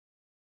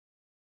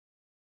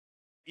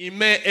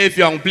Ime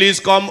Efyong, please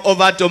come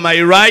over to my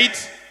right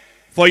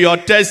for your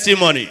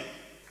testimony.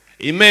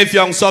 Ime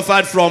Efyong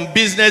suffered from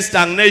business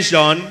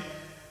stagnation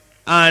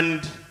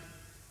and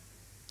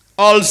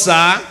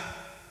ulcer.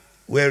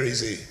 Where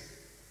is he?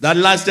 That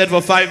lasted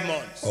for 5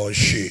 months. Or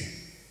she?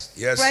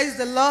 Yes. Praise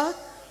the Lord.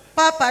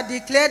 Papa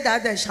declared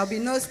that there shall be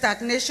no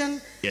stagnation.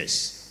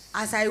 Yes.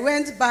 As I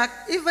went back,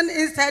 even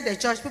inside the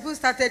church, people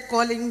started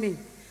calling me.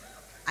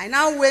 I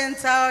now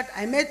went out,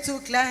 I met 2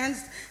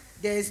 clients.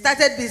 They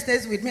started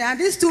business with me, and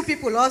these 2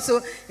 people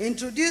also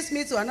introduced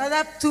me to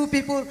another 2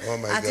 people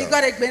at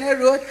Igor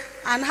Road,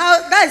 and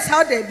that's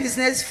how the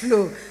business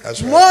flow.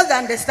 That's right. More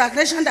than the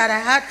stagnation that I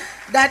had,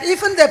 that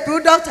even the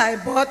product I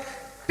bought,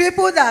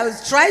 people that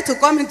would try to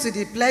come into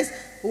the place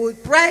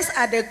would price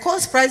at the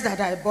cost price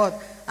that I bought.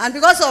 And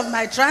because of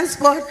my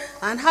transport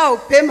and how I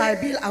pay my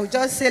bill, I would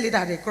just sell it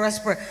at the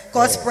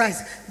cost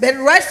price. But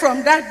right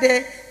from that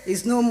day,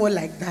 it's no more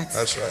like that.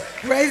 That's right.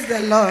 Praise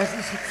the Lord.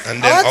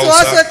 And I want to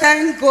also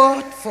thank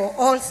God for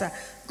ulcer.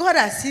 God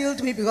has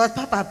healed me because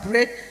Papa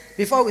prayed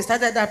before we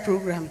started that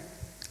program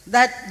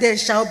that there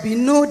shall be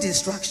no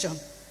destruction.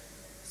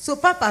 So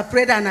Papa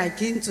prayed and I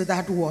came to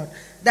that word.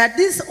 That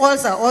this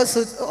ulcer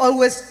also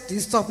always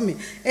disturb me.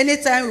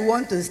 Anytime we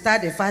want to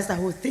start a fast, I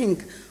will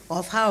think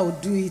of how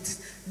to do it.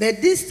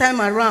 But this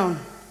time around,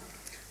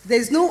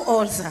 there's no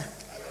ulcer.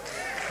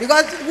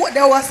 Because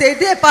there was a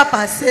day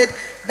Papa said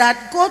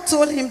that God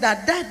told him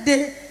that that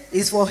day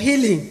is for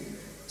healing.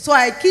 So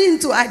I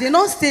did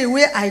not stay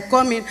where I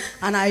come in,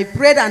 and I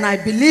prayed and I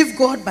believed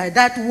God by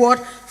that word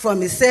from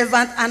his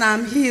servant, and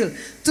I'm healed.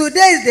 Today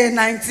is day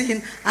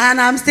 19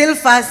 and I'm still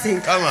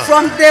fasting.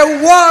 From day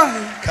 1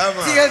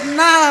 till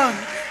now,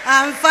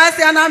 I'm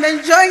fasting and I'm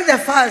enjoying the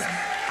fast.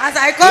 As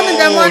I come in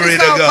the morning,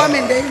 so I'll come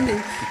in the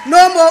evening.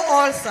 No more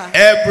ulcer.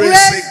 Every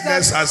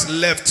sickness has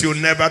left you,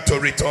 never to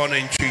return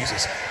in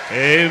Jesus.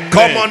 Amen.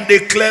 Come on,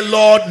 declare,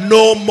 Lord,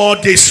 no more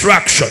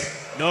distraction.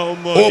 No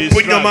more Open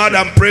distraction. your mouth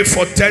and pray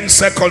for 10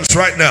 seconds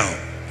right now.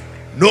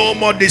 No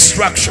more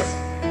distraction.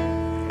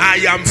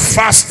 I am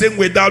fasting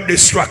without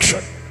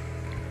distraction.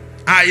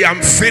 I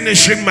am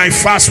finishing my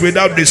fast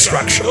without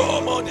distraction.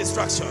 No more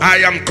distraction. I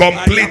am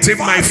completing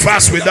my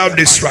fast without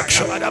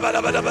distraction.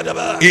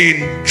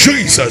 In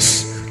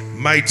Jesus'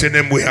 mighty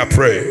name we have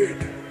prayed.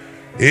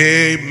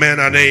 Amen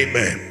and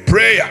amen.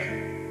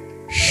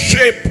 Prayer.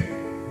 Shape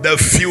the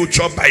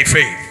future by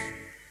faith.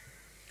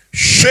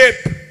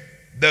 Shape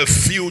the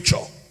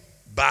future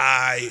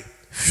by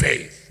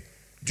faith.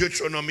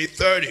 Deuteronomy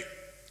 30,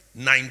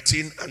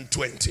 19 and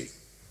 20.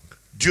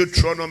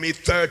 Deuteronomy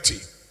 30,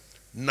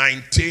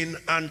 19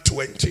 and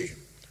 20.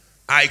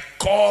 I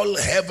call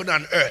heaven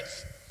and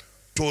earth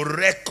to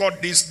record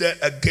this day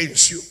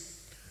against you,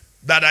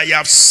 that I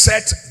have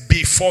set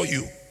before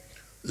you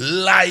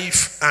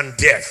life and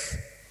death,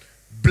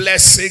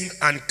 blessing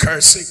and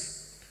cursing.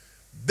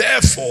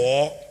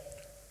 Therefore,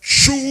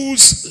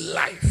 choose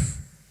life,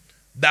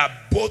 that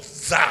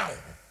both thou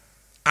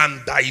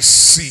and thy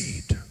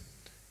seed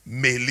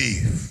may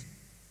live,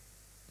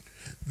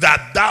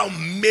 that thou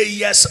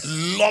mayest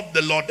love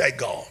the Lord thy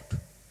God,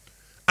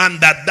 and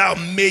that thou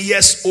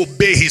mayest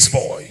obey his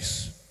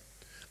voice,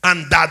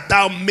 and that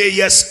thou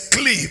mayest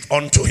cleave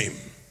unto him.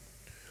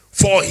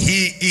 For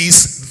he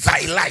is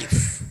thy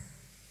life,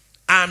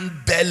 and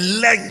the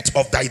length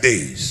of thy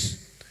days,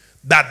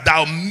 that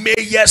thou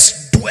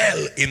mayest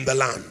dwell in the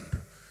land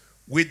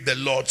which the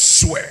Lord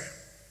sware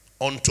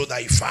unto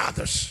thy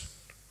fathers,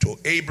 to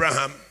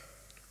Abraham,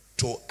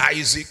 to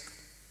Isaac,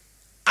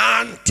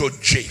 and to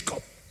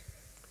Jacob,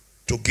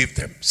 to give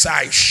them. So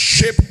I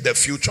shape the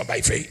future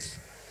by faith.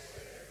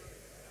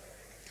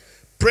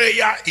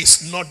 Prayer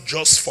is not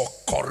just for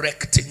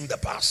correcting the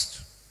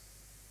past,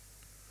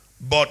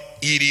 but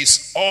it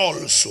is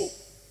also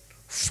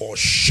for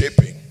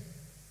shaping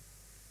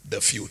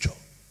the future.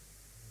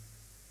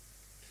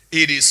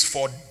 It is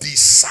for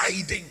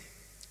deciding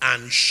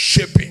and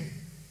shaping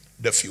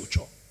the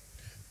future.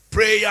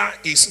 Prayer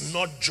is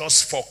not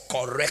just for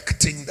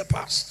correcting the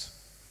past,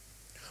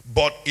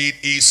 but it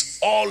is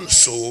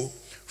also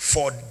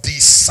for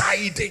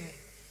deciding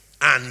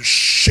and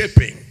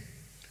shaping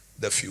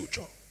the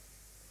future.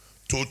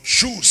 To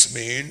choose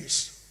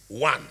means,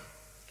 1,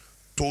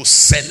 to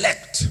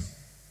select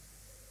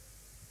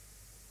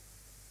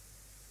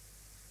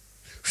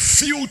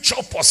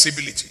future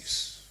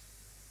possibilities.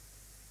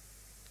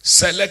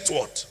 Select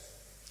what?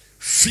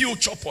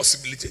 Future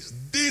possibilities.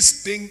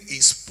 This thing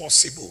is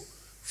possible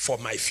for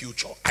my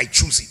future. I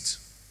choose it.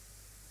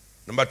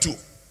 Number 2,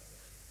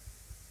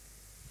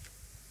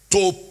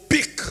 to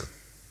pick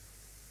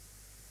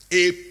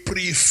a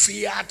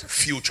preferred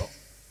future.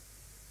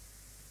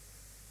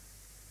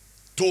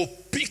 To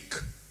pick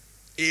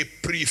a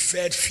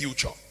preferred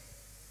future.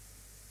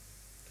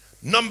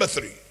 Number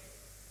 3,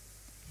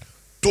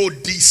 to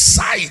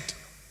decide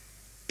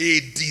a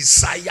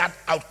desired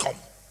outcome.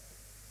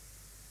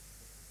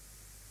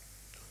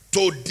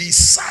 To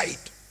decide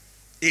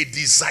a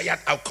desired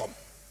outcome.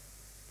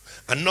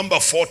 And number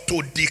 4,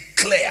 to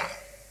declare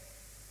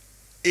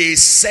a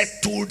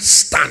settled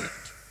stand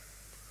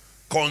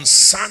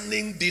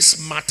concerning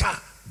this matter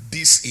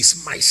this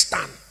is my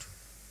stand.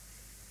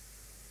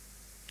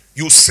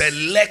 You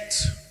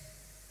select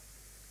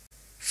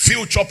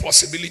future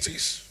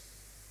possibilities.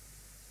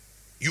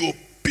 You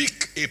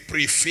pick a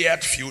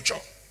preferred future.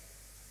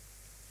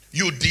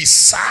 You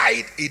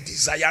decide a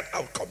desired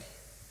outcome.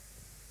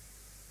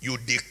 You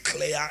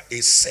declare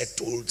a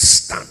settled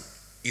stand.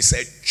 He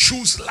said,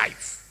 choose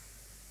life.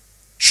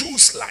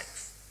 Choose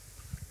life.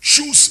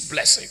 Choose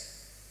blessing.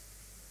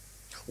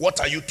 What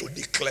are you to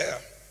declare?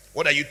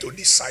 What are you to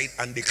decide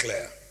and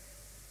declare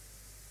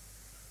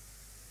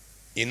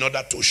in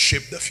order to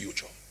shape the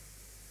future?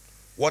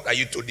 What are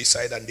you to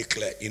decide and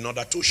declare in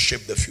order to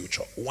shape the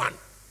future? 1,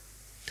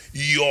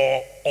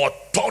 your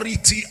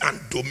authority and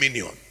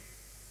dominion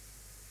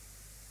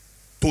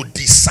to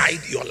decide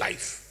your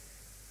life.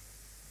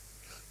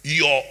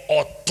 Your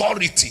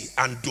authority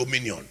and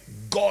dominion,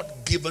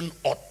 God-given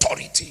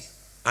authority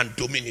and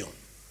dominion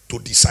to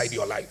decide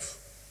your life.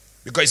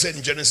 Because he said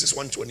in Genesis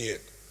 1:28,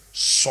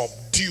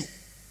 subdue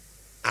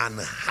and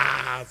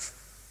have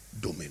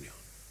dominion.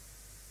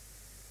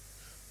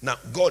 Now,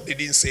 God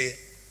didn't say,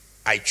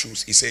 I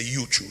choose. He said,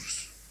 you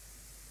choose.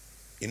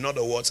 In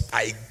other words,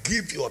 I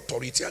give you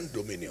authority and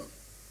dominion.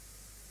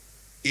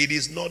 It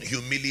is not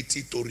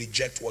humility to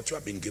reject what you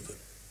have been given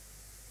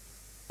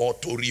or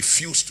to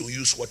refuse to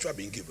use what you have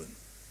been given.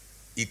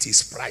 It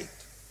is pride.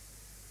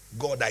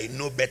 God, I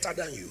know better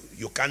than you.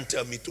 You can't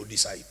tell me to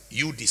decide.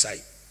 You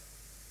decide.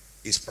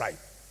 It's pride.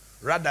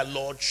 Rather,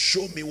 Lord,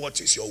 show me what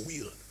is your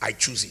will. I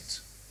choose it.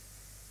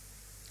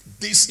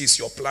 This is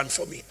your plan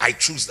for me. I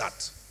choose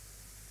that.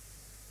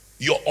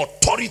 Your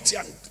authority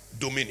and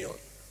dominion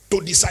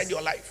to decide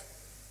your life.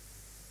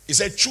 He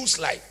said, choose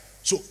life.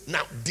 So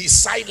now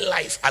decide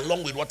life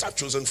along with what I've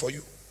chosen for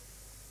you.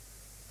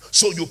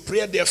 So you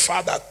pray there,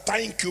 Father,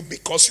 thank you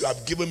because you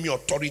have given me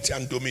authority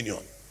and dominion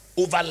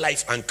over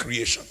life and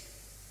creation.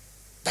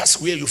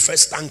 That's where you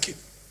first thank him.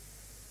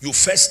 You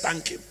first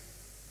thank him.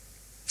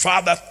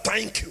 Father,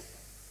 thank you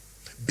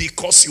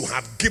because you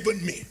have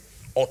given me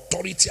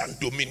authority and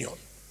dominion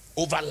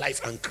over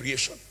life and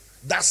creation.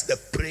 That's the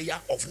prayer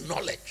of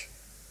knowledge.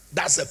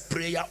 That's the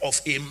prayer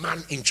of a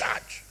man in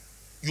charge.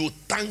 You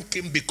thank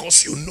him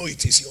because you know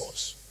it is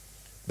yours.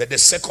 But the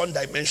second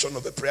dimension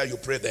of the prayer you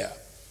pray there,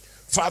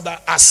 Father,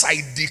 as I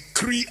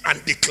decree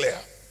and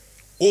declare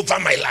over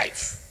my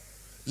life,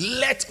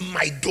 let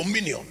my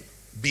dominion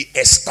be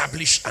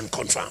established and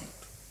confirmed.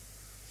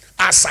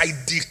 As I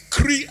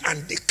decree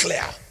and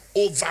declare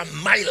over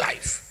my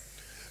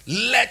life,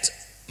 let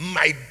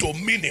my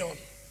dominion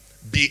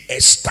be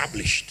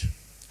established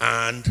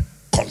and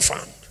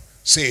confirmed.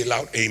 Say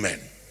aloud, amen.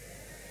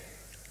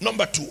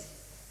 Number 2,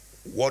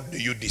 what do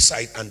you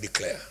decide and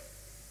declare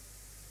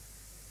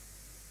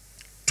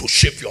to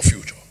shape your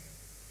future?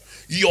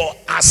 Your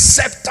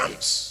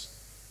acceptance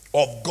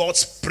of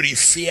God's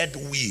preferred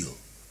will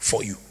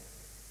for you.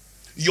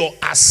 Your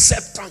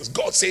acceptance.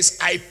 God says,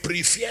 I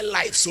prefer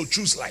life, so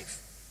choose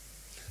life.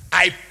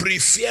 I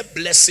prefer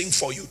blessing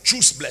for you,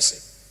 choose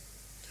blessing.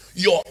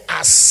 Your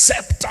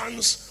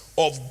acceptance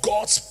of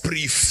God's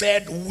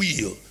preferred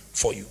will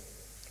for you.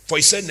 For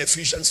he said in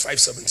Ephesians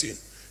 5:17,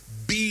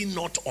 be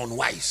not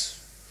unwise,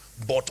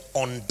 but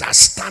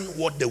understand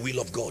what the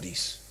will of God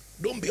is.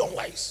 Don't be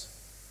unwise.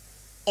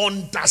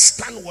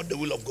 Understand what the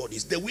will of God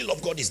is. The will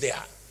of God is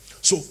there.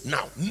 So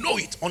now, know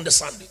it,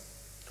 understand it.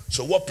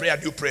 So what prayer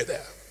do you pray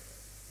there?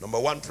 Number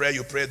 1 prayer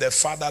you pray there,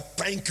 Father,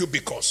 thank you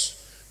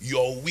because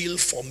your will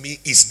for me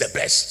is the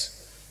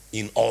best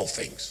in all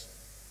things.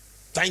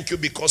 Thank you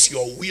because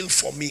your will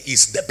for me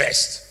is the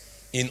best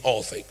in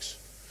all things.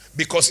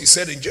 Because he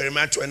said in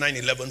Jeremiah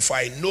 29:11, for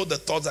I know the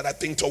thoughts that I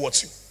think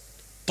towards you,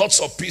 thoughts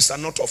of peace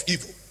and not of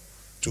evil,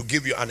 to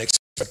give you an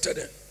expected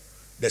end.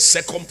 The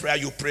second prayer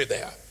you pray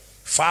there,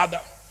 Father,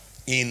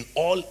 in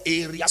all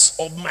areas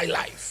of my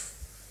life,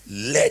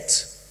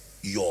 let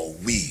your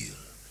will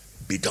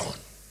be done.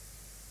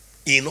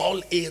 In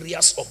all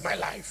areas of my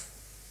life,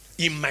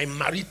 in my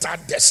marital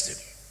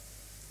destiny,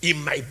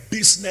 in my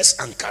business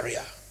and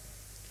career,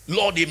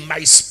 Lord, in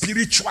my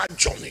spiritual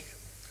journey,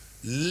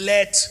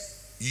 let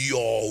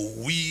your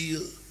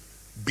will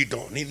be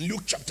done. In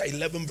Luke chapter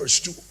 11 verse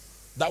 2,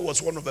 that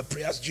was one of the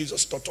prayers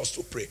Jesus taught us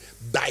to pray.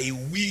 Thy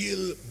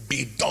will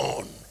be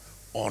done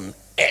on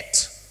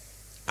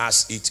earth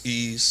as it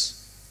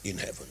is in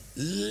heaven.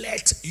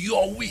 Let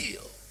your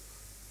will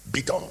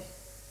be done.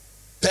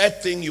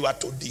 Third thing you are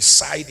to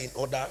decide in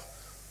order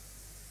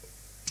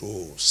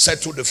to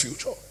settle the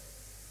future.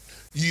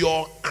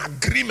 Your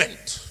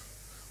agreement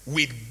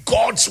with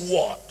God's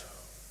word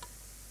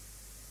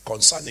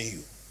concerning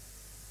you.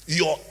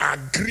 Your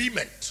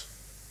agreement.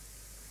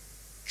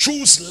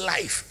 Choose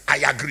life. I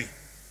agree.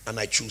 And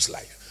I choose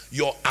life.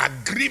 Your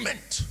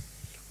agreement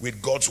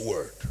with God's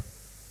word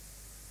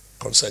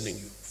concerning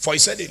you. For he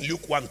said in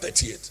Luke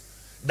 1:38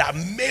 that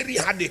Mary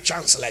had a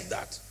chance like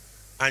that.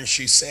 And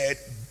she said,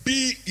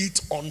 be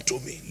it unto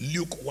me.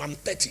 Luke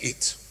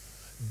 1:38.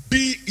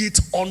 Be it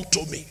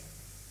unto me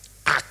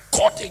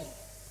according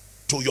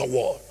to your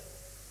word.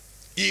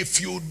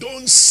 If you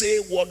don't say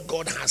what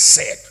God has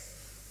said,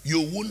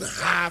 you won't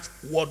have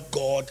what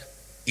God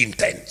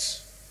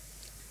intends.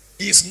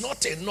 It's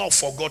not enough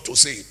for God to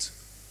say it.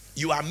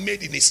 You are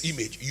made in his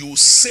image. You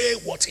say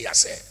what he has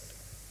said.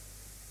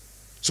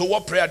 So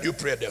what prayer do you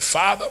pray? The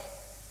Father,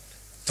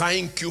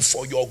 thank you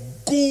for your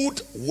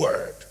good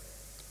word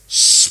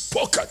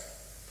spoken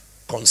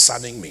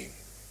concerning me.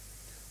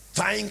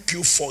 Thank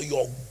you for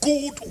your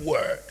good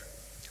word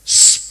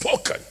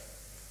spoken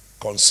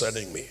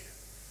concerning me.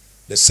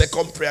 The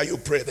second prayer you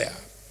pray there,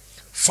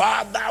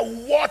 Father,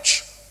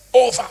 watch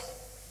over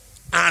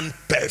and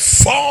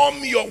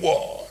perform your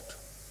word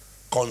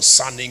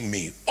concerning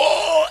me.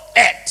 Oh,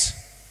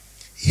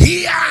 earth,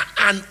 hear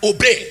and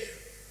obey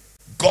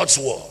God's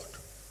word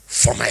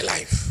for my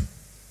life.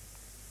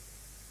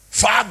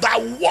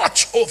 Father,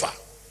 watch over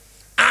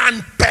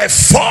and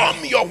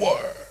perform your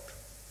word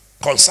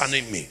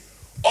concerning me.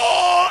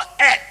 Oh,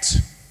 earth,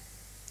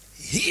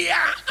 hear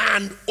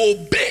and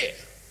obey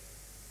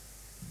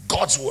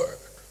God's word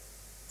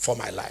for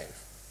my life.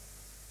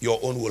 Your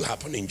own will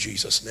happen in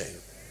Jesus' name.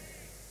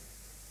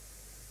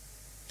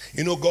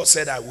 You know, God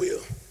said, I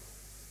will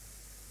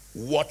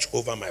watch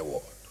over my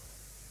word.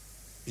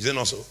 Is it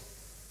not so?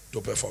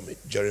 To perform it.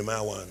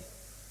 Jeremiah 1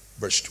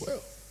 verse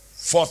 12.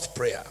 Fourth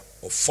prayer,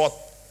 or fourth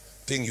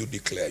thing you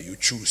declare, you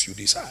choose, you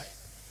decide.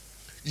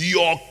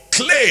 Your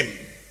claim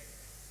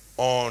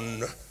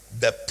on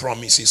the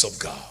promises of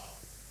God.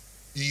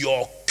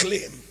 Your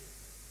claim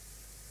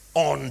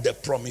on the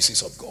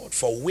promises of God.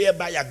 For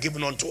whereby are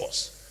given unto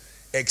us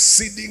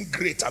exceeding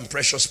great and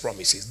precious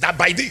promises, that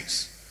by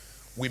this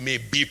we may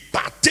be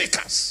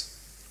partakers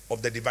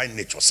of the divine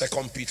nature.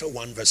 2 Peter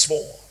 1 verse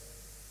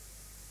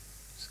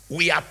 4.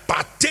 We are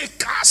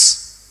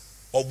partakers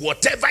of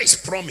whatever is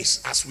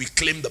promised as we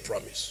claim the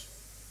promise.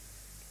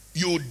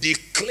 You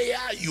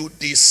declare, you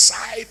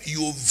decide,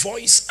 you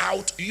voice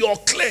out your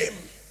claim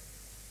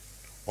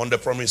on the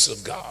promise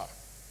of God.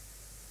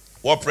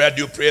 What prayer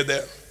do you pray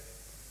there?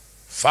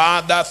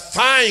 Father,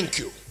 thank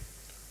you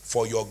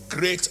for your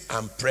great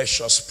and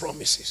precious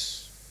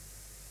promises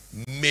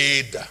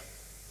made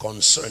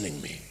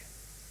concerning me.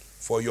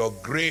 For your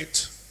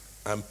great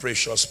and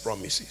precious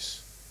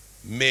promises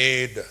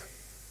made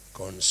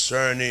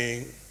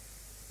concerning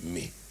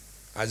me.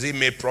 Has he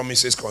made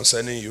promises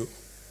concerning you?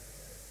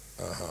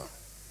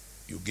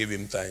 You give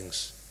him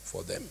thanks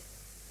for them.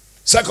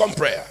 Second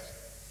prayer.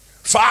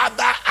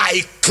 Father,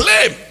 I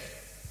claim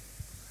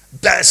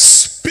the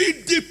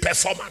speedy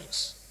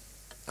performance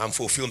and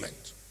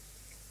fulfillment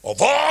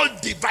of all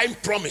divine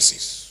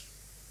promises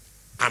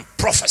and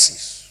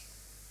prophecies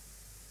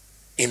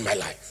in my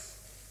life.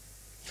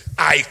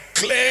 I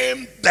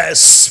claim the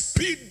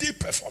speedy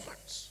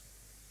performance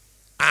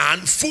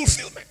and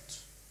fulfillment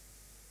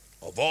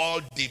of all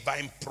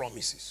divine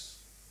promises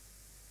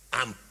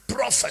and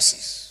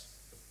prophecies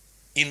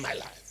in my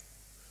life.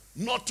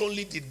 Not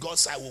only did God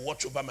say, I will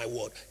watch over my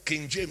word.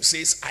 King James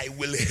says, I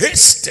will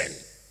hasten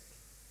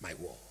my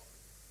word.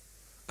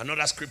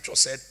 Another scripture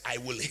said, I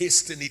will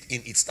hasten it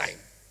in its time.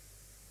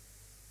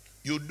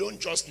 You don't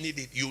just need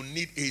it, you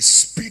need a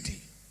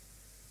speedy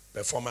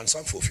performance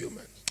and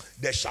fulfillment.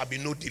 There shall be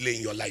no delay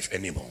in your life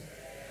anymore.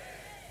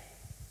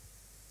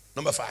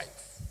 Number 5.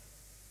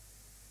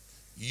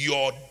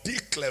 Your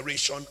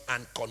declaration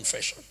and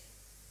confession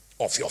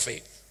of your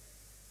faith.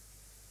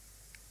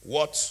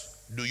 What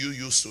do you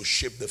use to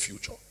shape the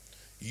future?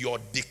 Your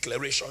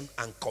declaration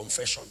and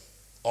confession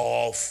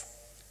of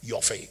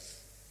your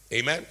faith.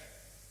 Amen.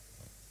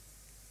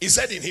 He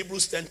said in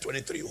Hebrews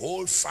 10:23,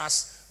 hold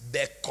fast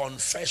the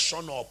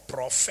confession or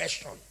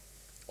profession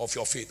of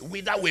your faith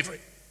without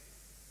wavering,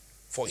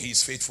 for he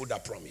is faithful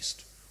that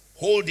promised.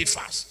 Hold it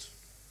fast.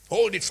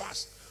 Hold it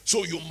fast.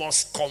 So you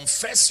must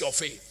confess your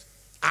faith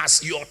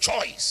as your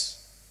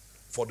choice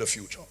for the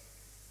future.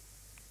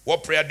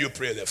 What prayer do you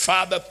pray there?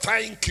 Father,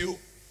 thank you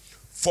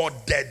for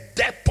the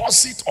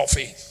deposit of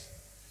faith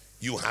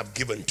you have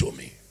given to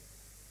me.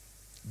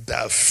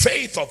 The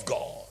faith of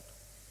God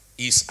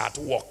is at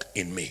work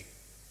in me.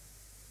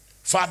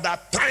 Father,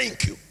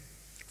 thank you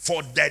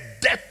for the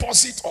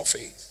deposit of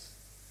faith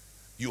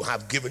you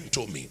have given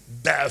to me.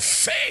 The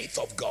faith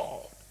of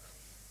God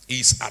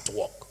is at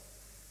work.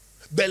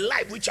 The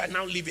life which I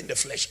now live in the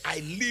flesh, I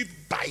live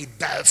by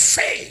the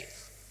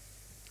faith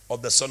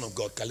of the Son of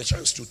God.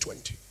 Galatians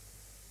 2:20.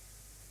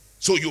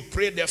 So you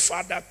pray there,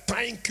 Father,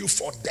 thank you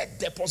for the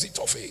deposit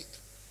of faith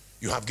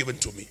you have given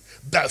to me.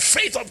 The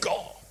faith of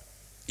God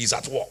is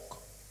at work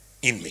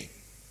in me.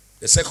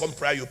 The second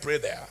prayer you pray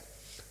there,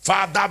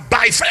 Father,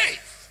 by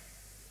faith,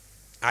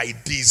 I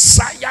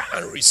desire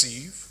and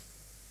receive,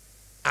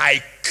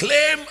 I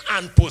claim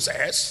and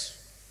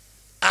possess,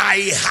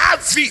 I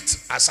have it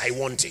as I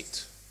want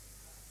it.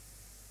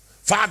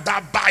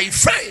 Father, by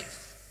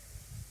faith,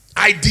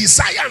 I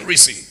desire and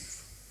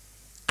receive,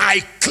 I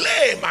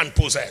claim and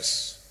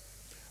possess,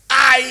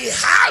 I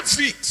have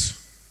it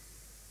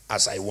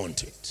as I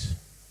want it.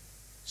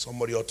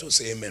 Somebody ought to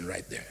say amen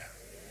right there.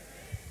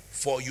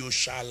 For you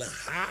shall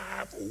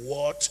have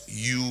what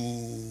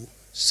you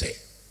say.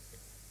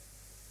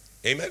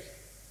 Amen.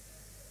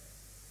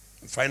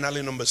 And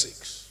finally, number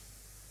 6.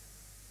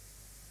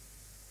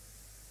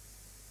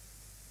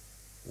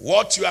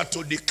 What you are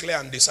to declare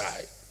and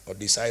decide, or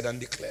decide and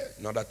declare,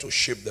 in order to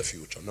shape the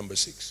future. Number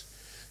 6,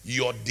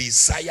 your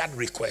desired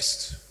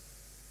request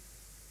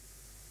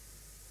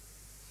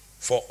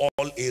for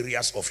all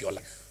areas of your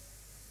life.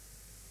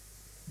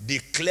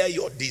 Declare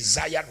your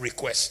desired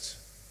request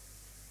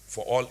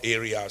for all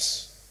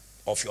areas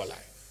of your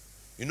life.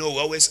 You know, we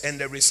always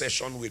end every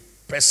session with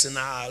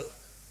personal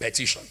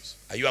petitions.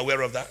 Are you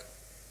aware of that?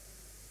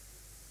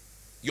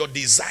 Your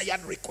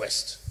desired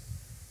request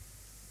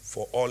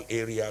for all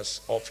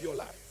areas of your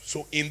life.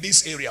 So in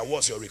this area,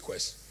 what's your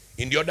request?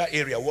 In the other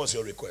area, what's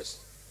your request?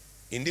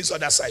 In this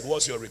other side,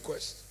 what's your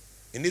request?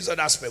 In this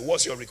other aspect,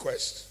 what's your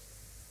request?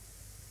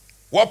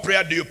 What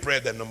prayer do you pray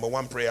then? Number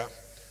 1 prayer.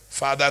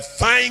 Father,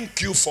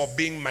 thank you for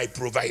being my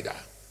provider,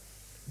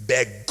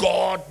 the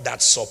God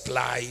that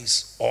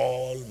supplies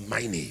all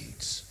my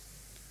needs.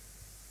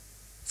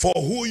 For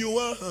who you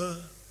are,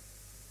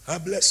 I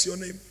bless your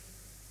name.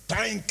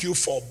 Thank you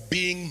for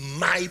being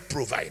my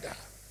provider,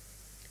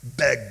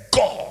 the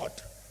God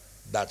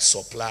that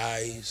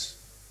supplies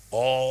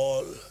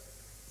all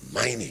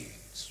my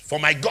needs. For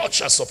my God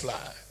shall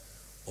supply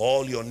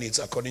all your needs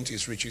according to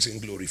his riches in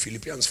glory.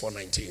 Philippians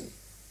 4:19.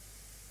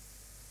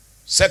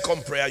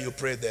 Second prayer you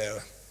pray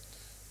there.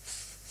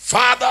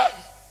 Father,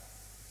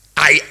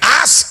 I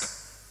ask,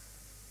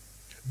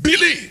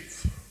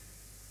 believe,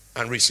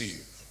 and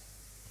receive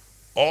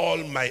all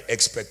my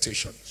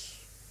expectations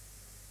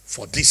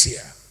for this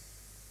year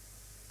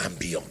and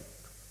beyond.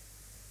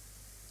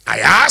 I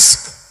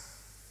ask,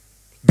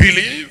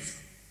 believe,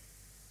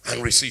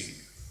 and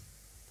receive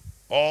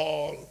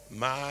all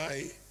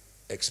my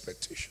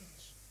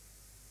expectations.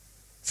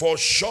 For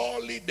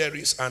surely there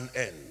is an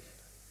end,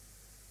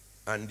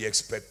 and the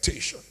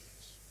expectations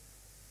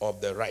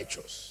of the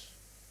righteous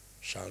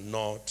shall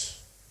not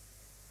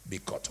be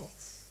cut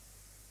off.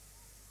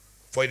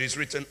 For it is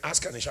written,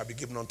 ask and it shall be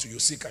given unto you,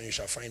 seek and you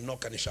shall find,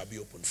 knock and it shall be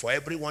opened. For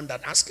everyone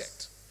that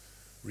asketh,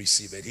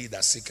 receiveth. He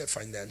that seeketh,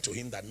 findeth, and to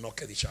him that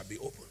knocketh, it shall be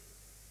opened.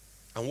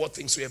 And what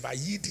things soever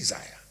ye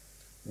desire,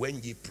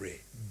 when ye pray,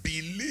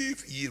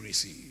 believe ye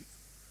receive,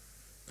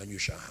 and you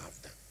shall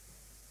have them.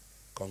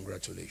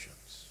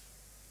 Congratulations.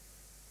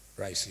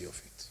 Rise to your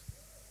feet.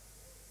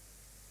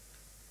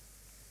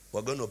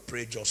 We're going to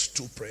pray just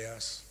 2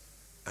 prayers,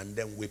 and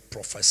then we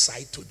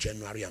prophesy to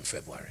January and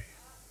February.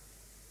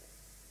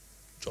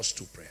 Just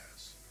 2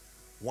 prayers.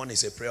 One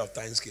is a prayer of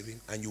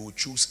thanksgiving, and you will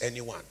choose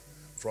anyone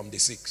from the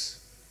 6.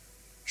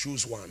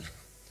 Choose one.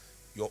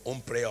 Your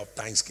own prayer of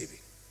thanksgiving.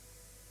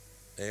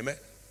 Amen.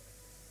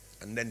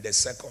 And then the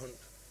second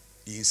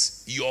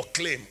is your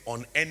claim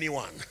on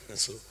anyone.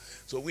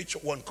 So which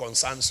one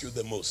concerns you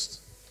the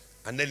most?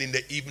 And then in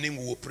the evening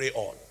we will pray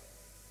all.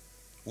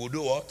 We'll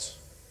do what?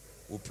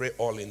 We'll pray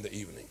all in the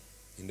evening.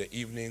 In the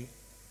evening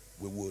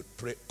we will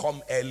pray.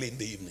 Come early in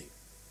the evening,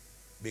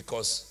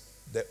 because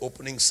the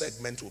opening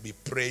segment will be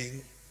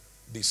praying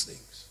these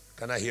things.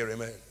 Can I hear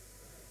amen?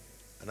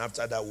 And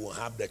after that we'll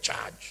have the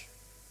charge,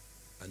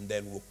 and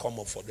then we'll come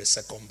up for the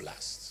second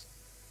blast,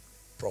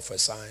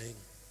 prophesying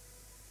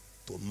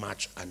to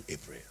March and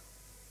April.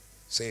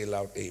 Say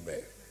loud,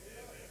 amen.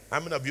 How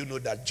many of you know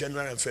that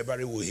January and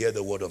February will hear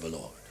the word of the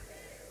Lord?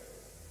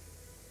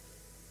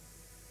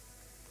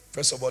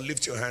 First of all,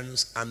 lift your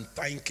hands and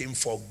thank him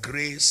for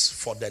grace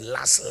for the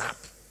last lap.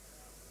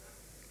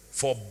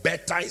 For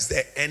better is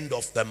the end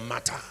of the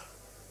matter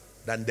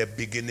than the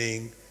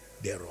beginning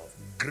thereof.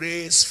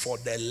 Grace for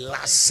the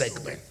last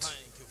segment.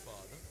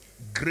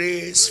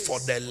 Grace for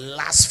the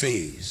last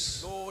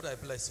phase. Lord, I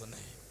bless your name.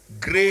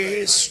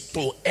 Grace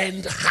to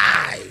end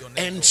high,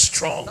 end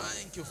strong.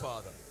 Thank you,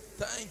 Father.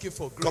 Thank you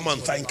for grace. Come on,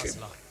 thank him.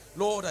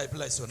 Lord, I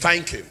bless your name.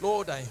 Thank him.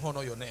 Lord, I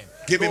honor your name.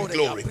 Give him Lord,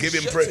 glory. Give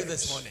him praise.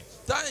 this morning.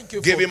 Thank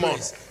you Give for him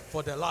grace honor.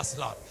 for the last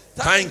lap.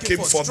 Thank him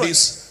for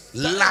this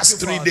last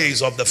 3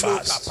 days of the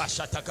fast.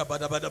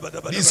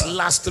 These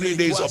last 3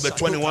 days of the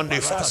 21-day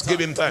fast. Give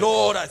him thanks.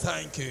 Lord, I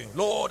thank you.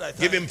 Lord, I thank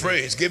you. Give him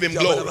praise. Give him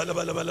glory.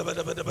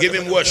 Give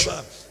him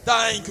worship.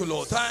 Thank you,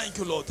 Lord. Thank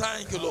you, Lord.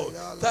 Thank you, Lord.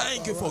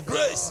 Thank you for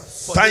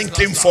grace. Thank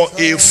him for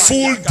a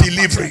full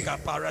delivery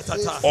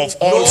of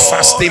all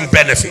fasting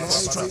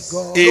benefits.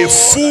 A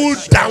full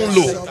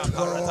download.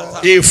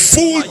 A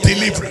full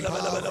delivery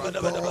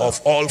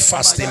of all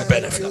fasting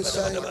benefits.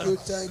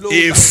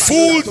 A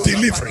full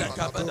delivery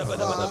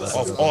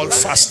of all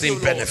fasting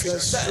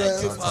benefits.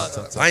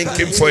 Thank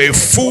him for a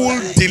full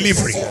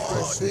delivery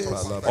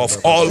of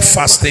all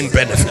fasting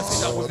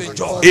benefits.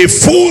 A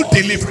full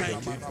delivery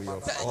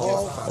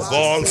of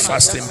all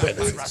fasting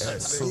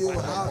benefits.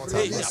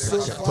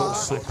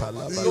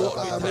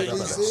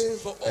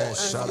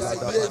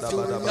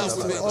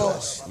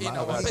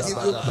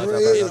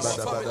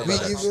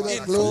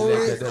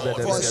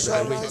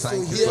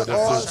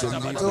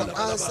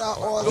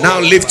 Now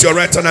lift your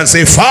right hand and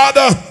say,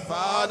 Father,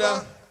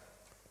 Father,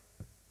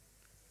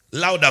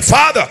 louder,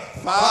 Father,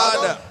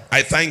 Father,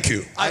 I thank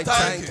you I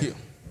thank you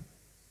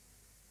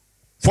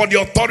For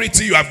the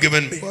authority you have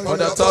given me. For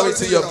the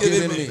authority you have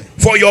given me.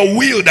 For your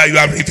will that you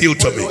have revealed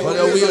to me. For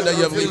your will that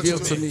you have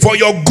revealed to me. For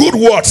your good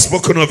words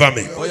spoken over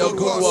me. For your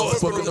good words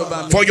spoken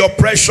over me. For your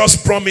precious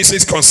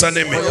promises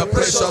concerning me. For your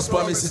precious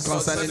promises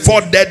concerning me.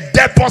 For the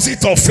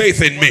deposit of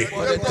faith in me.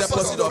 For the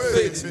deposit of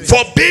faith in me.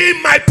 For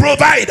being my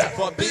provider.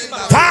 For being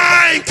my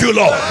Thank you,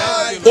 Lord.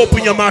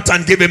 Open your mouth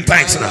and give him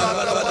thanks now.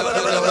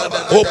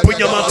 Open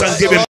your mouth and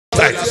give him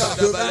thanks.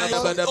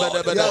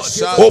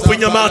 Open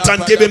your mouth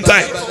and give him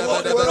thanks.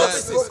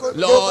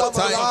 Lord,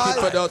 thank you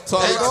for the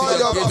authority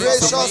you have given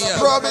to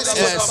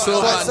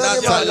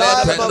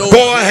me.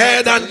 Go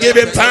ahead and give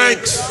him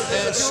thanks.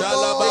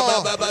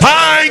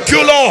 Thank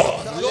you,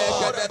 Lord,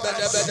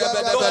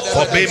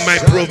 for being my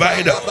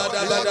provider,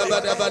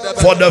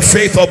 for the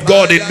faith of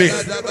God in me,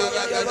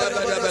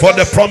 for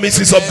the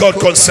promises of God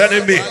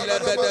concerning me,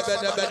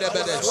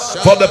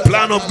 for the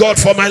plan of God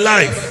for my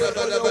life.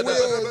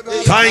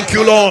 Thank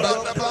you, Lord.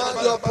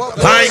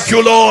 Thank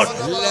you, Lord.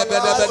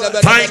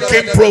 Thank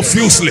him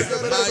profusely.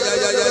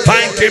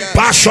 Thank him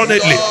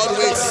passionately.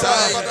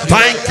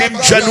 Thank him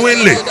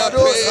genuinely.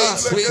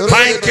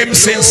 Thank him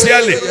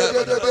sincerely.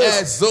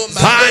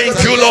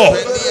 Thank you, Lord.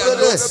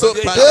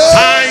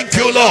 Thank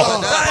you,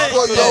 Lord.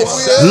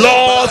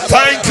 Lord,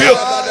 thank you.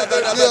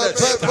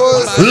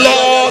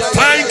 Lord,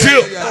 thank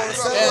you.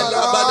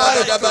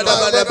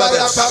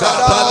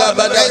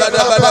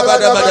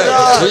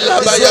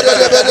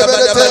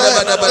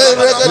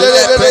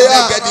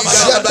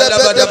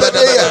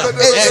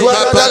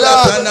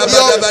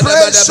 Your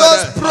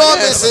precious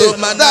promises.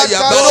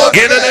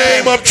 In the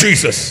name of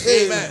Jesus.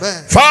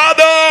 Amen.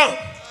 Father,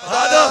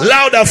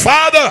 louder,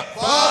 Father,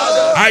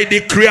 I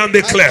decree and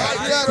declare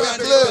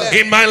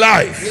in my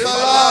life,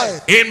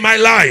 in my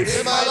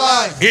life,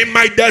 in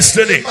my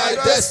destiny,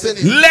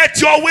 let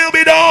your will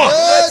be done.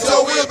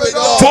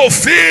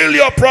 Fulfill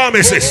your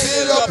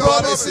promises.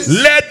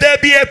 Let there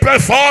be a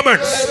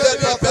performance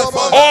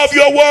of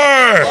your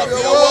word.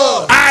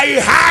 I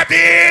have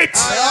it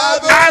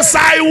as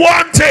I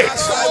want it.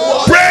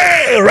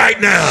 Pray right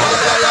now.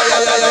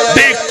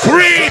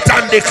 Decree it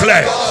and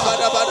declare.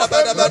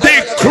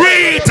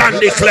 Decree it and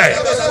declare.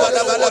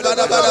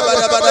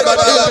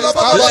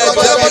 Let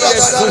there be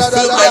a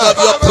fulfillment of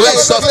your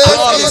precious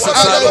promises.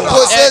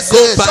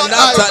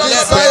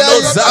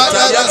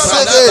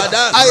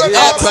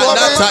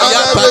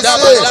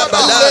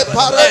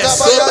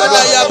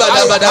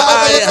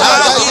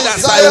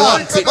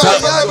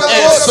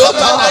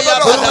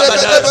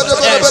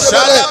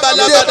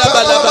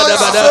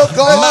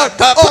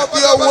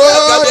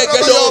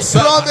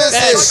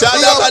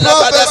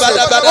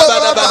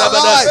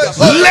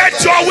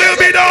 Let your will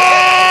be done.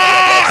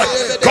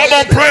 Come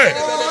on, pray.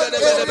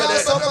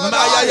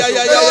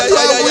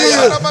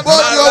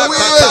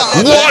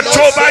 Watch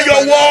over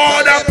your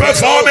word and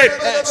perform it.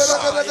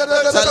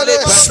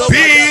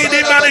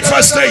 Speedy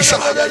manifestation.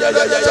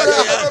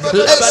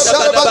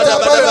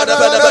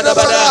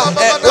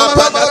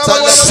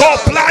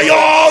 Supply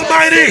all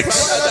my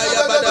needs.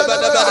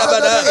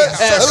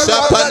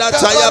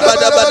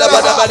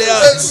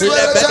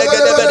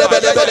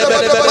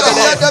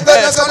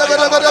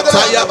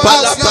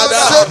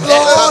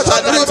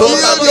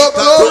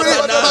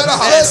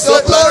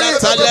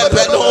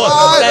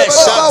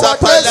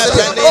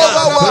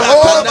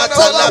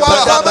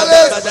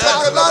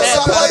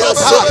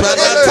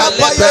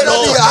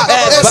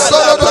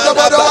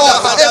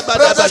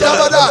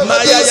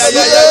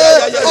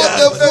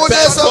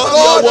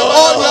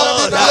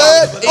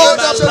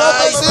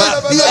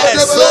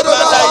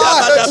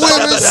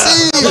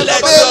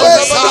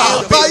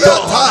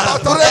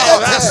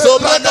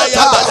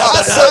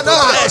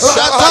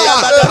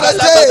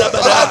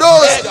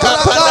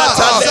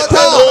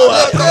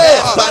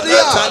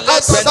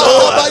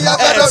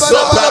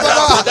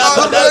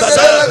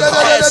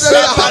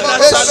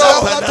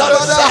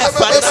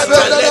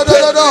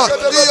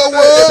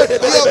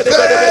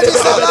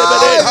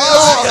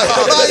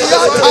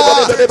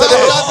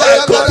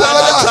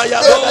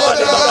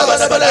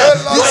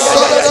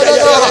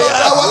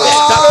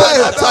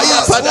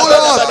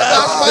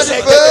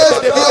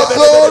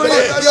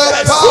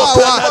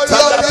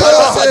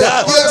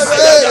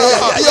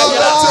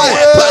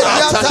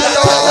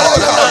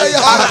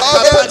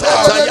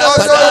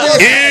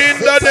 In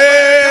the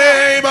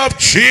name of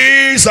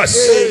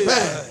Jesus.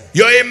 Amen.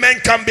 Your amen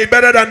can be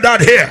better than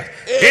that here.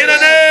 Amen. In the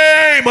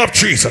name of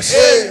Jesus.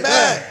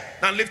 Amen.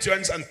 Now lift your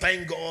hands and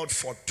thank God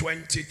for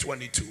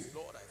 2022.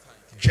 Lord, I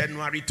thank you.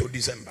 January to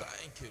December.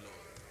 Thank you,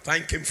 Lord.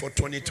 Thank him for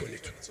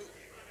 2022.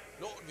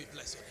 Lord, we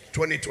bless you.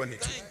 2022.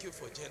 Thank you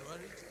for January.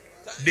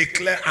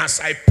 Declare as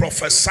I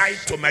prophesy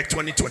to my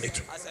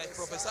 2022. As I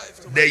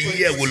prophesy to the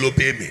year will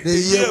obey me. The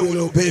year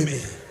will obey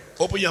me.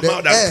 Open your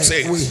mouth and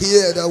say, we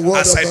hear the word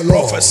as of I the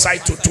Lord, prophesy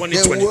to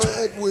 2022, the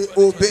word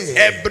will obey.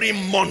 every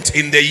month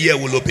in the year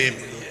will obey me.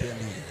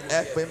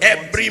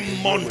 Every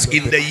month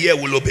in the year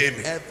will obey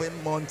me. Every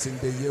month in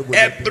the year will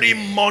Every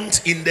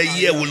month in the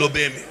year will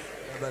obey me.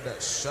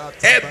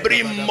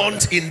 Every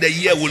month in the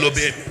year will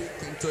obey me.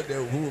 into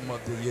the womb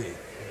of the year.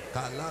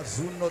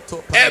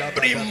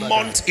 Every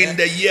month in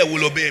the year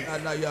will obey me.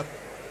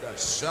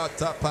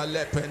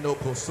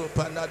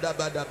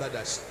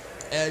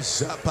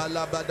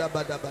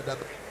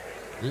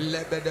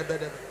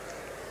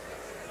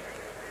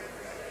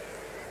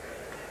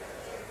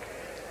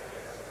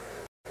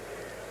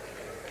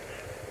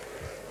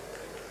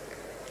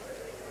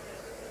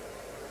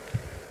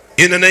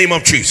 In the name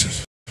of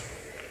Jesus.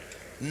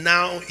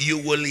 Now you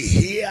will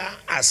hear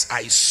as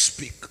I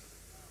speak,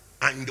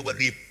 and you will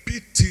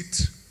repeat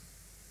it,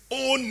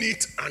 own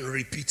it and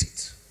repeat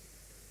it.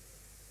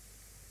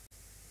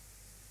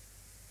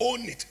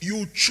 Own it.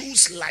 You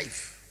choose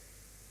life.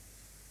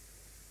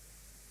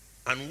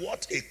 And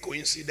what a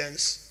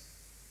coincidence,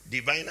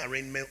 divine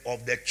arrangement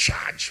of the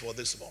charge for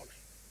this morning.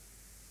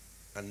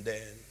 And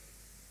then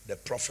the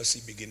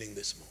prophecy beginning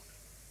this morning.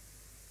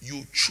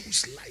 You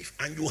choose life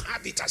and you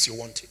have it as you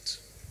want it.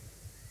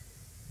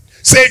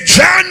 Say,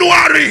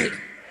 January,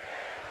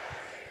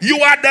 you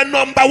are the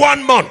number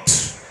 1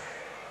 month,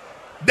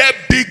 the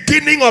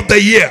beginning of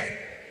the year.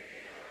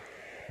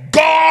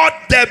 God,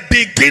 the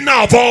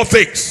beginner of all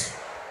things,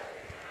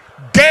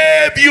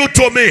 gave you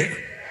to me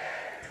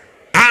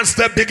as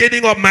the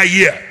beginning of my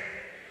year.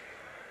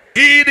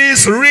 It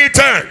is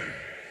written,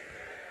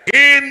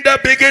 in the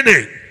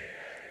beginning,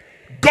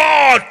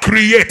 God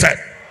created.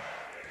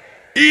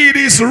 It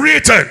is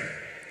written,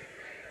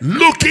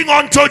 looking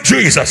unto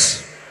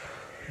Jesus,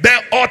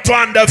 the author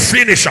and the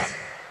finisher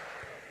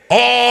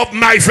of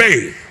my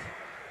faith.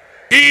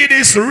 It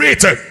is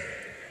written,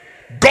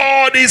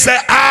 God is the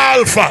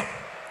Alpha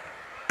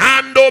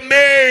and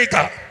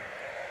Omega,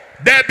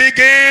 the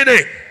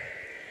beginning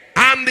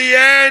and the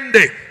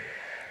ending,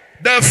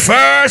 the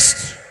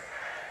first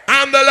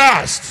and the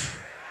last.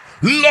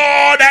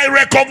 Lord, I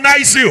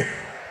recognize you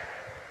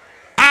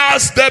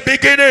as the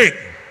beginning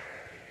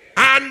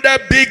and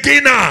the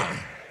beginner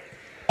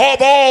of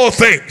all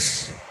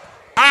things.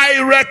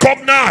 I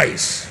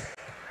recognize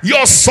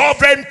your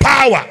sovereign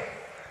power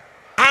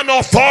and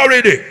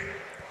authority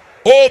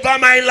over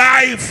my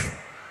life.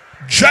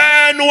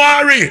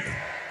 January,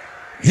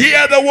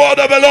 hear the word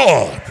of the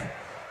Lord.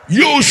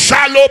 You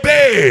shall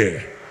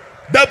obey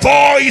the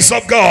voice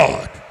of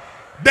God,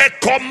 the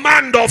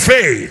command of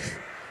faith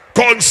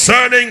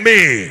concerning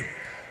me.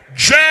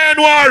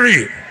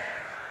 January,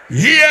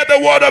 hear the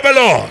word of the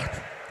Lord.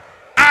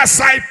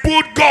 As I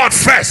put God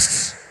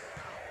first,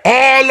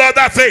 all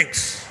other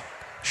things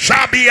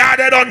shall be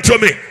added unto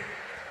me.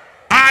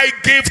 I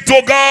give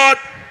to God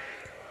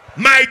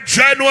my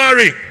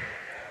January,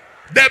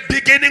 the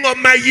beginning of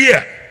my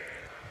year.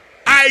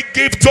 I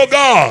give to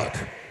God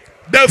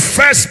the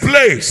first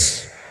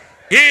place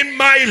in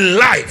my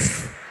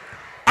life.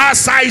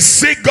 As I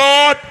seek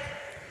God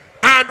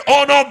and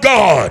honor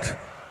God,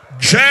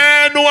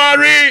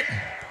 January,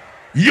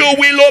 you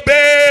will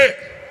obey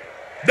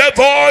the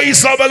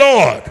voice of the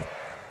Lord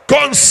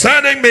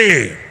concerning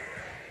me.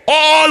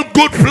 All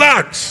good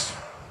plans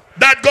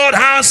that God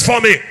has for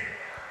me,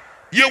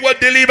 you will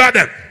deliver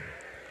them.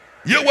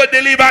 You will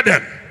deliver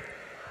them.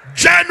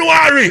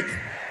 January,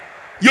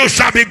 you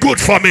shall be good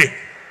for me.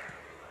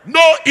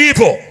 No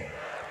evil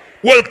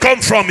will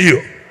come from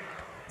you.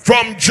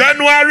 From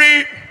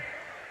January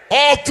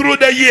all through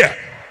the year,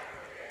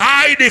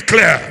 I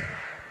declare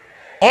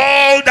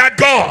all that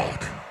God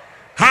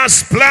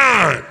has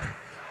planned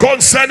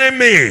concerning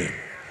me,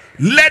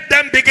 let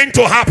them begin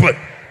to happen.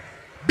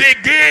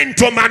 Begin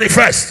to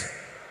manifest.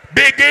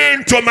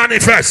 Begin to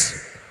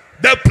manifest.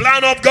 The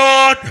plan of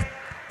God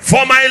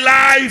for my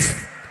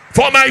life,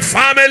 for my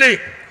family,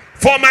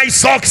 for my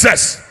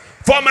success,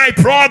 for my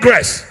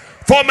progress,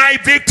 for my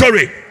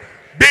victory,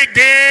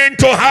 begin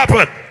to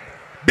happen.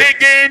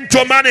 Begin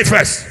to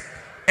manifest.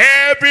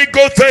 Every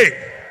good thing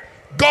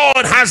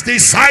God has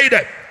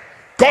decided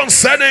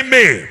concerning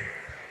me,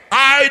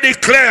 I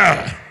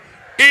declare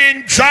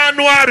in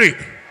January,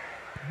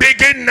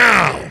 begin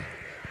now,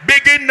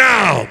 begin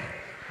now,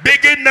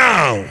 begin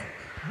now,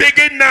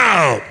 begin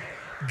now.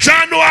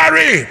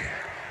 January,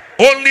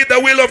 only the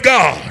will of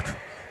God,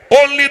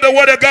 only the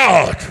word of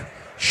God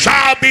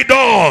shall be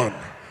done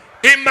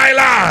in my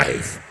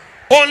life.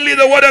 Only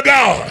the word of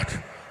God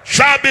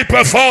shall be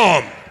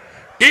performed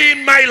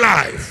in my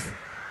life.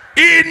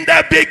 In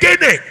the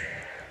beginning,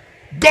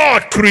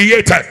 God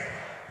created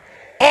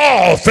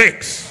all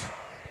things.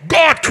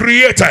 God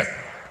created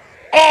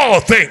all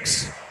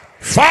things.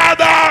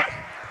 Father,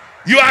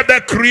 you are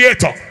the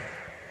creator.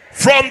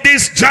 From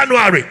this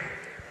January,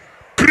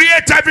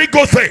 create every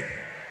good thing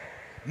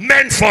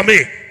meant for me.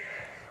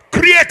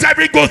 Create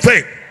every good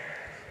thing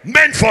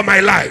meant for my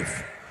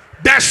life.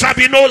 There shall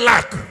be no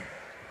lack,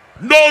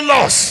 no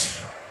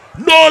loss,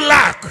 no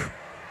lack,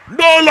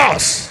 no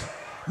loss,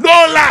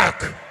 no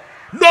lack,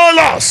 no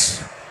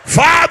loss.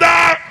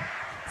 Father,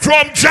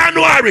 from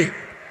January,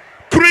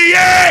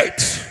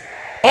 create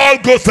all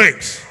good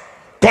things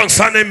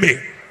concerning me.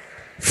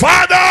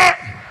 Father,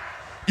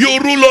 you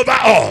rule over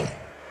all.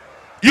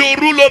 You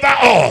rule over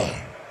all.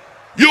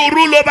 You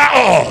rule over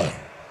all.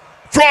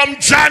 From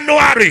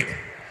January,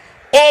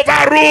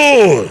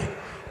 overrule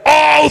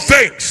all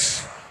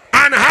things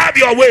and have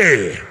your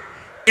way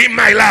in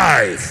my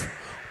life.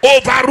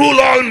 Overrule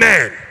all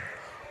men,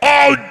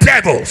 all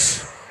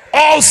devils,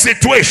 all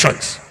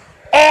situations,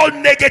 all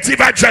negative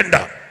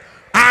agenda,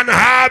 and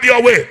have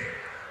your way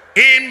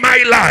in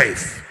my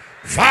life.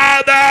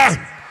 Father,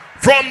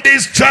 from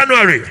this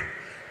January,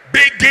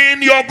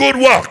 begin your good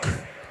work.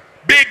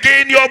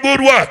 Begin your good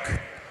work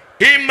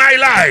in my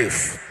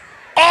life.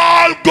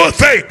 All good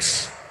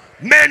things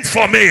meant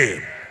for me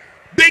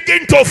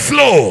begin to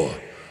flow.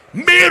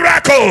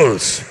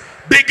 Miracles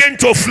begin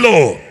to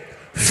flow.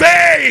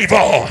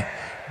 Favor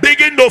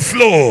begin to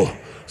flow.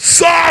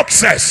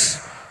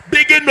 Success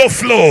begin to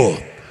flow.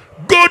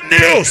 Good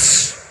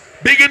news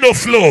begin to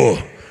flow.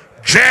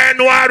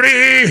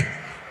 January,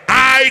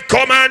 I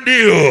command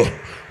you,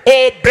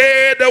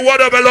 obey the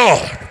word of the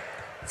Lord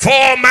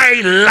for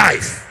my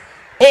life.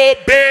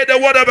 Obey the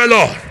word of the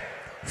Lord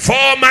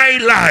for my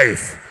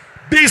life.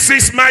 This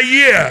is my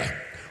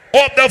year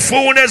of the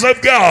fullness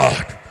of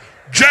God.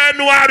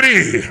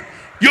 January,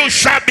 you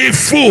shall be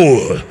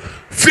full,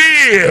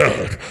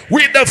 filled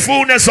with the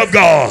fullness of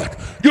God.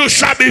 You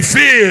shall be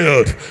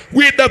filled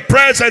with the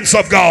presence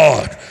of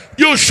God.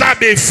 You shall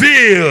be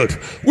filled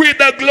with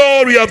the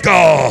glory of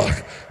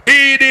God.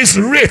 It is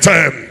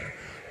written,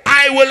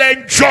 I will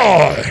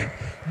enjoy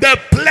the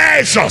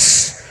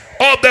pleasures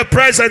of the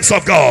presence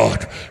of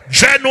God.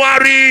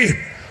 January,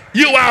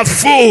 you are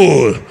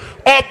full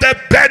of the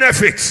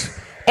benefits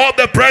of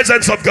the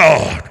presence of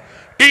God.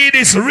 It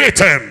is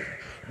written,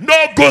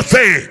 no good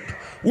thing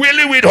will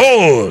he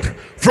withhold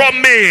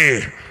from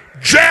me.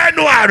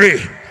 January,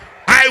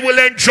 I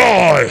will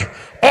enjoy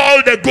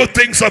all the good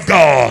things of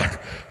God.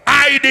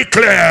 I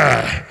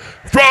declare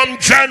from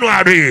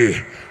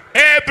January,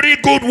 every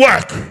good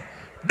work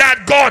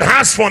that God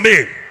has for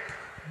me,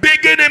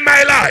 begin in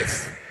my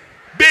life,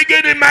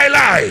 begin in my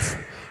life,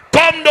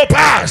 come to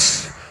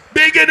pass,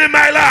 begin in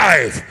my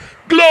life.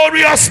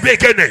 Glorious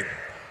beginning,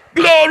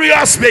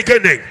 glorious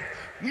beginning,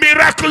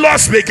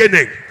 miraculous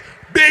beginning.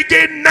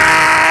 Begin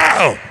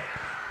now.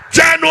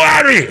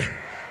 January,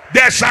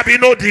 there shall be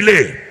no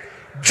delay.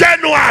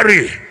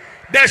 January,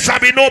 there shall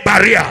be no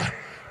barrier.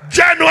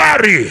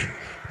 January,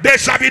 there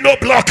shall be no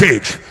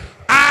blockage.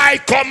 I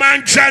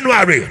command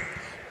January,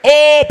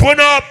 open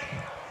up,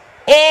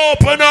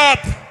 open up,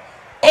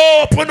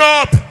 open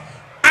up,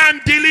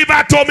 and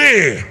deliver to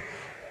me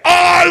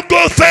all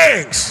good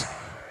things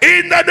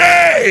in the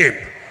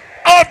name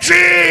of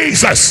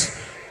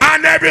Jesus.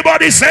 And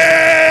everybody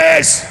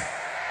says,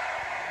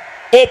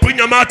 open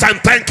your mouth and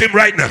thank him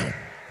right now.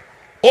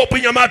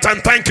 Open your mouth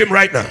and thank him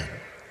right now.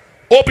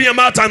 Open your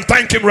mouth and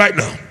thank him right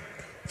now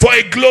for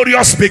a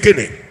glorious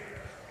beginning,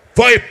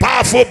 for a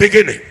powerful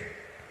beginning,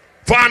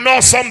 for an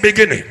awesome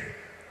beginning,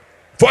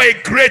 for a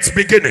great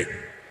beginning.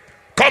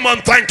 Come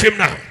on, thank him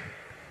now.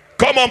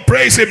 Come on,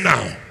 praise him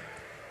now.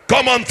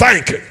 Come on,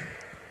 thank him.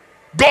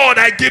 God,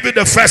 I give you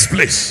the first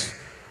place.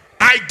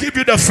 I give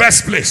you the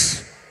first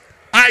place.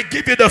 I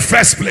give you the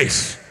first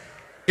place.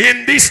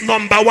 In this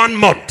number 1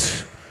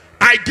 month,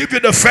 I give you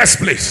the first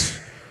place.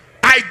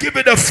 I give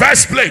you the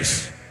first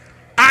place.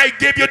 I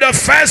give you the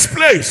first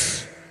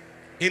place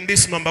in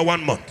this number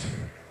 1 month.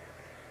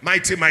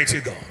 Mighty,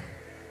 mighty God.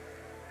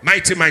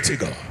 Mighty, mighty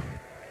God.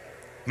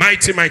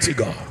 Mighty, mighty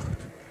God.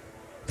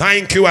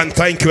 Thank you and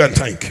thank you and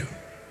thank you.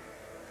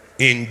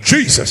 In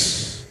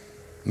Jesus'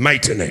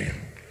 mighty name.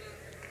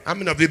 How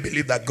many of you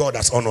believe that God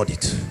has honored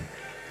it?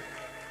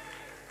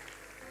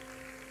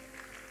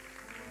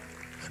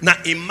 Now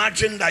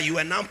imagine that you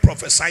are now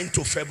prophesying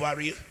to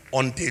February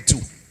on day 2.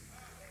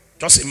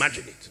 Just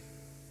imagine it.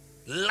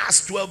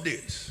 Last 12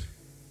 days.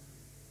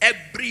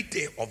 Every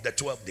day of the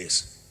 12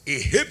 days.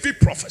 A heavy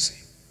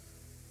prophecy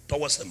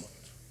towards the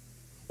month.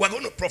 We're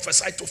going to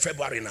prophesy to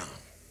February now.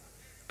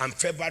 And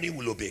February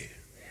will obey.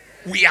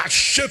 We are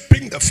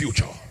shaping the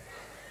future.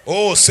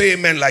 Oh, say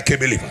amen like a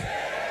believer.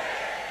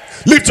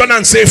 Lift on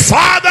and say,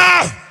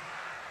 Father,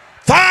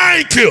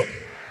 thank you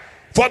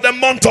for the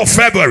month of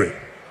February.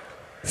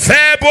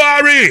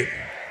 February,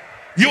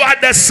 you are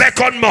the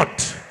second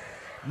month.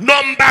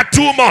 Number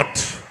 2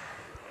 month.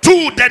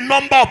 2, the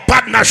number of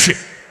partnership.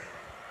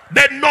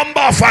 The number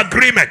of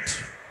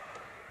agreement.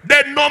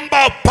 The number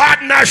of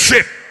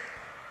partnership.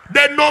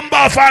 The number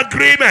of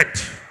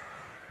agreement.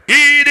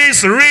 It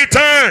is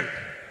written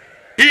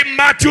in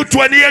Matthew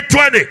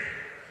 28:20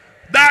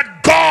 that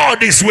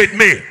God is with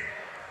me.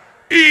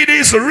 It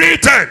is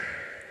written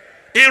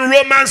in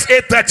Romans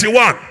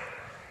 8:31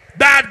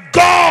 that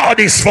God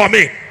is for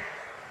me.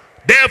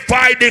 Therefore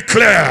I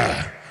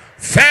declare,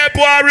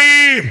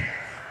 February,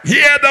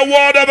 hear the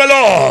word of the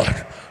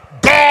Lord.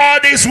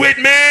 God is with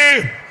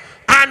me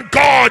and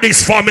God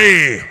is for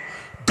me.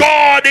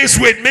 God is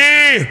with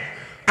me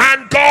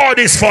and God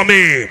is for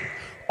me.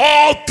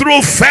 All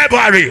through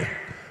February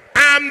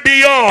and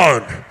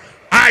beyond,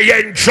 I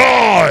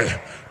enjoy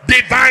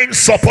divine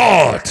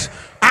support.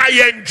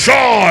 I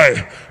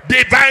enjoy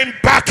divine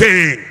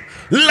backing.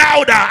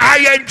 Louder,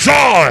 I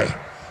enjoy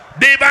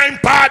divine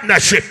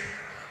partnership.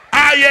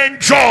 I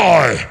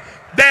enjoy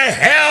the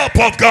help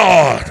of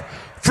God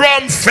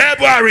from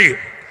February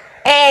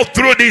all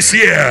through this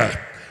year.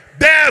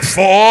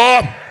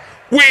 Therefore,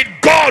 With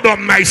God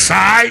on my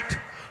side,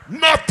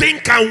 nothing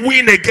can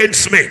win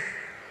against me.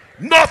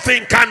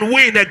 Nothing can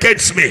win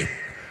against me.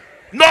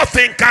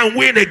 Nothing can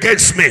win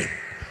against me.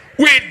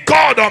 With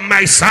God on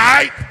my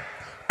side,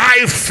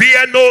 I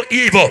fear no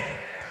evil.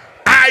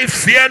 I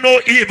fear no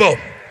evil.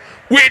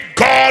 With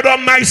God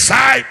on my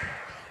side,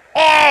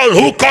 all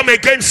who come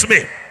against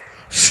me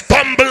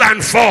stumble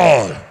and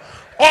fall.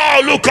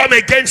 All who come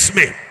against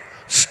me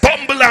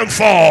stumble and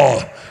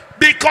fall.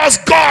 Because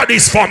God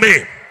is for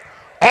me,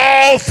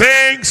 all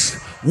things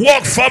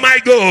work for my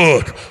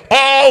good.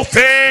 All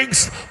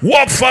things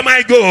work for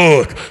my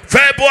good.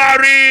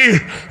 February,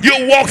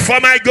 you work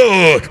for my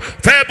good.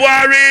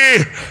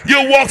 February,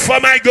 you work for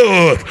my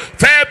good.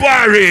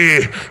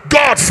 February,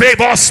 God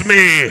favors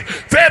me.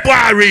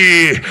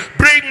 February,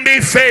 bring me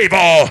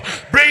favor.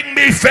 Bring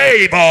me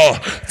favor.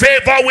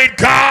 Favor with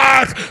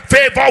God,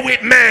 favor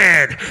with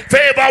man.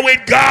 Favor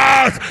with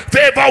God,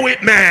 favor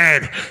with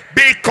man.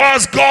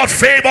 Because God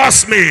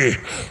favors me,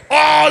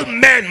 all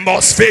men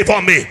must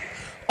favor me.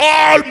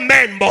 All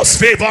men must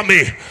favor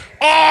me.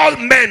 All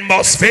men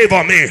must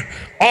favor me.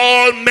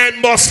 All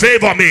men must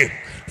favor me.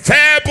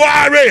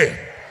 February,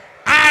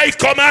 I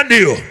command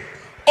you,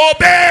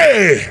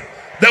 obey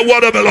the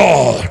word of the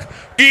Lord.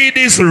 It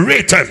is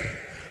written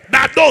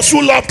that those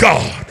who love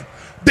God,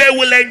 they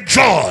will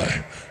enjoy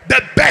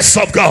the best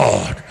of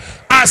God.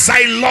 As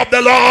I love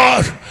the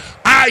Lord,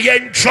 I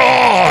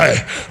enjoy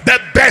the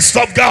best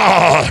of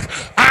God.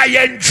 I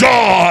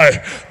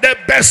enjoy the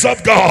best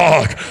of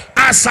God.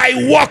 As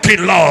I walk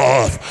in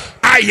love,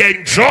 I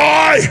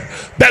enjoy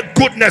the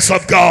goodness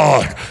of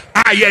God.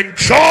 I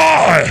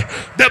enjoy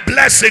the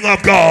blessing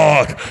of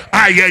God.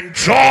 I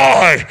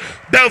enjoy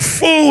the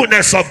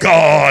fullness of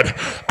God.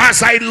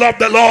 As I love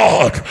the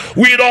Lord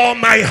with all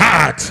my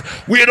heart,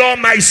 with all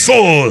my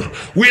soul,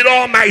 with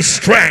all my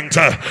strength,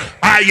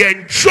 I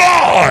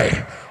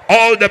enjoy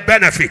all the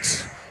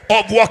benefits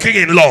of walking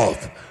in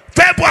love.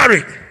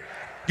 February,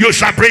 you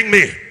shall bring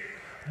me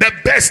the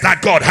best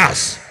that God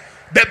has.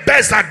 The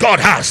best that God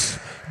has.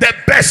 The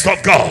best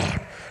of God.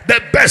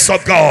 The best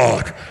of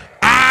God.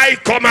 I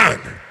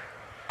command.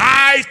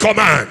 I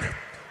command.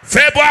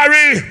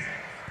 February,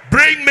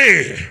 bring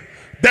me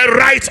the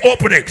right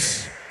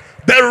openings,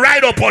 the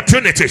right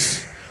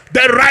opportunities,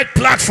 the right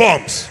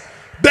platforms,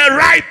 the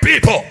right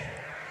people,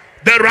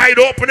 the right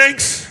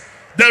openings,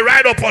 the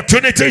right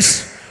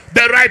opportunities,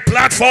 the right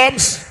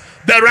platforms,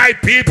 the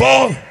right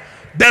people,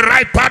 the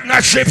right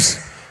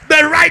partnerships,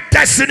 the right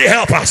destiny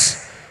helpers.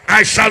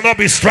 I shall not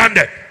be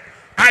stranded.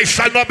 I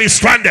shall not be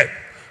stranded.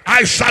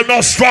 I shall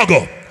not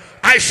struggle.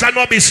 I shall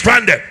not be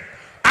stranded.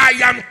 I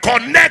am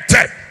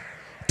connected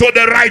to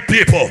the right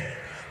people,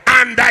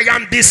 and I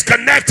am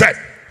disconnected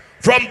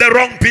from the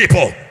wrong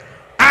people.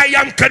 I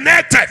am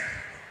connected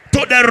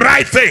to the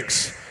right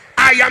things.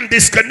 I am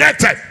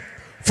disconnected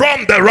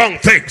from the wrong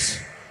things.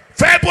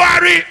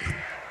 February,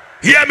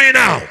 hear me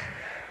now.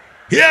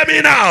 Hear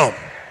me now.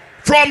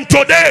 From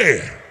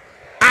today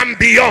and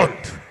beyond,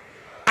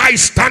 I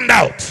stand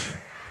out.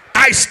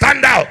 I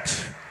stand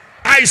out.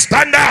 I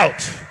stand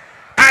out.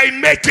 I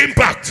make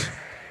impact.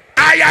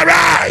 I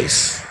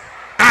arise.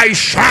 I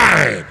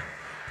shine.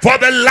 For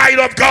the light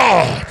of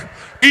God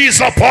is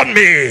upon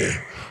me.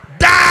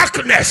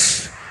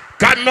 Darkness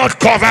cannot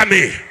cover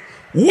me.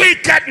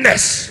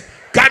 Wickedness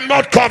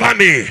cannot cover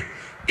me.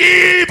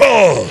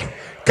 Evil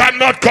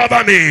cannot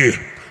cover me.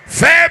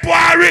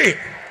 February,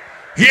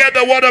 hear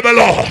the word of the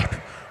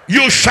Lord.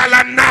 You shall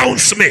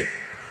announce me.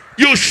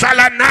 You shall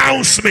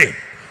announce me.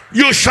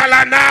 You shall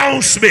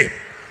announce me.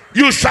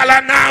 You shall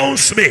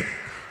announce me.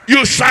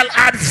 You shall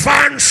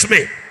advance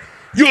me.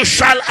 You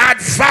shall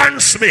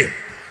advance me.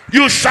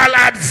 You shall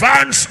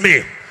advance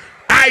me.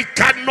 I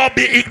cannot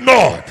be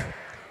ignored.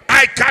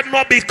 I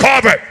cannot be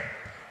covered.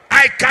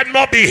 I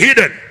cannot be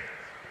hidden.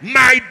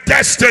 My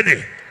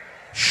destiny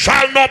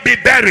shall not be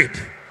buried.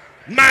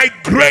 My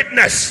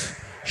greatness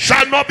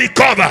shall not be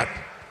covered.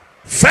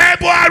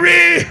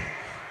 February,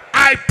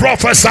 I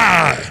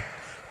prophesy.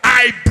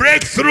 I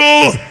break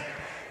through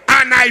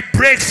and I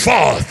break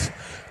forth.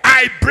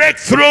 I break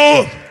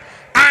through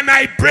and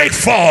I break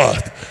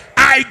forth.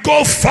 I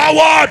go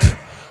forward.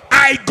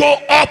 I go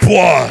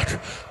upward.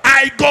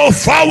 I go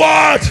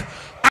forward.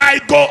 I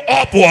go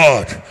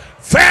upward.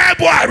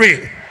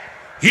 February,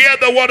 hear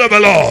the word of the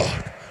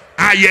Lord.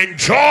 I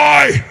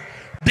enjoy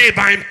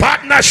divine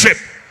partnership,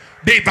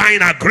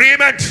 divine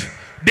agreement,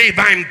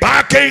 divine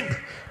backing,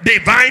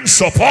 divine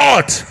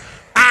support,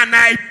 and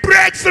I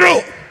break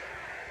through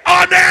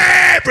on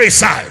every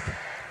side.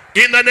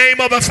 In the name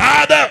of the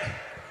Father,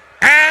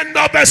 and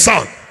of the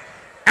Son,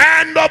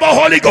 and of the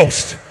Holy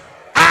Ghost.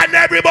 And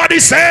everybody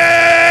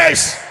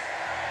says,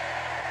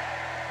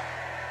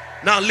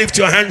 now lift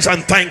your hands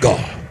and thank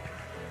God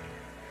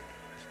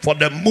for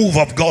the move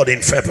of God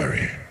in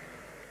February.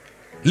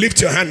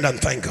 Lift your hand and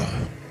thank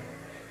God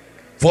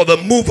for the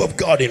move of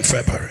God in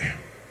February.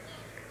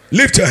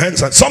 Lift your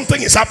hands and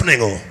something is happening.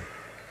 Oh,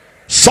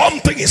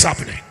 something is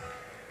happening.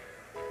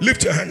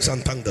 Lift your hands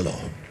and thank the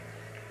Lord.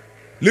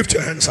 Lift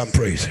your hands and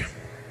praise Him.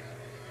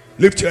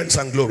 Lift your hands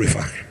and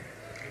glorify Him.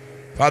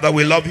 Father,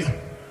 we love you.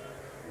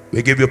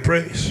 We give you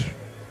praise.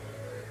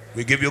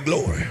 We give you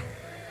glory.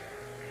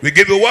 We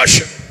give you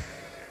worship.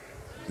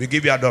 We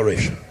give you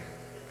adoration.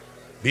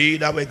 Be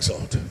thou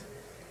exalted.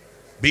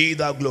 Be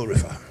thou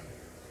glorified.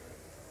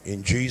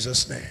 In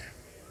Jesus' name.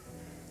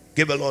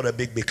 Give the Lord a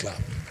big, big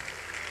clap.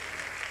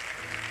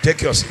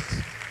 Take your seat.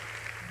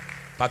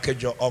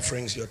 Package your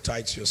offerings, your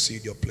tithes, your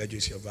seed, your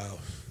pledges, your vows.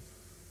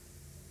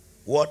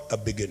 What a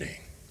beginning.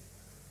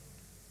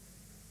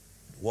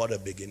 What a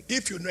beginning.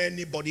 If you know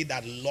anybody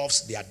that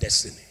loves their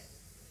destiny,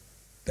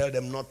 tell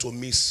them not to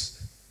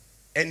miss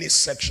any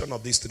section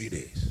of these 3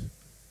 days.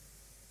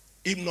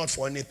 If not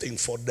for anything,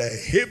 for the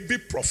heavy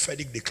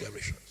prophetic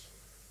declarations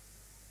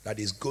that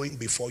is going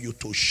before you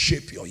to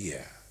shape your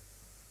year.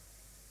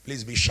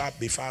 Please be sharp,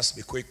 be fast,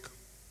 be quick.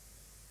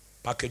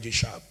 Package it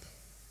sharp.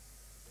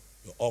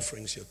 Your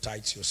offerings, your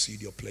tithes, your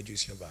seed, your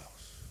pledges, your vows.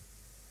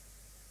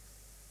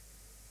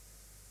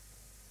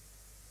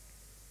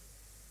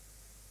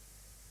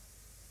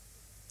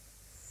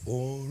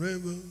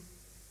 Forever,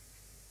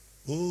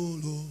 oh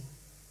Lord,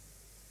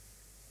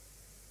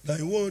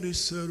 thy word is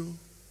settled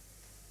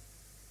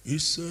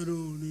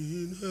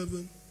in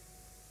heaven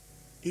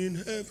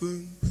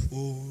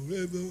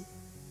forever,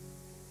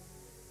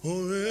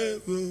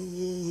 forever,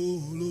 oh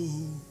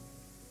Lord,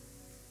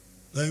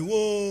 thy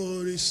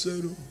word is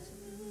settled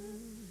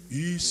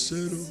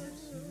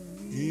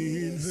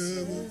in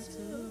heaven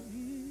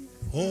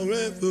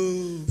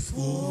forever,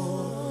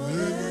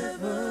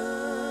 forever,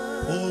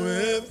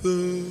 forever,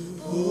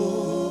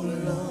 oh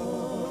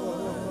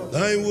Lord,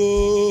 thy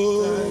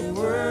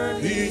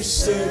word is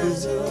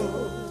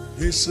settled,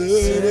 is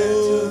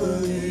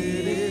settled,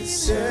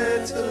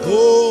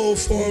 oh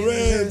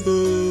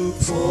forever,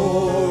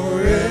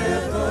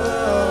 forever,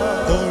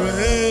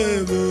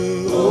 forever,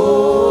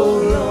 oh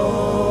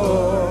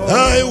Lord,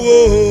 thy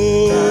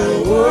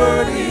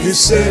word is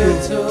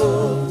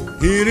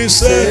settled, it is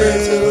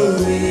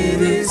settled,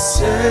 it is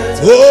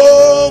settled,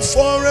 oh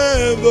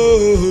forever,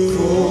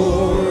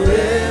 forever,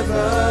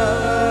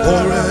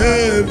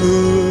 forever,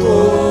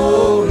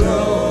 oh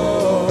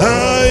Lord,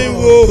 thy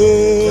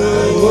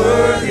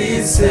word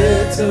is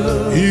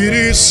settled, it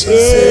is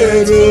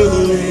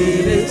settled,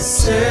 it is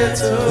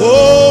settled,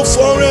 oh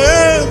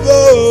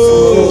forever,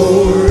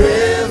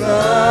 forever,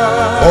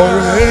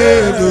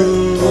 forever,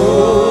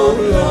 oh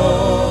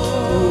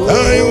Lord,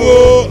 thy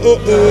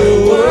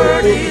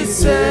word is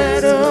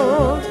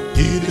settled,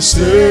 it is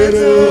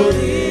settled,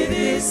 it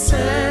is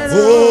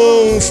settled,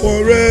 oh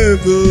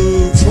forever,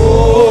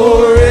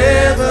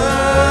 forever,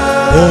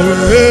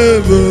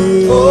 forever,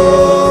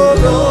 oh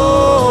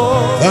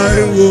Lord, thy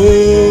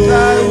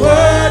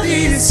word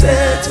is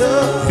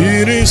settled,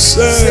 it is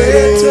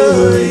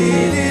settled,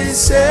 it is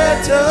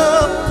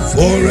settled,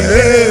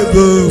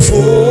 forever,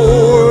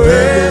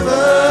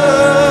 forever,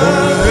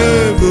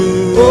 forever,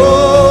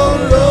 oh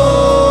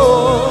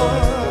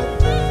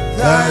Lord,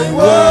 thy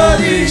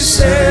word is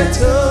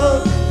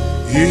settled,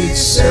 it's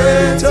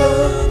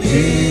settled,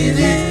 it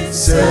is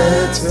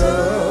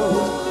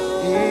settled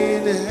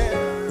in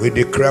heaven. We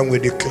declare and we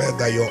declare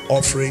that your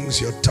offerings,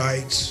 your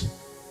tithes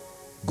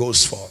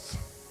goes forth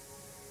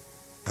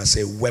as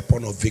a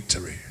weapon of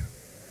victory,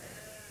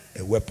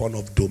 a weapon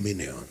of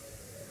dominion,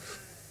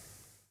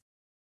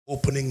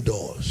 opening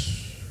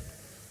doors,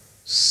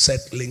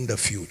 settling the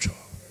future,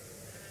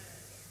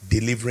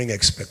 delivering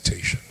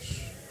expectations.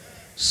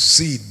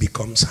 Seed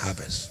becomes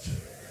harvest.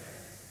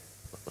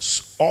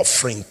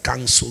 Offering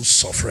cancels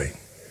suffering.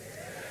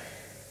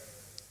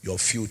 Your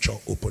future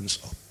opens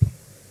up.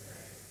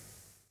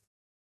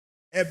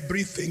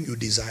 Everything you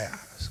desire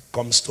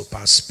comes to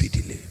pass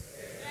speedily.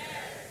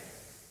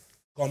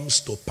 Comes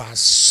to pass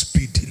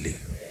speedily.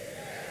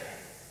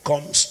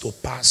 Comes to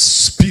pass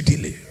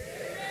speedily.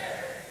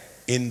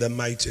 In the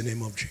mighty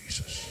name of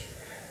Jesus.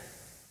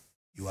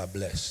 You are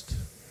blessed.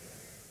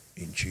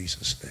 In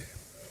Jesus' name.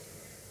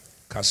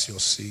 Cast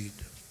your seed.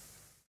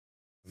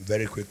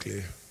 Very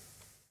quickly.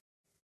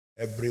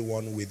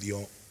 Everyone with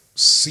your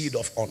seed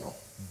of honor,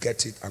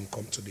 get it and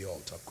come to the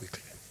altar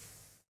quickly.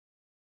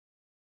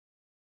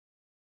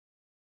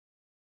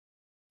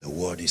 The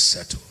word is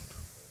settled.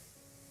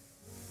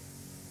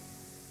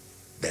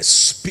 The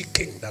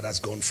speaking that has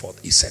gone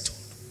forth is settled.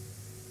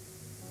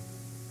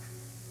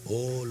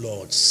 Oh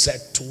Lord,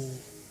 settle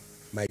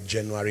my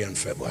January and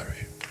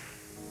February.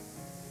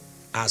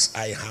 As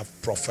I have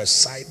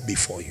prophesied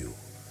before you,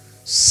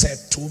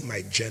 settle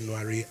my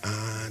January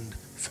and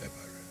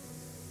February.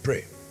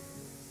 Pray.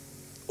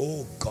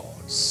 Oh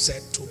God,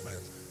 settle my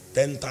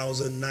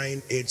 10,000,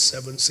 9, 8,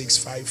 7, 6,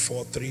 5,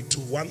 4, 3, 2,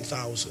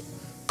 1,000.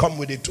 Come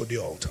with it to the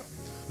altar.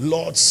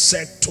 Lord,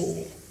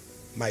 settle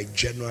my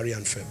January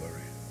and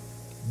February.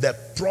 The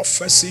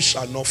prophecy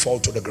shall not fall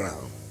to the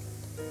ground.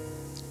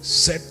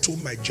 Settle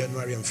my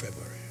January and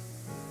February.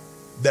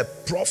 The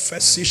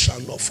prophecy shall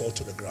not fall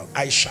to the ground.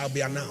 I shall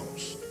be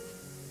announced.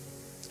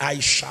 I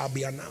shall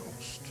be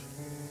announced.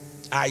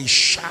 I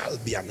shall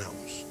be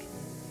announced.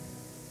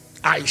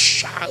 I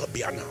shall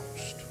be announced.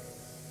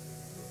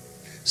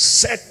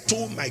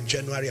 Settle my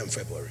January and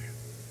February.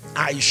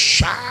 I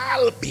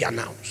shall be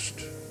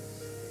announced.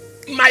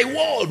 My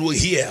world will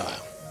hear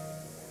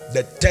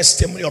the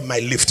testimony of my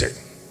lifting.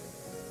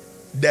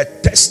 The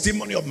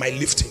testimony of my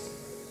lifting.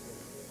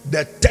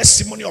 The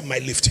testimony of my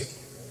lifting.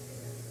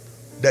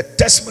 The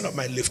testimony of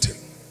my lifting.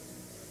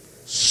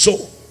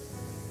 So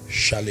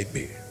shall it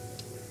be.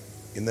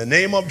 In the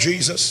name of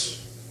Jesus,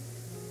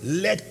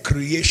 let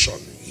creation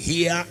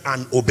hear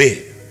and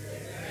obey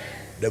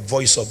the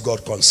voice of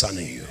God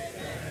concerning you.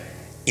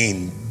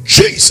 In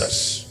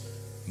Jesus'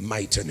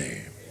 mighty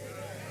name.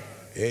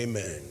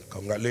 Amen.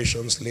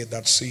 Congratulations. Lay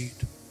that seed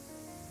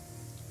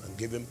and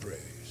give him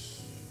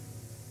praise.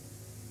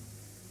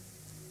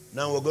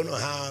 Now we're going to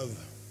have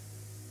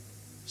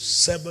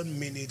 7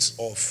 minutes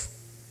of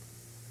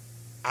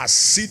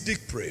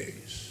acidic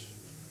praise,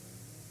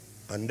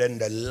 and then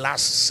the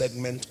last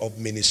segment of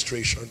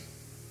ministration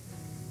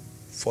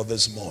for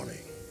this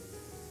morning.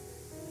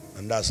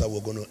 And that's how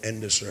we're going to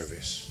end the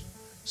service.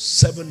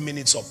 7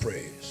 minutes of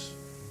praise,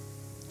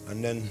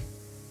 and then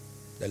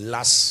the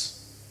last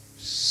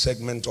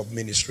segment of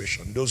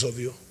ministration. Those of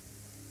you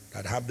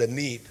that have the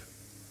need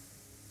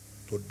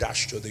to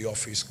dash to the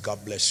office,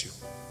 God bless you.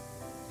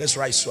 Let's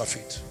rise to our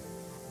feet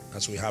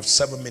as we have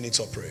 7 minutes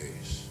of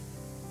praise.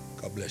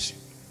 God bless you.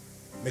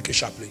 Make it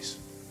sharp, please.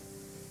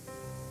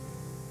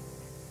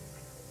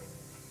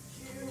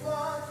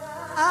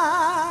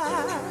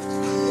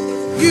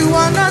 You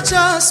are not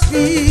just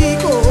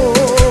people.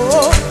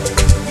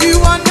 You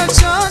are not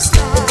just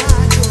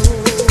like,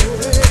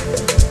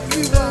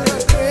 you are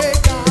a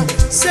great God.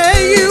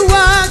 Say you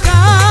are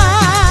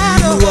God.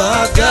 You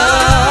are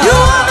God. You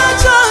are not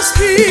just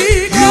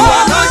people. You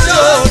are not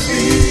just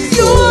people.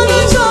 You are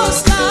not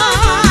just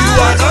like, you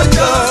are not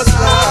just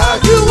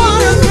like, you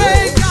are a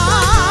great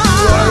God.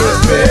 You are a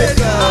great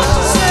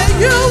God. Say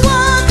you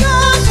are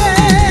God.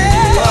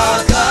 You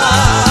are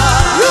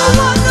God. You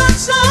are not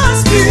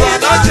just people. You are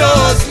not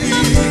just people.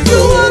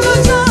 You are not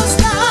just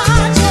like,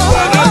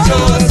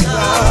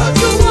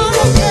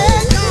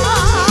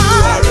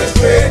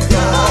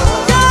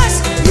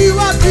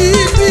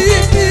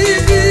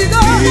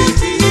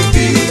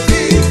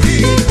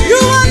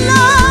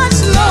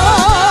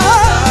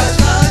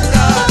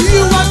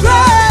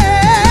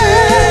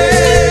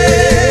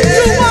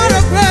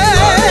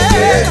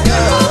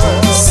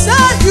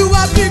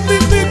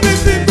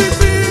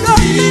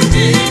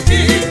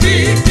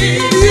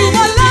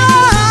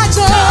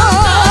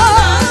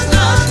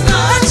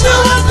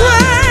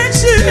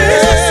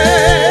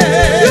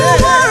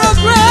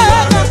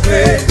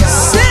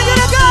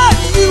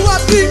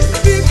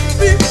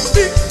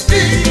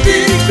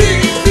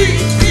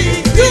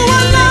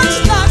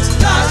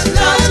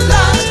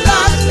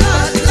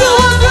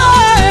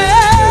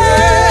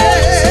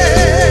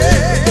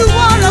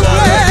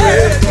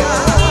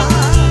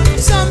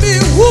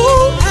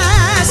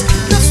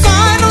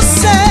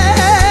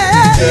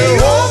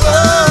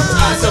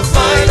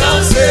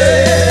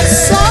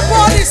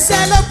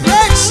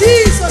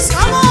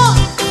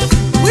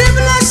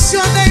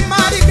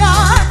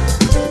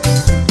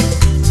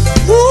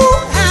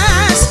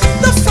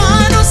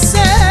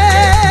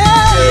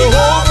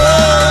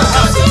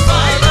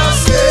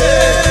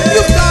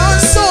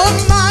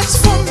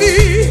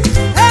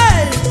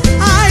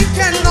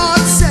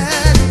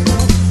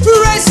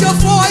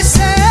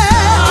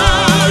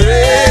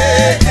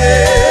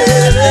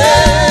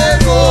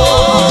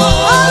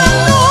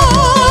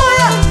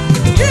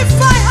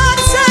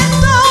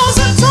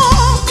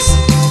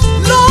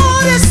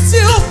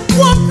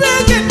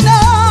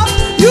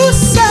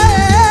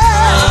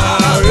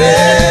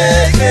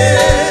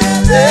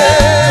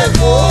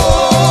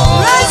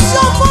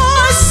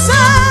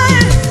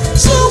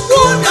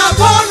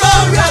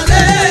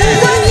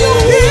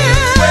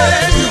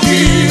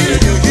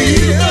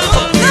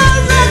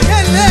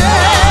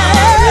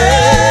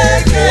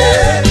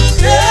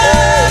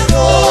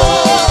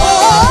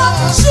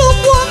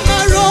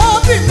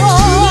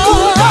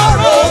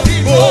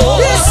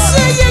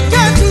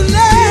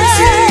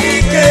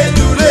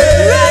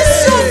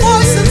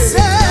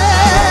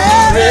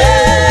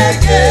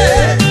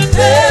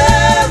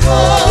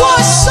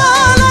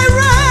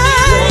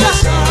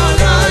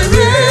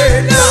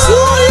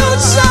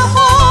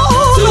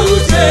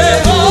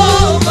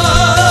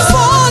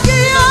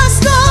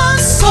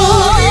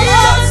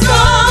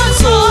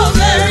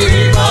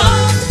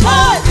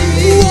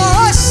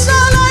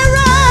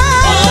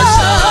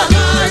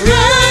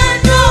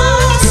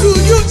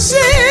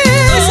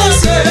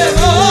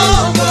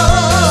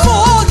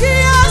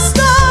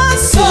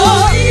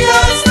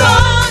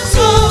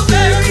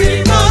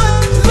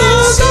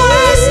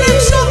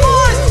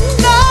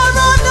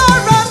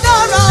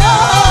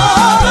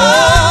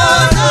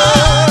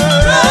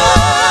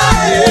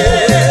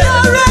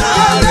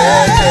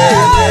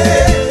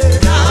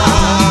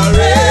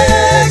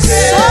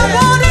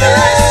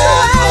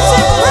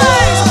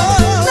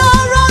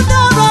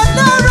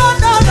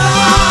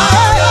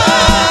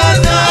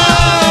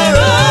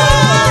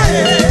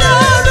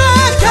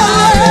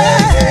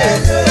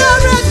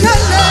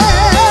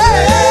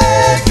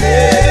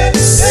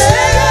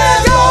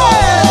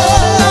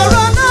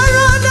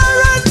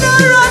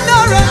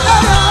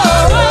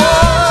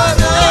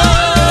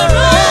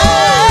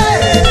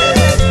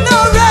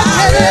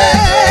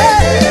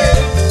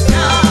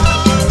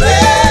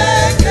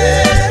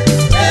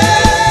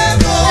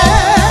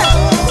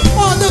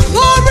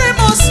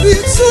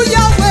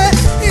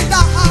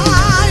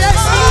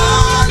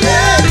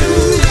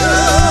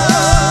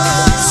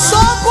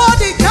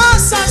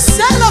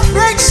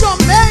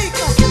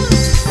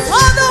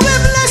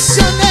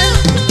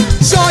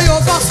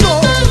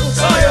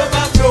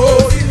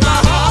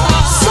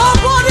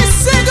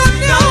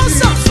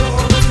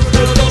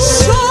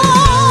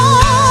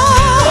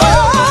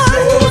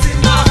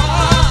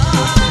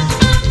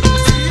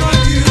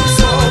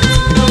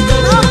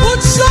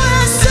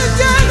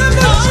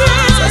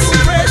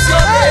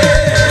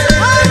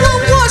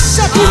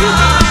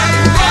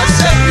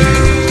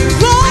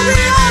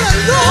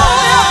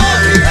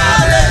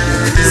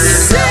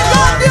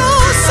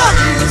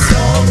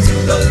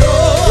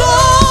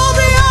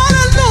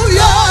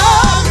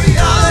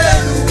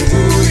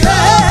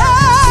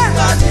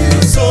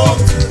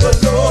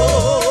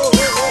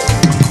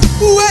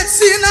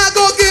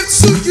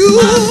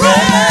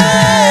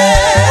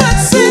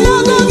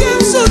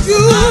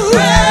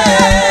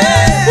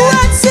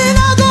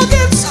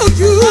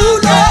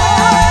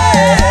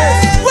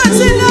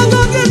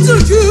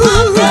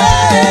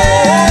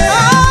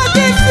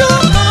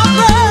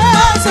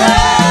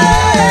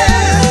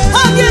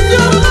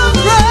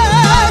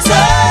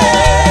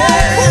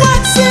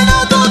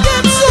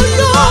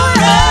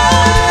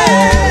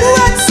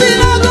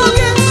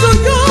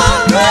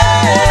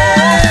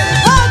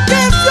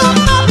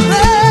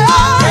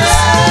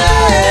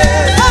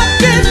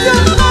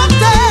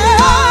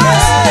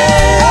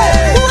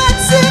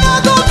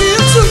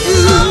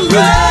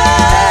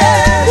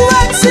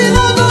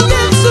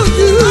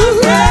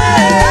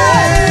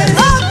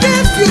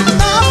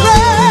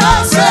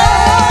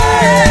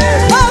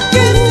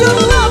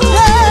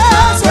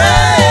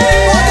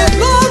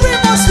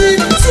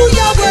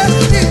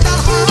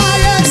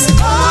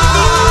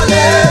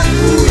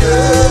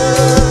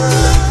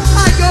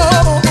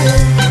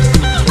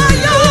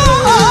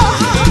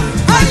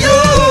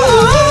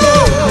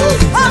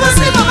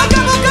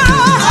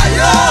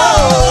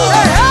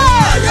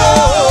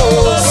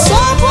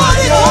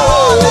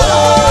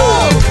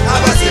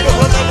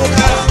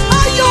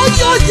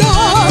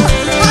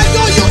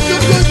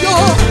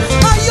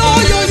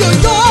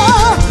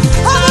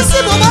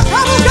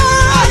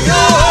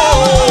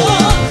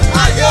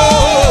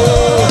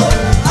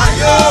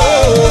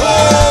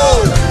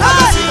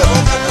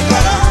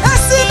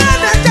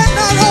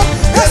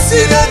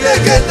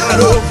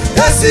 kenaro,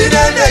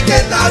 esinene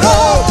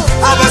kenaro,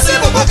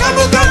 abasibo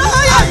makamuka,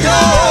 ayo,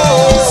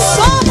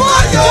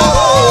 ayo,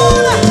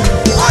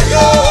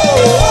 ayo,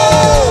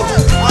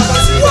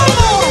 abasibo,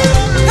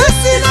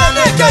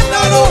 esinene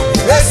kenaro,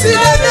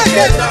 esinene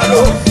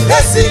kenaro,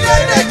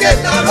 esinene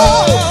kenaro,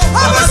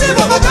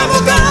 abasibo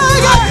makamuka,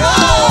 ayo,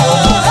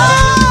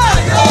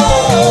 ayo,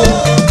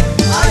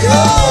 ayo.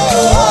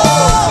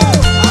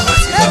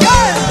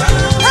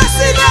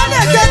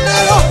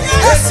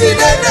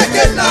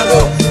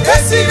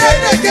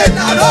 Esinene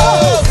kenaro,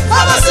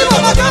 abasibo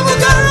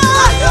makamuka,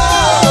 ayo,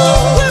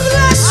 we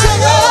bless you,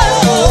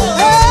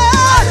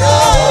 ayo,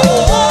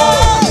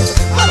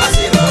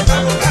 abasibo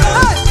makamuka,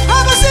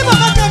 abasibo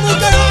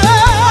makamuka,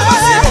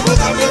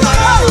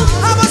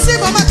 abasibo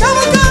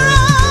makamuka,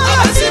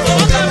 abasibo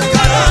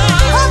makamuka,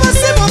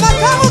 abasibo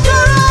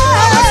makamuka,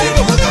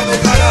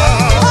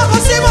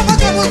 abasibo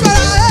makamuka,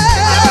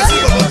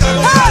 abasibo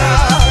makamuka,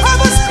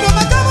 abasibo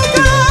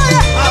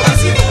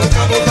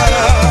makamuka,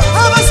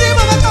 abasibo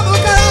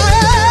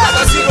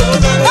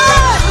makamuka,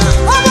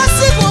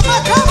 abasibo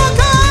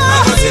makamuka,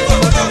 abasibo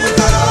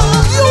makamuka.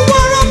 You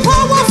are a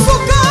powerful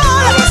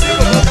God.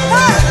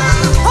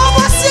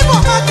 Abasibo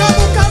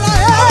makamuka,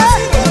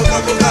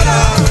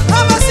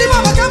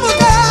 abasibo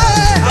makamuka.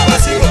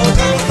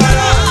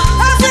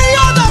 Every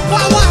other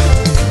power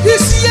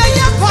is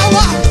your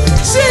power.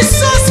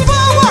 Jesus'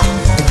 power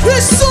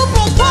is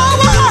super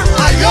power.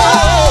 Ayo,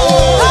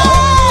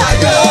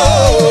 ayo,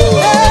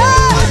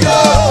 ayo.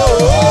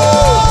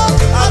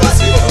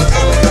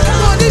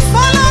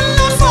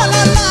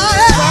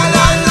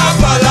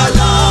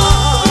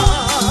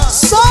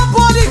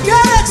 Somebody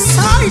get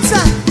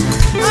excited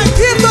and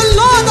give the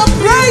Lord the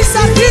praise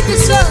that He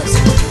deserves.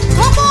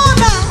 Come on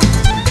now.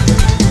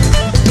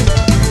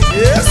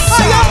 Yes,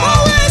 I am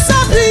always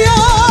happy.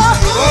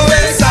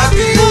 always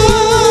happy.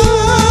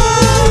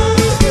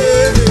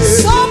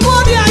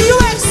 Somebody, are you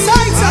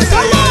excited?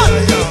 Come on.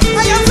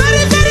 I am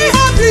very, very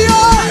happy.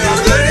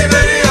 Very,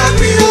 very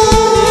happy.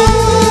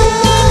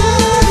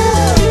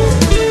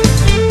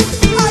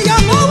 I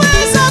am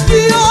always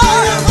happy.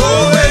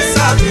 Always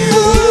happy.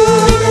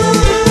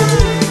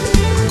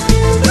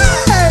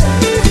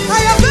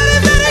 I am very,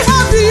 very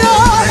happy.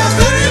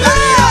 Very,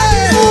 very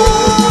happy.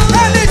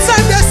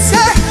 Anytime they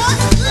say,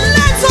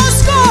 let us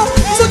go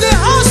to the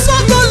house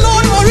of the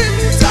Lord.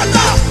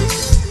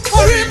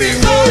 Orimi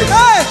boy.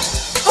 Hey,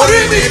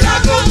 Orimi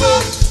lagogo.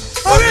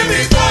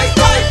 Orimi boy.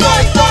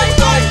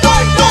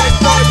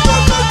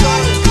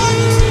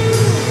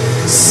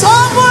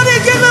 somebody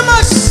give him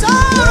a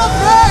shout of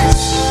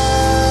praise.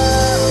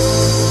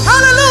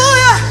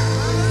 Hallelujah.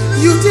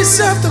 You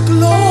deserve the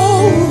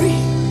glory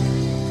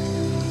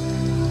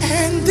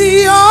and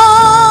the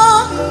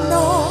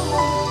honor.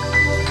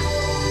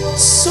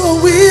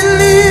 So we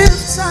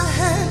lift our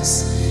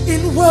hands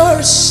in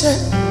worship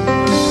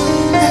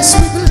as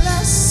we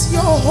bless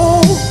your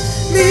holy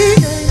name.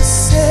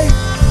 Say,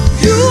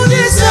 you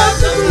deserve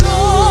the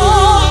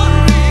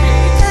glory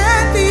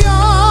and the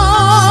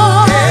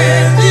honor.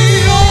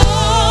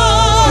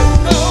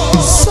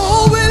 So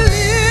we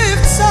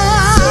lift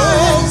our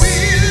hands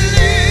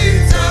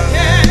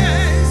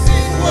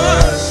in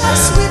worship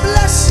as we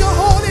bless your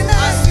holy name.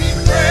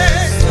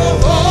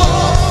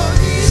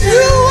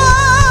 You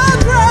are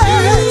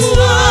great.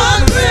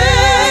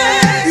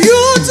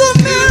 You do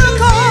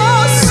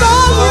miracles so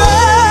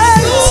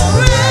great.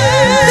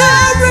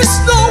 There is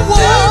no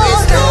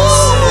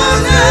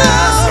one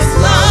else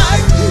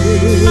like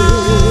you.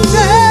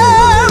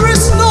 There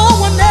is no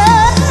one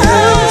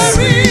else.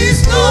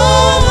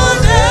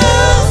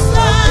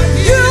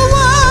 You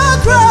are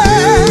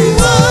great.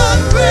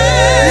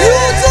 You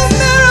do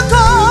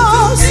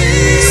miracles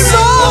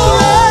so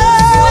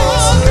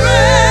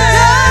great.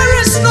 There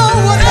is no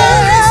one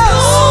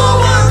else.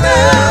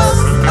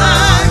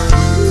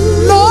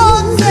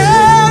 Lord,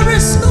 there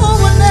is no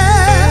one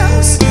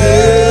else.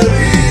 There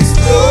is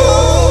no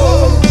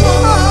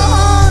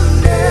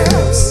one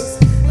else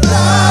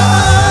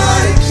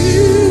like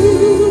you.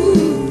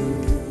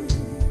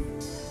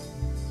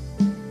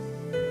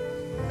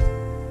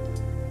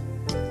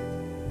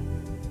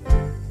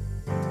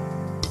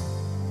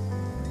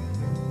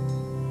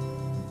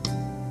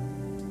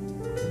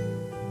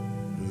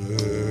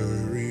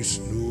 There is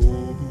no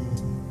one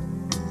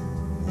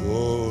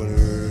else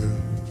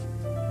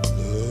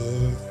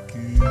like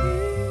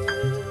you.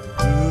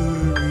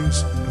 There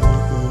is no.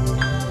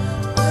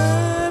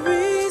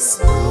 There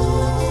is no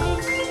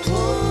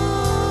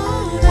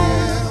one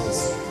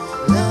else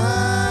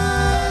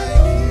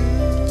like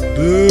you.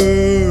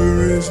 There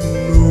is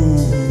no.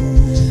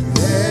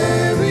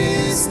 There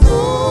is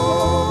no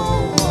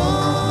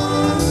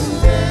one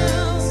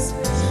else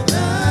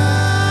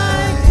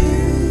like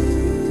you.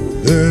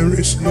 There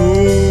is no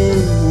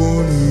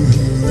one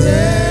else.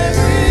 There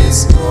is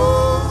no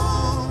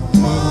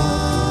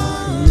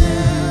one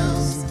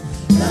else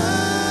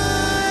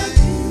like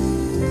you.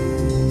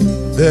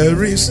 There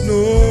is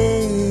no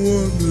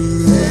one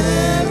else.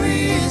 There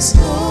is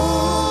no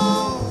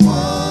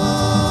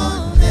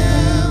one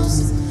else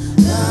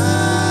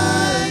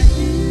like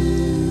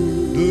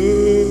you.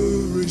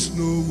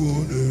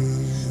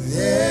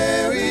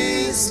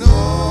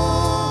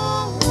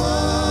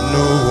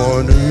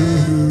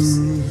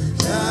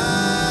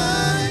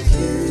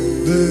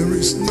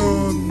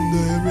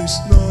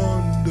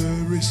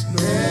 is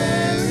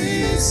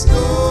no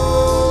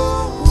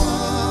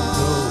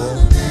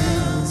one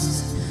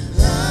else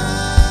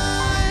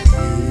like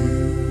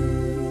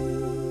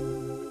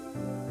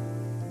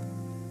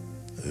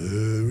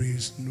There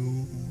is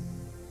no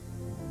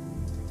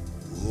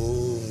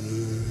one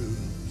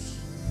else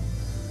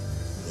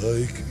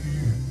like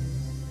you.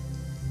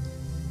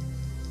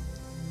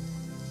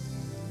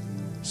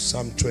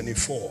 Psalm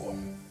 24,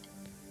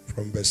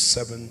 from verse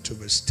 7 to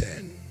verse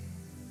 10.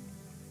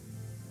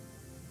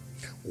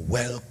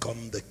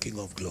 Welcome the King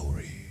of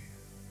Glory.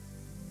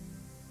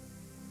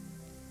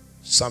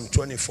 Psalm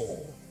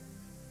 24,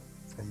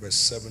 from verse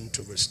 7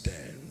 to verse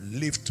 10.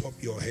 Lift up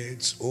your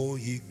heads, O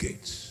ye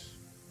gates,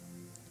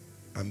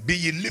 and be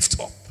ye lift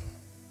up,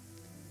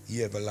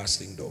 ye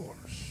everlasting doors,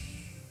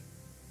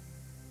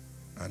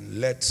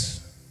 and let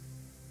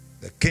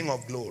the King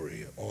of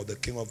Glory, or the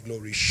King of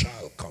Glory,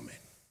 shall come in.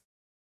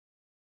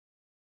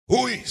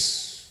 Who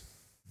is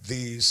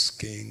this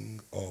King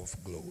of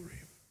Glory?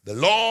 The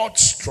Lord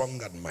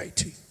strong and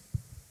mighty,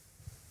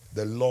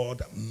 the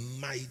Lord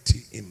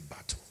mighty in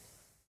battle.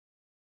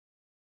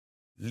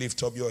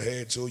 Lift up your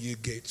heads, O ye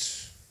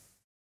gates,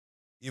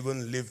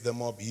 even lift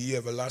them up, ye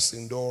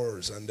everlasting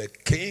doors, and the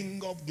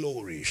King of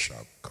Glory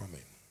shall come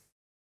in.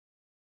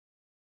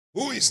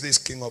 Who is this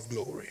King of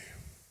Glory?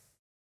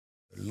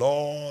 The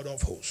Lord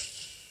of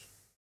hosts.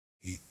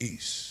 He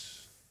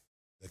is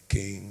the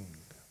King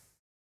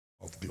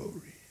of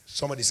Glory.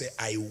 Somebody say,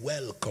 I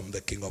welcome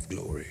the King of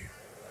Glory.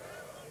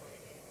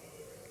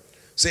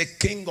 Say,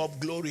 King of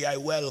Glory, I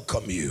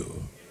welcome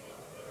you.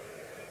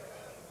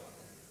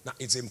 Now,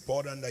 it's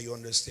important that you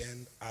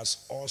understand,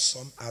 as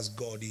awesome as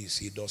God is,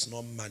 he does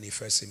not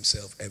manifest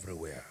himself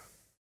everywhere.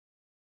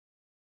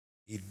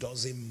 He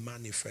doesn't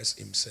manifest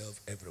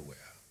himself everywhere.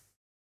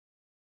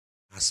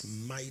 As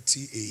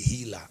mighty a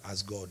healer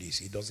as God is,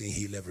 he doesn't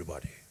heal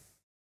everybody.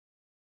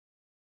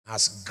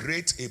 As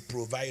great a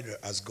provider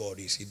as God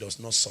is, he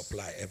does not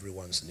supply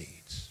everyone's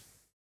needs.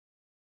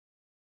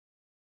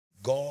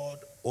 God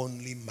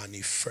only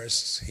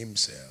manifests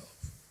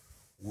himself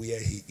where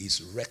he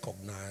is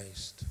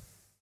recognized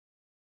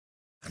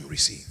and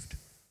received.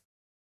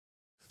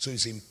 So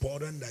it's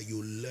important that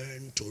you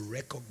learn to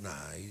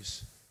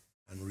recognize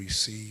and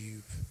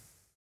receive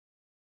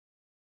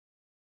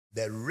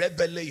the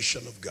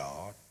revelation of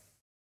God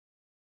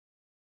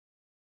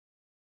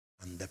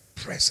and the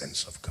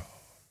presence of God.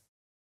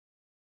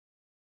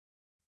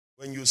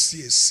 When you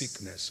see a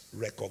sickness,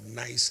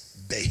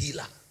 recognize the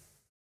healer.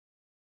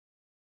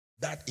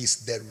 That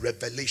is the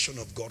revelation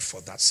of God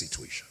for that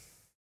situation.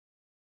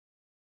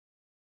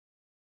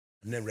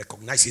 And then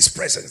recognize his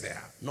presence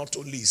there. Not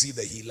only is he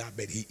the healer,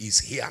 but he is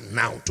here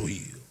now to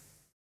heal.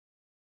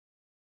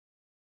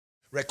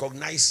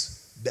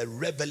 Recognize the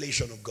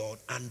revelation of God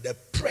and the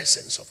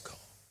presence of God.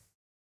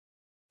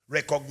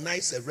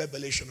 Recognize the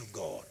revelation of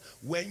God.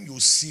 When you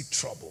see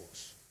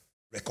troubles,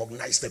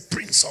 recognize the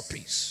Prince of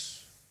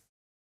Peace.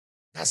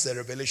 That's the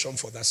revelation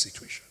for that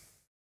situation.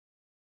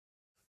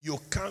 You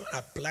can't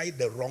apply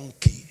the wrong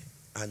key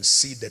and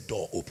see the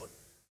door open.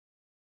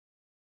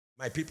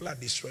 My people are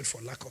destroyed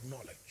for lack of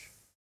knowledge.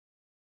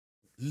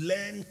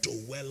 Learn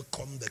to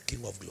welcome the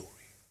King of Glory.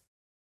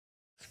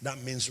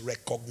 That means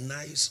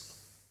recognize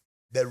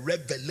the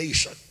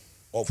revelation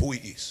of who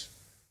he is.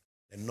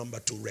 And number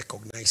two,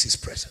 recognize his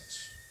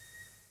presence.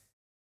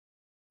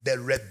 The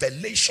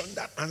revelation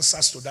that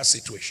answers to that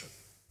situation.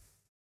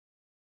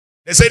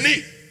 There's a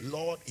need.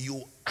 Lord,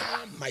 you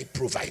are my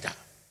provider.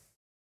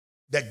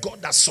 The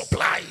God that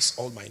supplies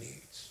all my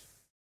needs.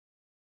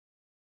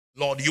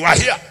 Lord, you are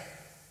here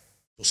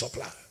to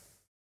supply.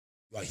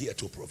 You are here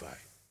to provide.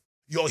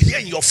 You're here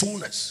in your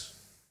fullness.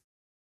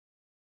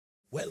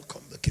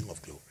 Welcome the King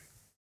of Glory.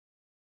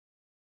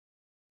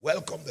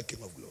 Welcome the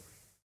King of Glory.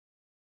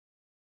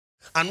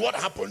 And what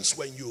happens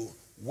when you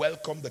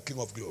welcome the King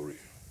of Glory?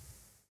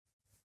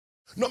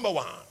 Number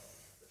one,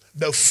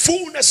 the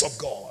fullness of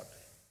God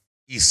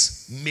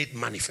is made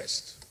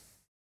manifest.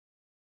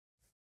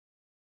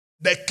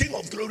 The King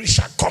of Glory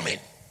shall come in.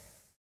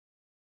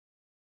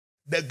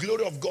 The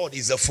glory of God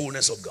is the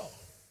fullness of God.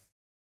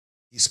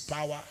 His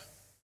power,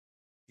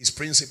 his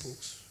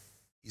principles,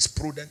 his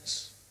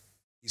prudence,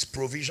 his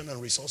provision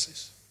and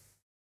resources.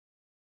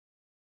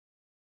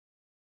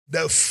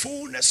 The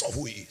fullness of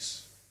who he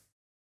is.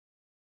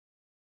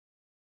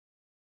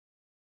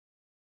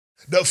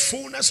 The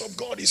fullness of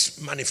God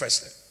is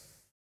manifested,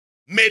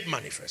 made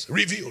manifest,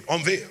 revealed,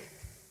 unveiled.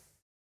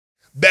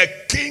 The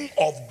King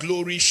of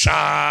Glory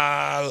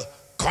shall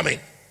come in.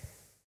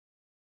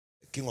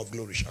 The King of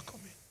Glory shall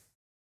come in.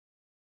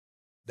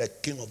 The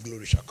King of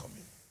Glory shall come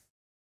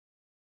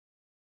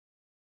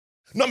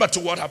in. Number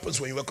two, what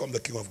happens when you welcome the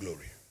King of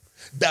Glory?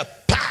 The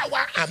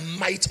power and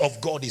might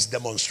of God is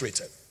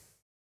demonstrated.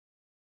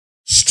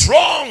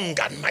 Strong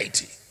and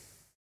mighty.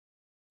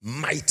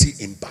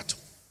 Mighty in battle.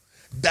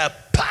 The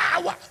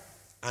power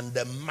and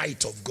the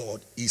might of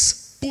God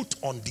is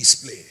put on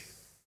display.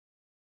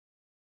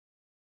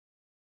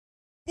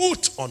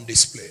 Put on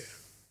display.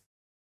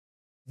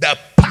 The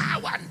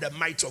power and the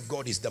might of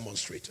God is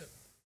demonstrated.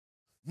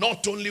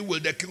 not only will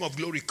the King of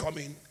Glory come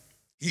in,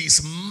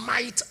 his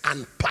might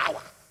and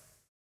power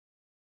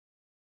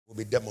will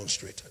be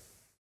demonstrated.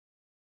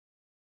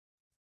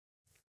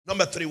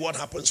 Number 3, what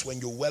happens when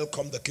you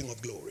welcome the King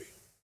of Glory?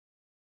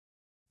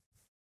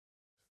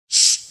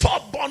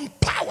 Stubborn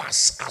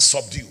powers are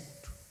subdued.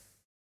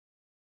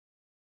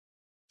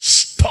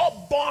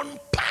 Stubborn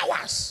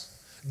powers.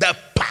 The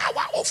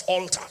power of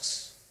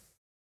altars.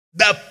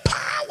 The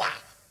power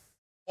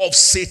of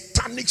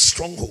satanic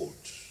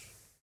strongholds.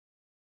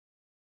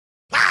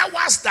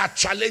 Powers that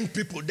challenge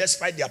people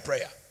despite their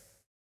prayer.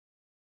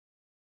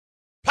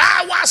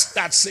 Powers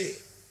that say,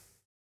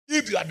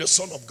 if you are the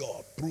Son of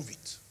God, prove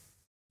it.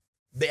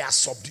 They are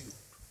subdued.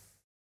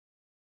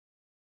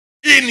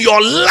 In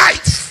your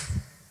life,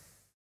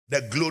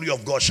 the glory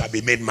of God shall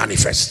be made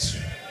manifest.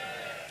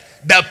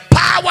 The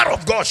power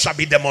of God shall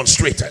be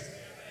demonstrated.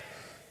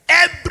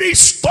 Every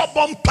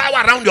stubborn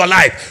power around your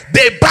life,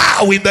 they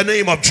bow in the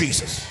name of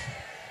Jesus.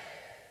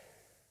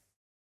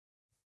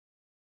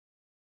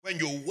 When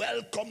you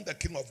welcome the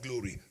King of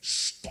Glory,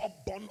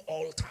 stubborn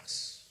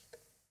altars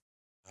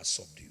are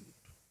subdued.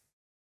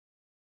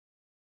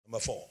 Number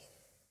 4,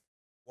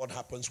 what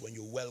happens when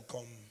you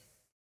welcome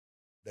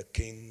the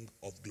King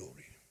of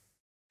Glory?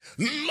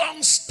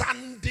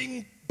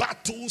 Long-standing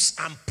battles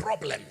and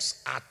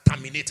problems are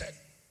terminated.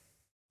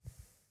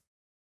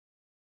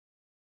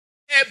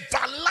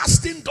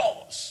 Everlasting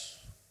doors,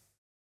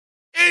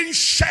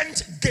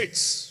 ancient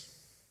gates,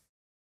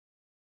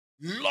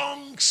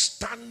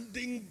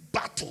 long-standing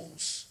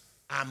battles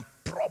and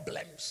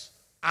problems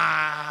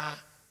are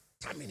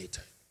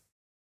terminated.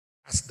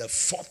 That's the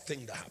 4th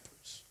thing that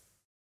happens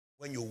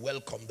when you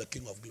welcome the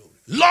King of Glory.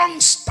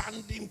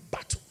 Long-standing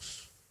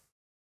battles,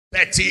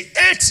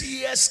 38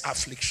 years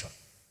affliction,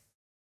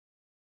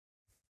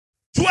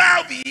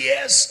 12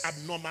 years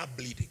abnormal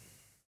bleeding,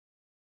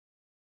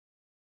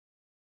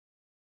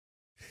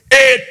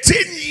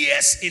 18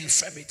 years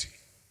infirmity,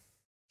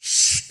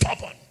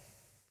 stubborn,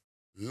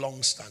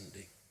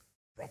 long-standing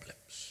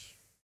problems.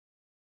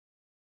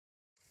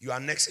 You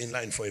are next in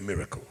line for a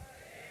miracle.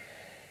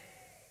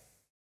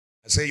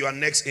 I say you are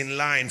next in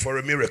line for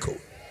a miracle.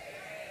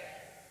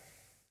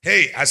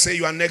 Hey, I say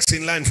you are next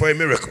in line for a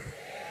miracle.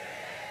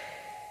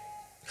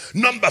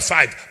 Number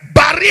 5,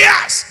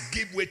 barriers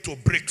give way to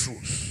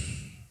breakthroughs.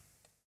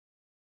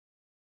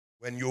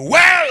 When you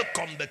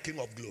welcome the King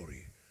of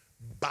Glory,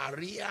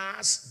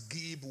 barriers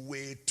give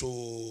way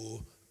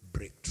to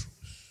breakthroughs.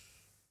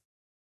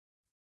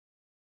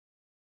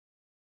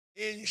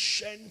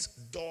 Ancient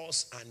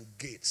doors and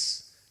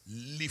gates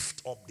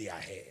lift up their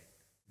head.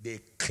 They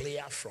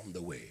clear from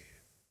the way.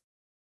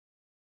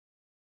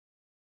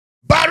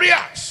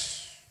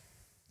 Barriers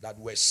that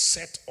were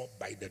set up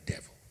by the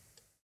devil.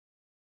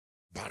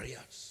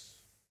 Barriers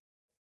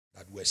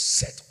that were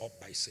set up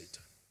by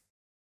Satan.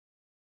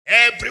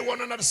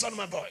 Everyone under the sound of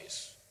my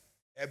voice,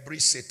 every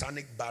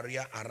satanic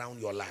barrier around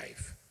your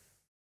life,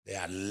 they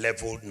are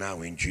leveled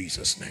now in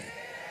Jesus' name.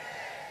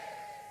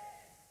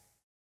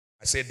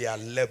 I said they are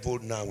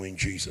leveled now in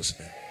Jesus'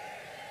 name.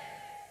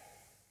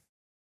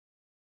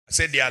 I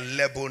said they are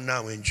leveled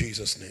now in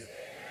Jesus' name.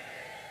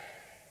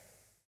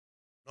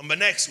 Number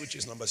next, which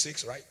is number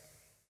 6, right?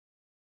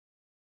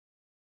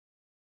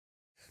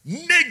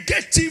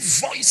 Negative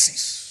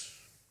voices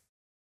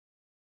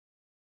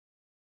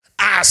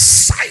are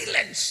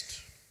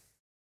silenced.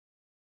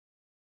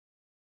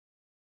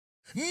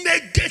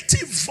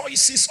 Negative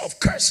voices of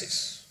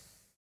curses.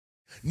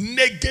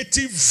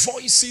 Negative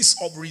voices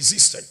of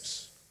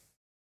resistance.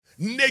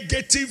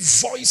 Negative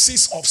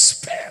voices of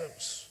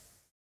spells.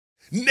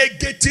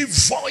 Negative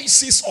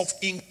voices of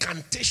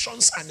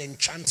incantations and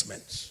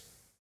enchantments.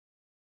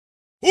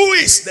 Who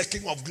is the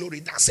King of Glory?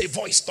 That's a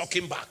voice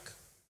talking back.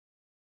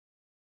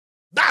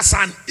 That's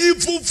an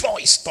evil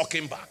voice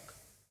talking back.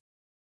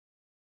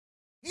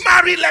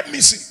 Mary, let me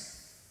see.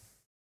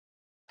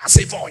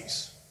 That's a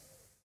voice.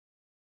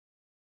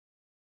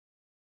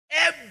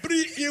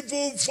 Every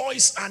evil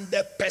voice and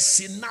the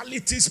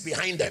personalities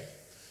behind them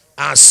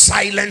are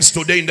silenced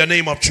today in the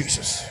name of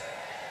Jesus.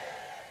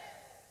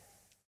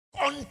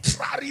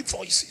 Contrary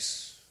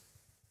voices,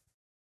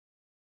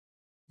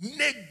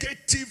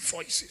 negative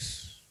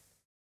voices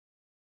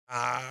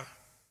are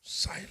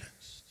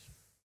silenced.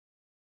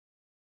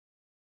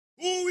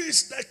 Who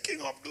is the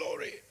King of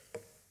Glory?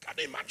 Can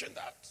you imagine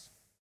that?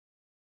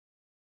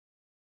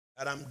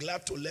 And I'm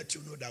glad to let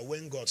you know that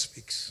when God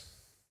speaks,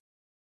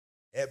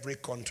 every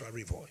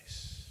contrary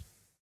voice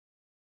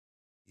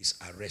is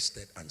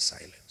arrested and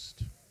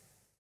silenced.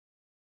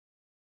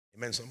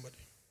 Amen, somebody?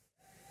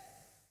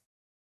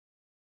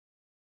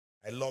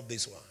 I love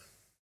this one.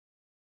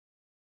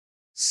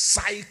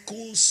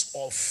 Cycles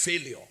of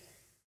failure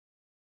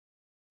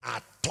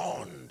are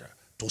turned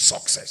to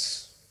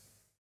success.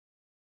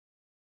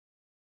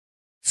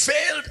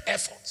 Failed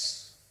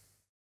efforts,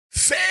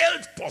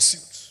 failed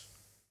pursuits.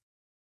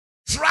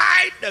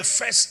 Tried the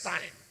first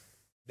time,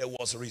 there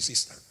was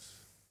resistance.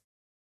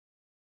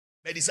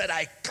 But he said,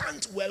 I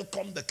can't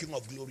welcome the King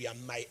of Glory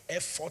and my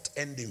effort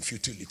end in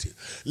futility.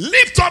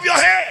 Lift up your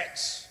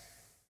heads,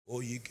 O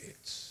ye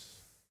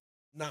gates,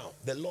 Now,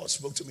 the Lord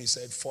spoke to me,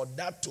 said, for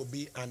that to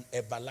be an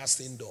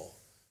everlasting door,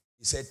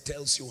 he said,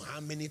 tells you how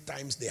many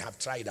times they have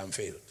tried and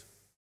failed.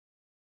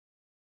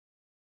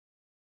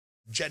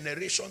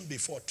 Generation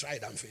before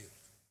tried and failed.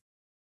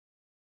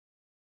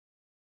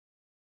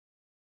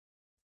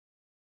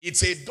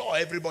 It's a door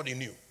everybody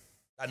knew,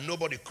 that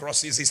nobody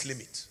crosses his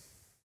limit.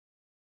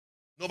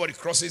 Nobody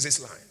crosses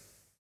his line.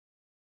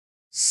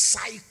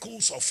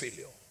 Cycles of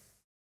failure.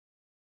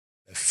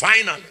 And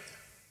finally,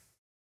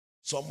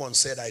 someone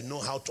said, I know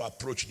how to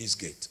approach this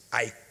gate.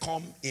 I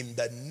come in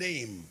the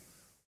name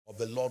of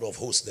the Lord of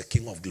hosts, the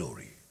King of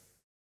glory.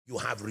 You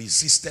have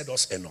resisted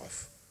us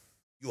enough.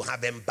 You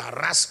have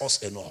embarrassed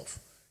us enough.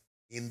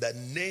 In the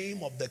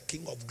name of the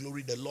King of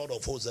glory, the Lord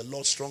of hosts, the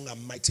Lord strong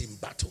and mighty in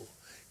battle,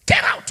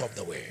 get out of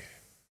the way.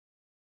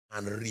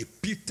 And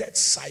repeated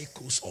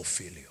cycles of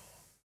failure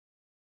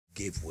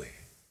gave way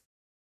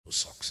to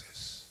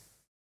success.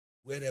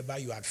 Wherever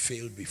you had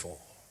failed before,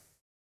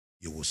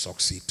 you will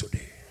succeed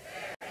today.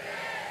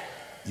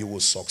 You will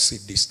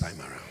succeed this time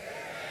around.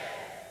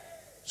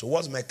 So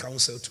what's my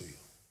counsel to you?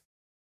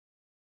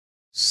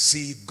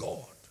 See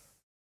God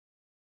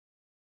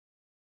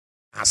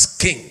as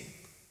King.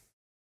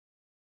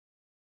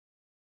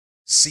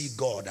 See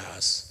God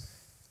as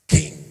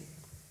King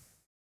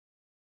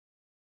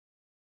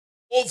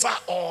over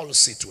all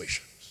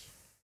situations.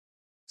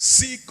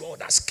 See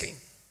God as King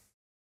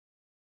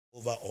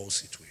over all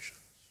situations.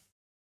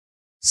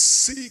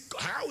 See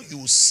how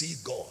you see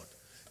God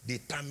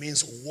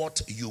determines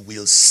what you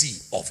will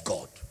see of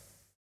God.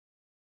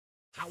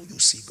 How you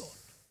see God.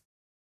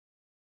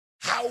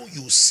 How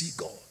you see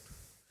God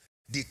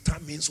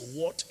determines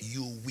what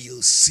you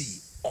will see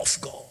of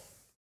God.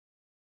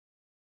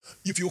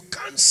 If you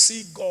can't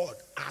see God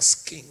as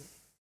King,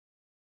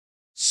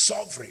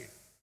 sovereign,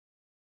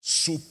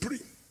 supreme,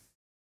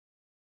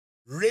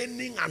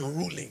 reigning and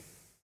ruling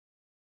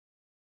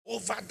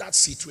over that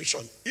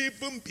situation,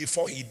 even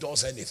before he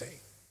does anything,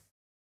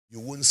 you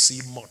won't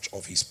see much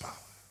of his power.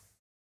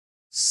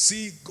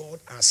 See God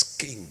as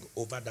King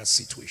over that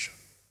situation.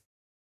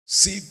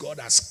 See God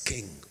as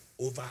King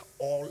over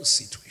all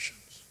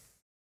situations.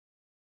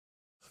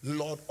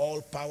 Lord,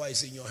 all power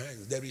is in your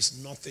hands. There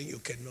is nothing you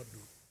cannot do.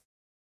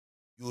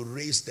 You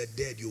raise the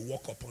dead, you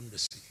walk upon the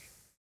sea.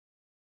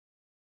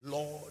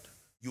 Lord,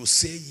 you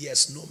say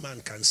yes, no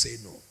man can say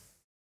no.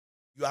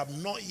 You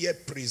have not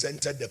yet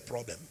presented the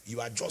problem.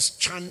 You are just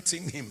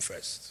chanting him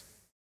first.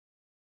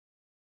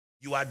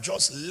 You are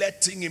just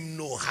letting him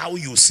know how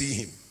you see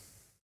him.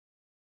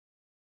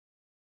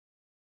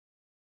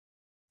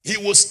 He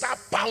will start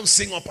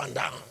bouncing up and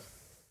down.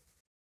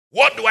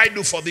 What do I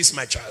do for this,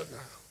 my child, now?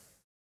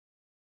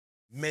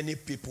 Many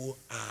people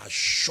are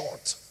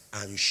short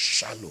and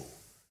shallow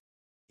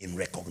in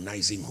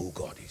recognizing who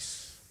God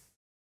is.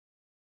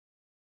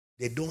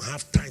 They don't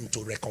have time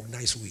to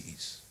recognize who he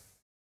is.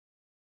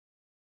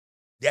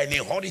 They are in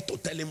a hurry to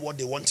tell him what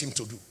they want him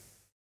to do.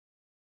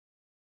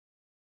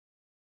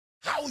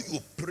 How you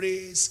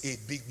praise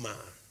a big man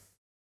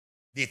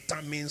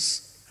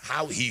determines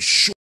how he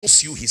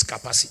shows you his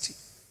capacity.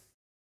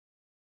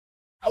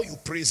 How you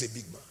praise a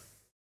big man.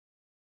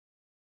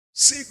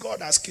 See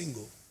God as King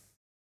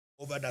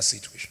over that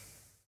situation.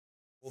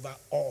 Over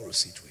all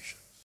situations.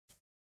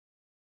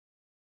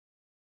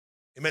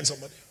 Amen,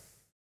 somebody?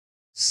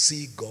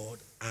 See God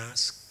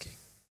as King.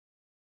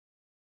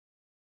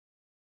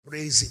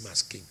 Praise him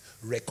as King.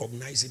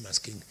 Recognize him as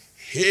King.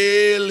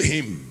 Hail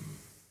him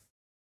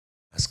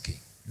as King.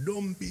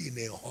 Don't be in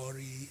a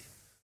hurry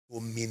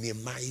to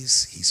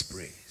minimize his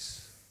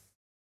praise.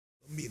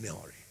 Don't be in a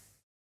hurry.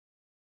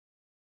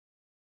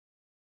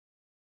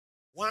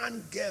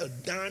 One girl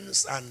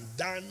danced and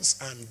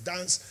danced and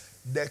danced.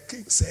 The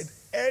king said,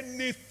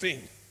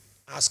 anything,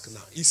 ask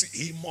now. You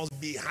see, he must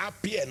be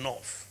happy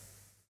enough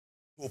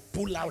to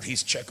pull out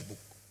his checkbook.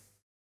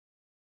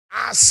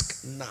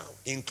 Ask now,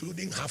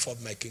 including half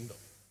of my kingdom.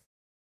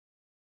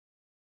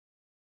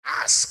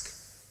 Ask.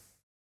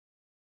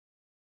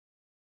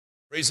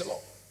 Praise the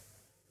Lord.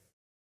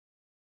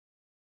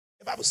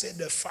 The Bible said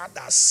the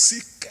Father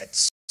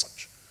seeketh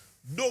such.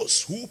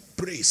 Those who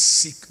pray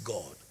seek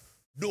God.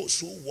 Those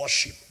who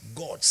worship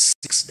God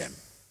seeks them.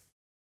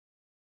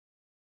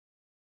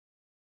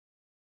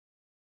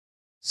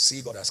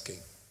 See God as King.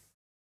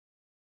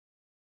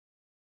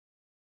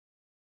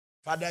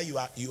 Father, you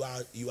are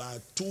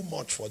too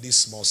much for this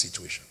small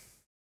situation.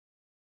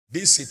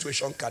 This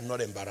situation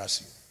cannot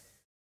embarrass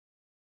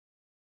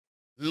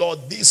you.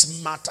 Lord,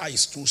 this matter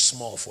is too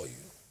small for you.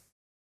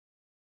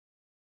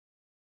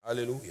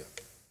 Hallelujah.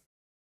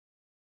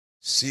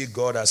 See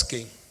God as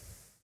King.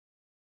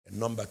 And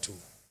number 2,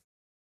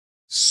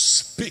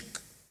 speak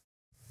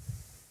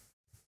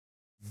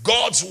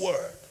God's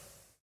word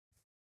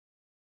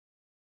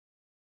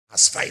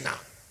as final.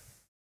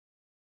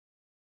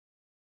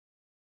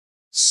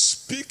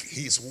 Speak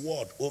his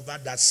word over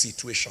that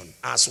situation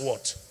as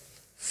what?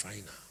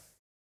 Final.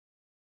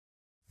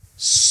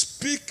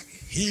 Speak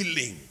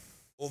healing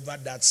over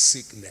that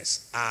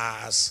sickness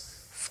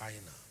as final.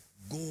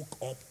 Go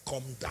up,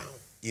 come down.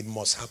 It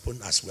must happen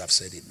as we have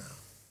said it now.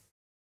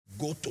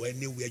 Go to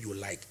anywhere you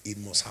like. It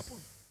must happen.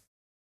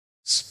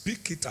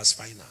 Speak it as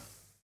final.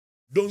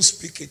 Don't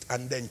speak it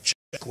and then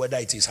check whether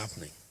it is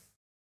happening.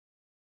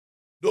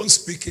 Don't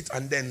speak it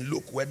and then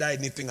look whether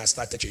anything has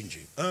started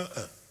changing.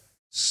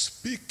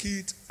 Speak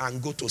it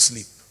and go to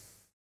sleep.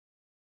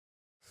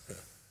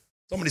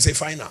 Somebody say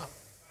final.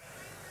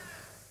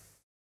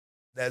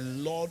 The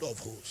Lord of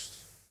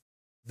hosts,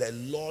 the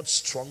Lord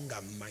strong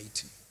and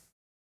mighty,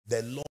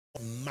 the Lord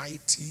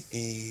mighty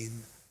in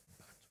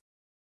battle.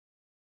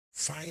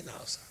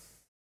 Final, sir.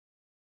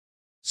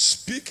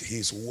 Speak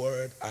his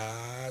word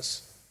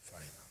as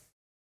final.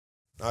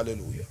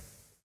 Hallelujah.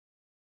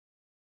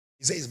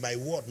 He says, my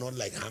word not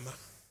like hammer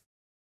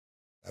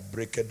that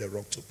breaketh the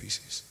rock to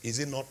pieces. Is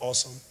it not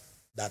awesome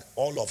that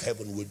all of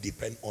heaven will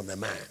depend on a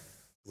man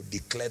to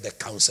declare the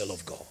counsel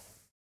of God?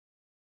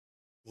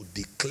 To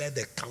declare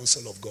the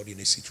counsel of God in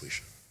a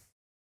situation.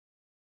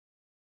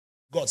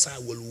 God said, I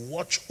will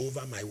watch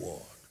over my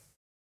word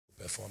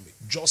to perform it.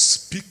 Just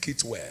speak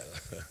it well.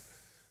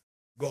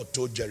 God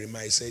told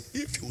Jeremiah, he said,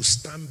 if you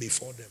stand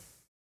before them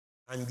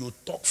and you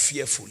talk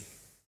fearfully,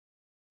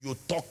 you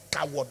talk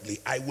cowardly,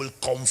 I will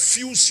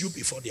confuse you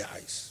before their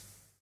eyes.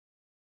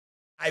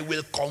 I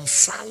will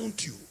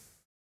confound you.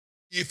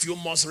 If you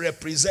must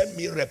represent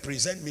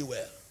me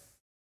well.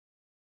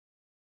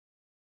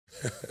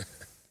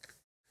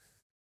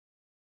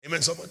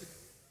 Amen, somebody?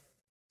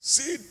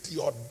 See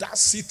the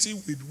audacity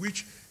with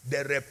which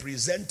the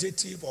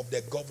representative of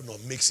the governor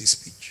makes his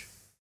speech.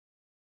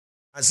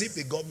 As if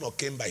the governor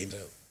came by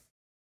himself.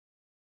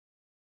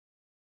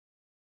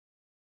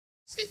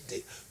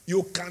 See,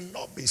 you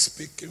cannot be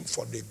speaking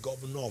for the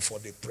governor or for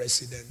the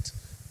president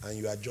and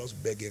you are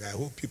just begging. I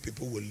hope you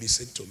people will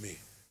listen to me.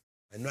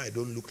 I know I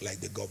don't look like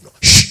the governor.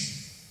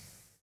 Shh!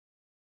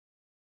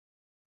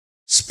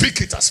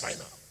 Speak it as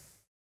final.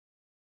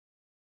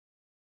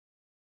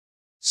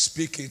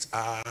 Speak it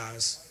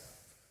as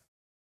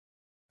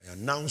I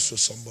announce to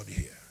somebody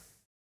here.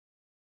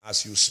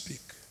 As you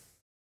speak,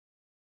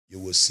 you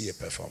will see a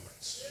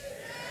performance.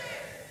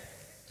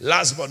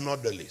 Last but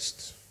not the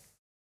least,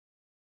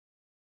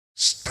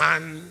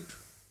 stand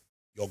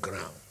your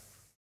ground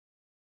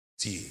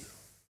till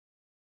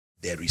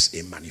there is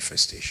a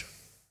manifestation.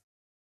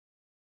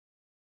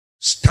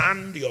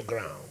 Stand your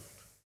ground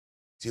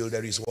till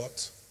there is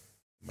what?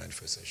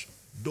 Manifestation.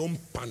 Don't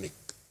panic.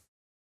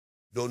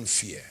 Don't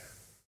fear.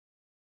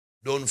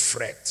 Don't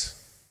fret.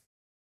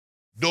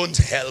 Don't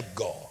help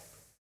God.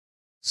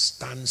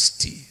 Stand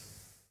still.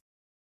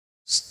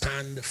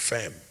 Stand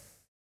firm.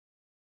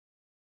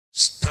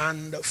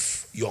 Stand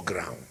your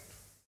ground.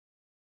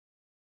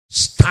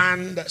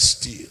 Stand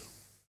still.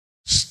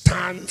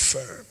 Stand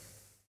firm.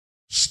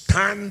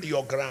 Stand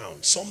your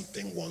ground.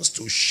 Something wants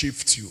to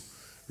shift you.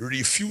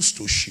 Refuse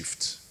to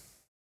shift.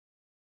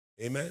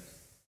 Amen.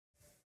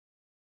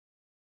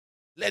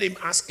 Let him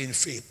ask in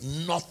faith,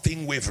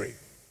 nothing wavering.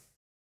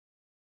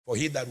 For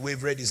he that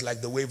wavered is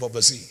like the wave of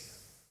the sea,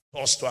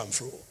 tossed to and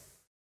fro.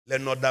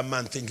 Let not that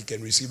man think he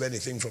can receive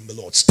anything from the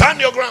Lord.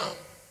 Stand your ground.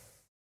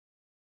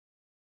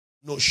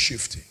 No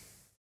shifting.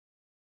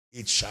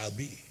 It shall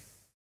be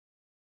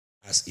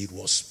as it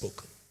was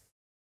spoken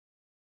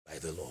by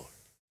the Lord.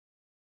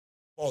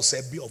 Paul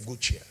said, be of good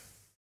cheer,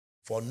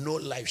 for no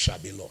life shall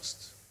be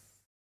lost.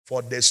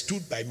 For there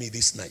stood by me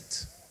this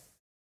night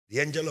the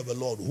angel of the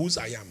Lord, whose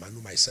I am and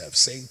who myself,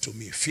 saying to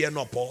me, fear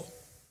not, Paul,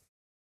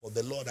 for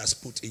the Lord has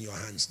put in your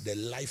hands the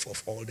life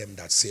of all them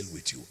that sail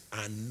with you,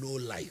 and no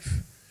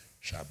life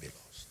shall be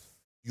lost.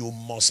 You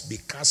must be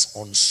cast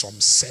on some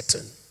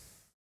certain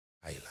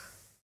island.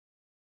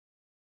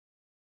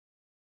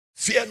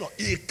 Fear not.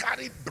 He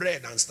carried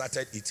bread and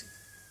started eating.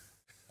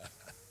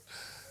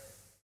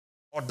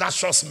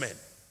 Audacious men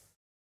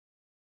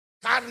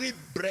carried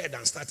bread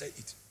and started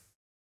eating.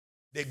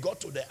 They got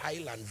to the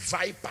island,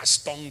 vipers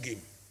stung him.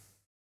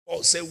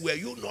 Paul said, were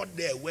you not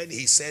there when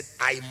he said,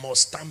 I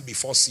must stand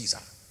before Caesar?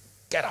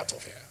 Get out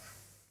of here.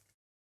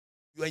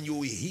 When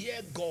you hear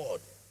God,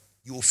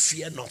 you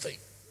fear nothing.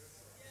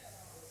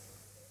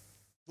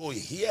 To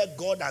hear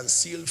God and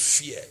still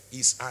fear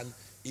is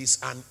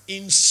an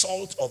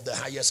insult of the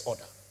highest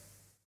order.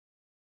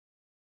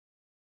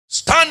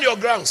 Stand your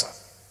ground, sir.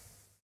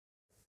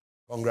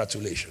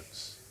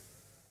 Congratulations.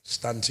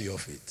 Stand to your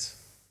feet.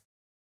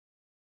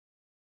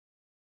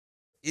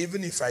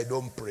 Even if I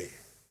don't pray,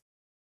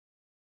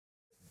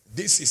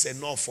 this is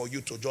enough for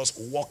you to just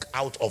walk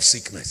out of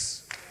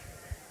sickness.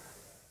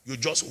 You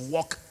just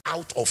walk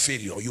out of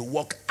failure. You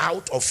walk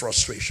out of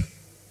frustration.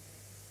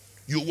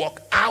 You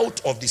walk out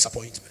of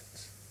disappointment.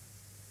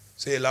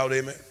 Say loud,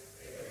 amen.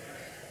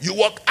 You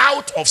walk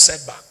out of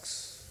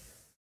setbacks.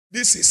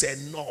 This is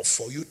enough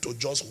for you to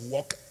just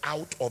walk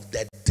out of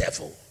the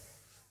devil.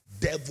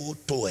 Devil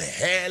to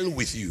hell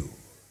with you.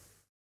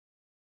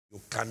 You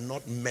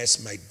cannot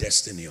mess my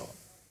destiny up.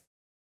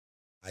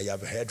 I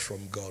have heard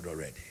from God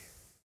already.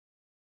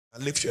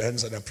 And lift your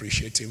hands and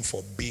appreciate him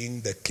for being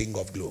the King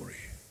of glory.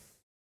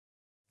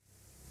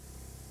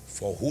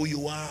 For who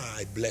you are,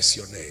 I bless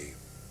your name.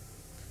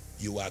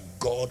 You are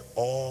God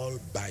all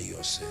by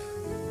yourself.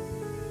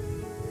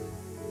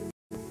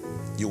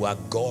 You are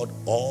God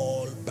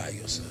all by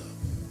yourself.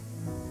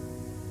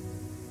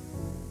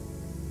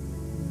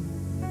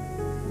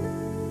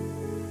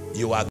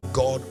 You are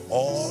God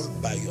all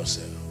by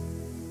yourself.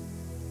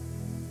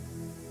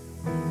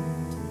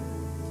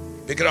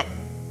 Pick it up.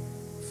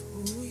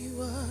 For who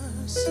you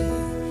are,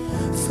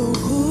 for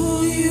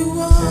who you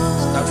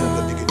are. Start from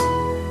the beginning.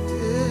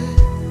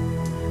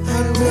 I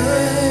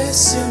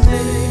bless your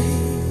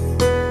name.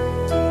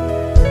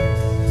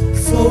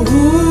 For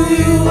who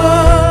you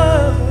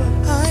are,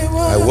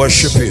 I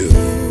worship you.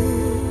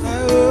 I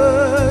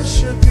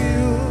worship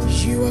you.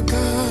 You are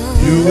God.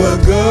 You are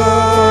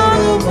God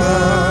all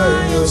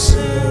by yourself.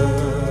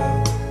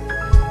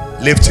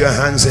 Lift your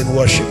hands and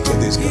worship to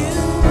this God.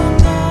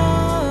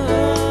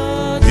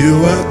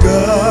 You are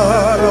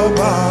God all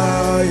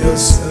by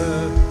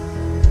yourself.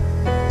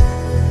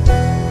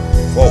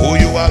 For who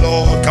you are,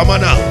 Lord. Come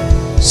on now.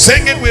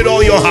 Sing it with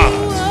all your heart.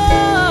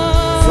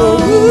 For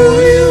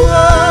who you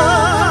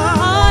are,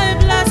 I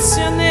bless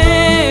your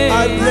name.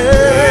 I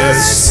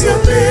bless your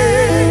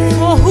name.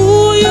 For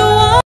who you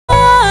are,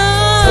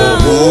 For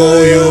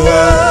who you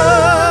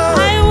are,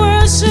 I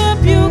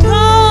worship you,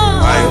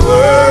 God. I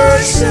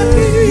worship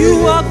you. You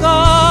are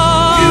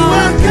God. You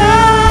are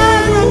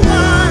God all by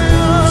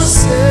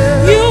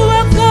yourself. You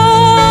are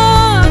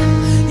God.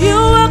 You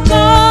are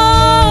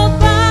God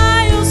by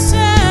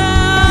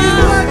yourself. You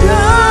are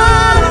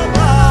God all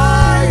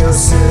by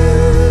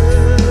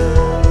yourself.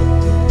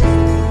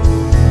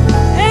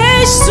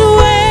 Age to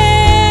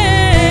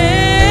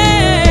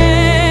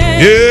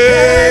age.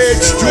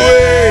 Age to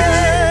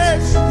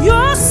age,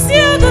 You're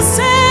still the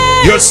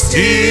same. you're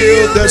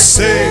still the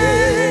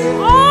same.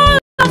 All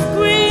of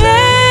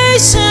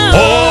creation.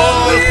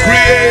 All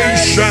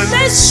creation,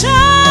 They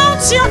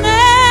shout your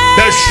name.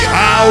 they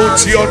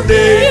shout your You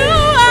name.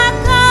 are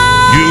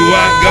God. You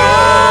are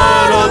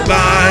God all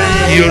by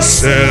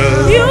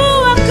yourself. You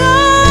are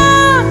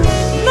God.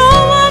 No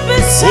one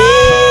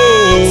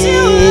besides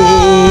you.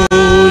 Oh,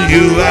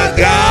 you are God.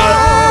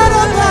 God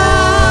all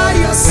by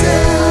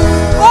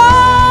yourself. Oh,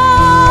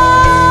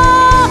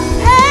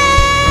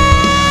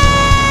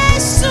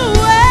 age to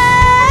age.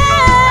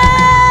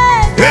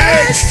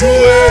 Age to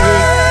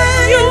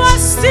age, You are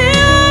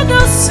still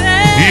the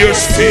same. you're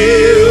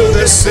still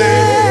the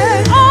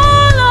same.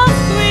 All of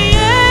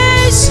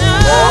creation.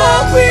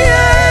 All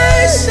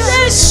creation.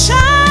 They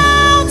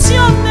shout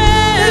your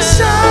name. They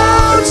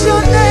shout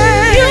your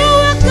name. You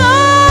are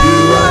God. You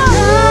are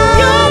God.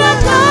 You are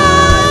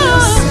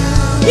God.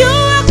 You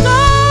are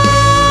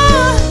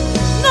God.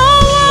 No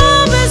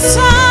one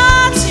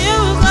besides you,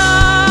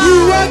 God. You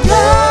are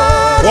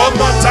God. One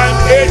more time,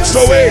 age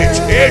to age,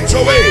 age to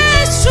age.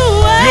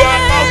 You are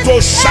about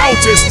to shout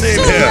his name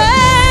here.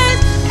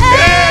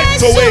 Age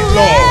to age,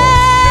 Lord.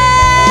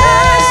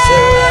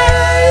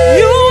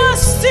 You are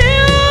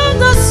still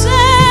the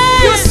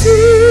same. You're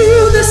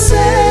still the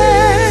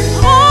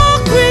same. All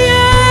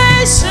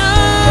creation.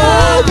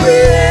 All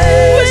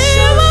creation. We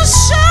will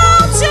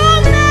shout your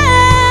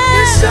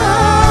name.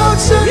 Shout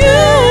your name. You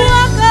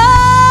are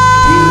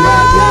God. You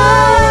are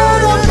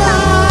God all by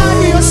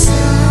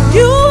yourself.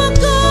 You are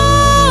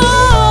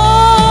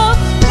God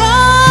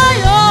by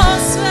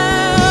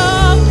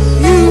yourself.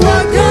 You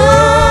are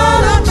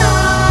God all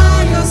by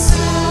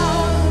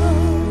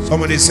yourself.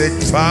 Somebody said,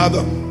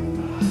 Father,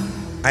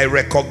 I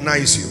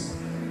recognize you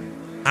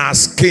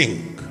as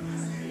king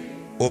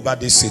over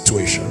this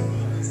situation.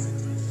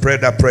 Pray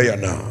that prayer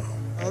now.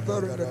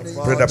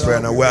 Pray that prayer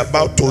now. We're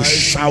about to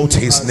shout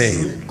his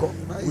name.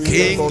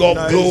 King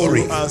of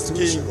glory,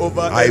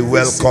 I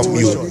welcome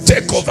you.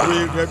 Take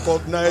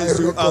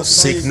over.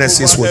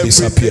 Sicknesses will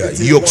disappear.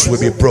 Yokes will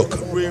be broken.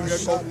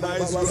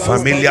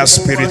 Familiar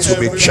spirits will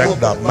be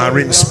checked out.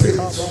 Marine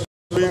spirits,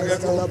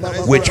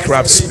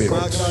 witchcraft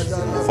spirits,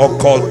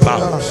 occult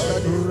powers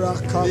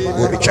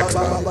will be checked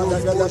out.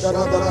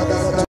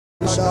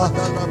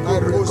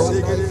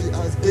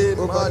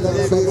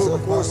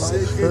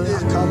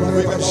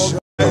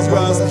 You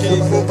as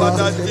king over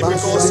that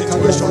difficult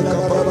situation.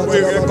 We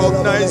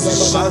recognize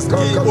you as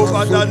king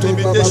over that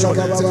limitation.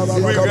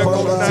 We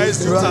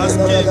recognize you as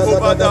king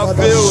over that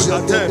failed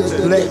attempt.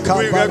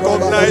 We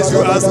recognize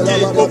you as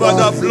king over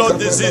that blood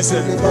disease.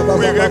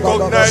 We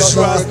recognize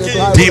you as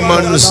king.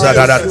 Demons that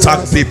had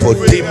attacked people,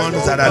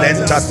 demons that had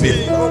entered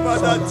people,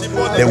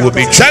 they will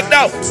be checked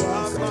out.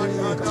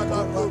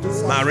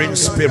 Marine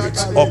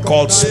spirits,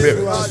 occult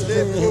spirits,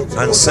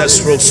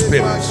 ancestral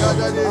spirits,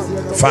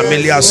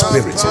 familiar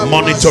spirits,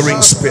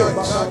 monitoring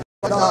spirits,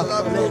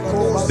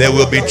 they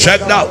will be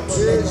checked out.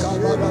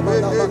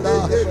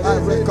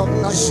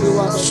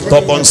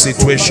 Stubborn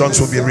situations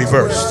will be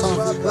reversed.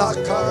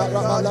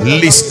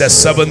 List the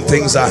 7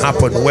 things that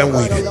happen when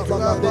we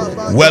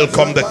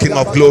welcome the King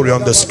of Glory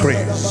on the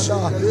screen.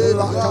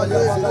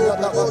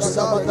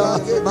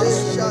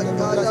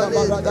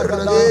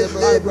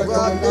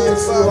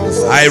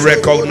 I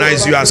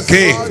recognize you as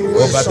king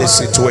over this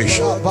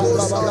situation.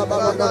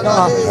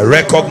 I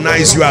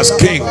recognize you as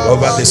king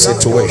over this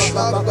situation.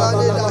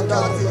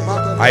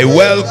 I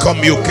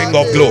welcome you, King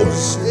of Glory.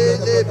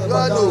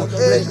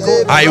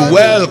 I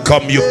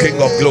welcome you,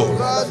 King of Glory.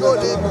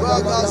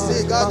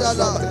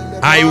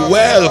 I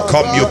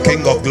welcome you,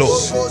 King of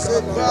Glory.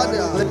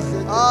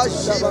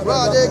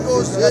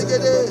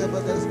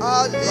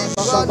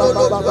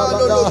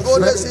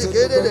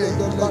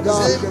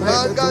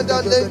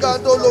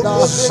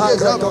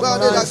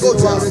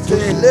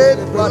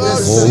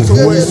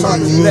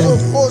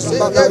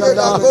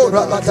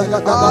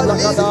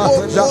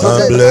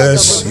 I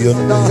bless your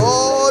name.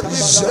 God, we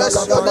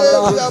bless your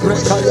name. We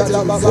appreciate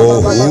you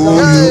For who you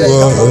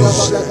are,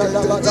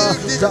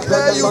 we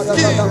declare you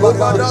king over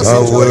that I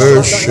situation.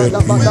 worship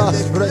you.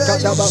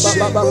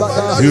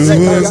 You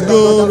have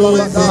done all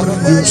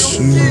things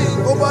you King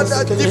over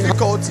that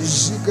difficulty.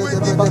 We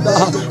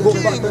declare you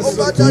king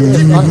over that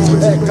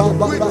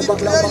difficulty. We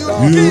declare you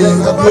king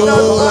over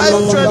that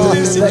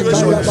life-threatening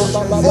situation,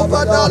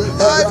 over that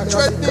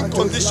life-threatening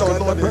condition,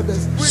 Lord.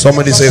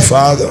 Somebody say,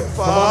 Father,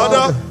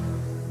 Father,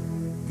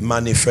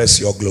 manifest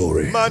your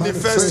glory.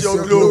 manifest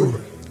your glory.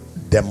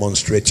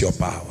 Demonstrate your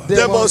power.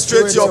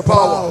 Demonstrate your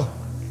power.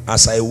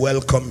 As I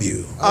welcome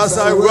you, As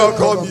I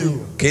welcome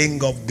you,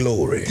 King of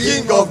glory.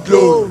 King of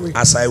glory.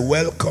 As I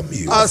welcome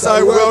you As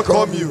I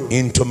welcome you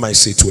into my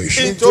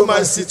situation. into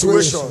my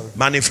situation,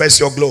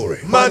 Manifest your glory.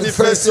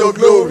 manifest your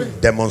glory.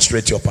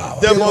 Demonstrate your power.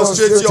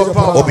 Demonstrate your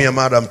power. Open your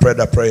mouth and pray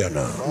that prayer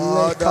now.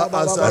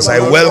 Father, As I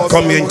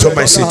welcome you into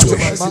my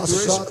situation.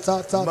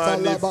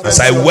 As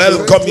I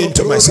welcome you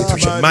into my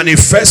situation.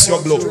 Manifest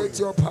your glory.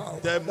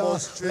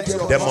 demonstrate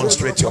your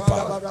Demonstrate your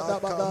power.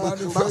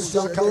 Manifest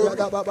your glory.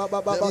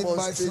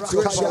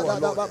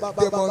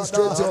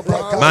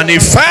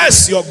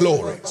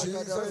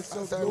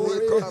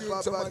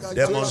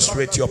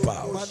 Demonstrate your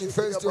power.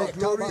 Manifest your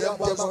glory and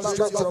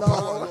demonstrate your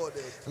power, Lord.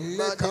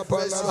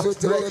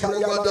 Manifest your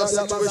glory over that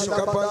situation.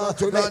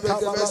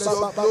 Manifest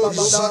your glory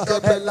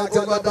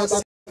over that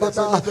situation.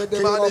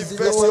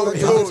 Manifest your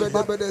glory.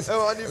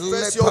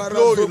 Manifest your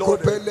glory,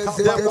 Lord.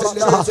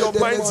 Demonstrate your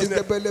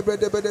mightiness.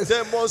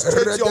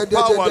 Demonstrate your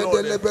power,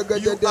 Lord.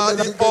 You are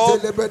the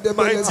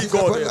Almighty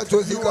God.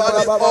 You are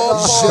the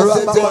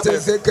all-powerful God. There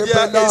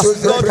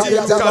is nothing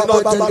you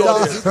cannot do,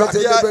 Lord.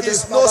 There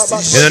is no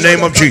situation. In the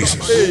name of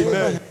Jesus.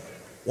 Amen.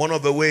 One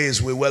of the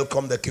ways we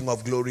welcome the King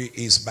of Glory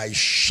is by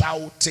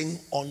shouting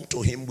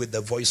unto him with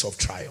the voice of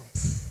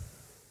triumph.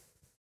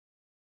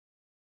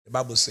 The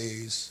Bible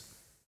says,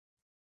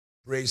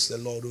 praise the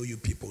Lord, O you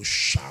people,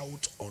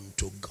 shout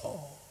unto God.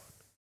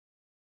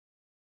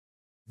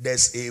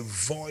 There's a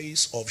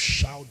voice of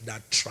shout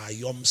that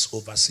triumphs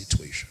over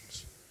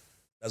situations.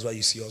 That's why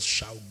you see us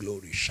shout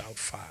glory, shout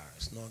fire.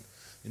 It's not,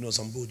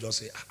 some people just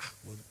say,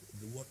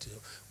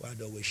 why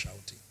are we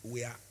shouting?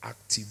 We are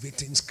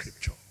activating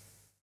scripture.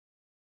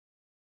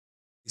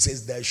 It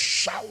says the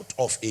shout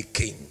of a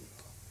king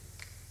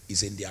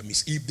is in their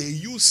midst. If they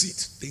use it,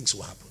 things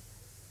will happen.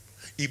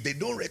 If they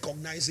don't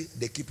recognize it,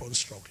 they keep on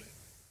struggling.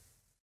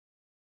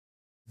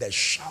 The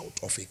shout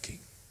of a king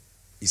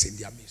is in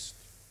their midst.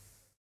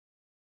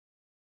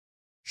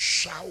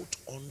 Shout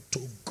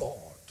unto God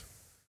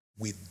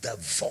with the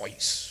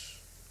voice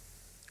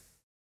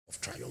of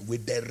triumph,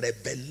 with the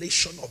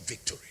revelation of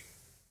victory,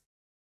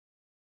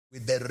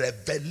 with the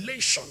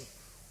revelation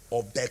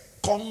of the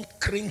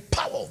conquering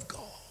power of God.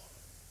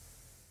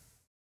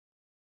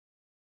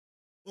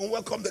 When we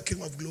welcome the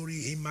King of Glory,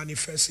 he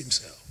manifests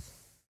himself.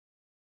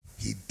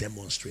 He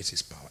demonstrates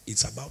his power.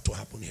 It's about to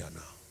happen here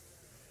now.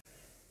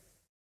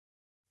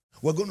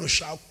 We're going to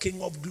shout,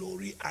 King of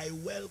Glory, I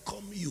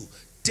welcome you.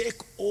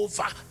 Take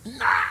over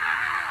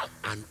now.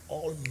 And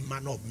all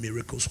manner of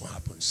miracles will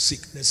happen.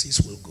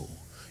 Sicknesses will go.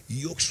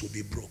 Yokes will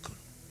be broken.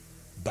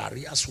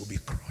 Barriers will be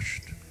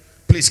crushed.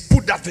 Please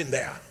put that in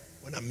there.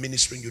 When I'm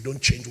ministering, you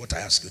don't change what I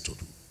ask you to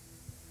do.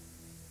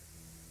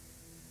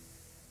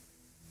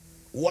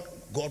 What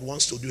God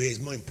wants to do here is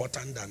more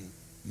important than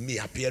me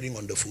appearing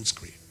on the full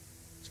screen.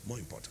 It's more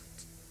important.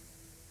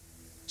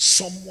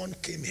 Someone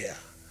came here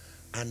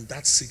and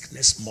that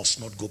sickness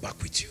must not go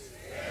back with you.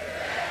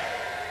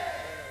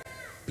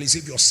 Please,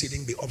 if you're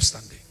sitting, be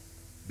upstanding.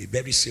 Be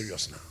very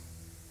serious now.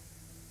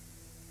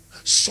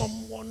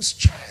 Someone's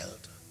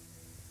child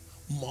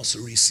must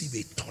receive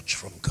a touch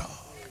from God.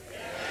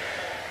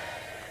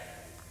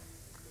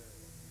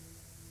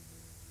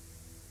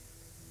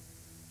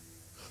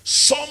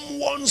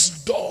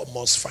 Someone's door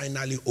must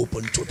finally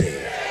open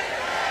today.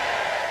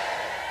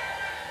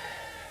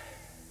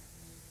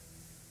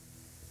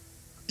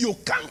 You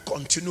can't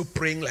continue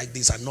praying like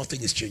this and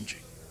nothing is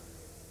changing.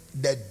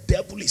 The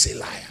devil is a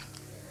liar.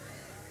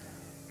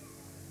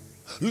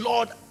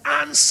 Lord,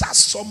 answer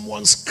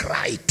someone's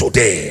cry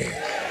today.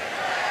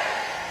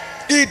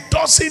 It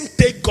doesn't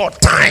take God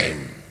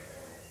time.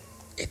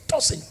 It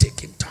doesn't take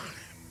him time.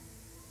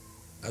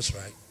 That's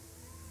right.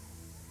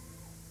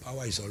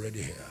 Power is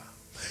already here.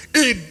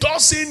 It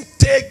doesn't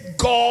take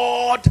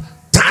God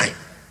time.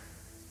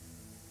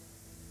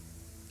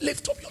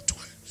 Lift up your two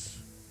hands.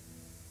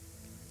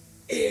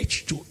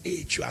 Age to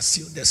age, you are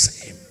still the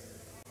same.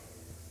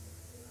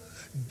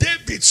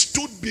 David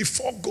stood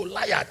before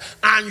Goliath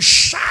and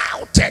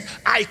shouted,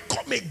 I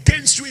come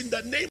against you in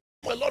the name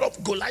A lot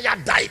of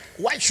Goliath died.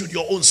 Why should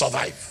your own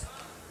survive?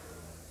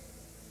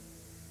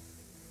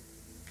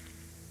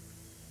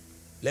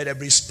 Let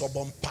every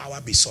stubborn power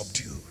be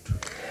subdued.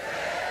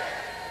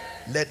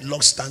 Let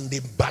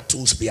long-standing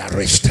battles be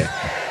arrested.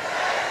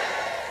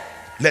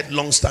 Let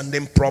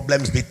long-standing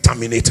problems be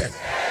terminated.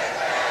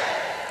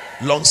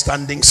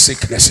 Long-standing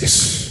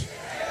sicknesses,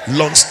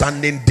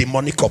 long-standing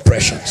demonic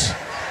oppressions,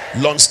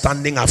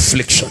 long-standing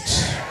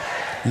afflictions,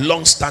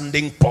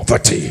 long-standing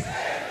poverty,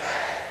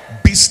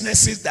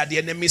 businesses that the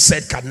enemy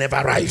said can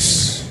never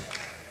rise,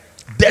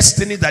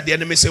 destiny that the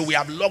enemy said we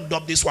have locked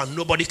up this one,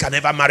 nobody can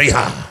ever marry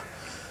her.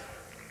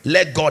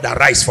 Let God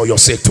arise for your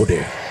sake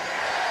today.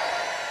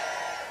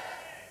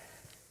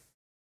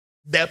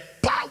 The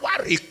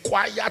power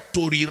required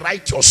to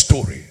rewrite your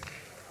story,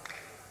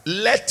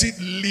 let it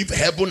leave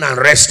heaven and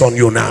rest on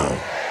you now.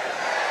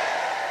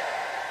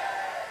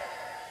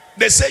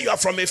 They say you are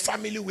from a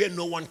family where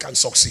no one can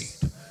succeed.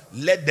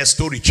 Let the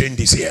story change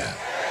this year.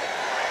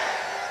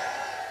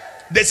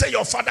 They say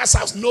your father's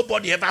house,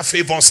 nobody ever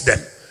favors them.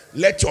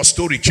 Let your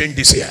story change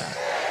this year.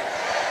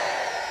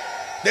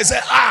 They say,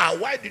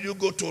 why did you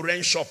go to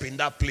rent shop in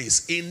that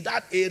place? In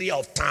that area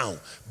of town,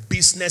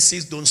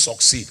 businesses don't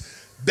succeed.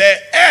 The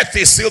earth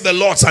is still the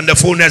Lord's and the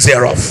fullness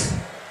thereof.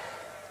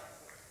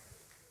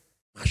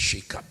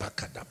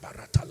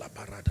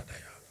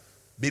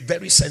 Be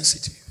very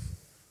sensitive.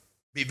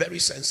 Be very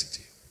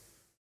sensitive.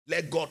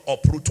 Let God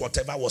uproot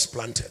whatever was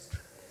planted.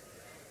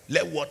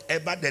 Let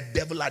whatever the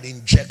devil had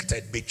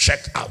injected be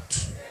checked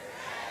out.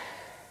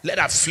 Let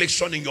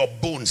affliction in your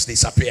bones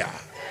disappear.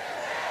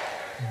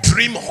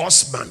 Dream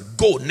husband,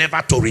 go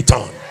never to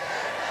return.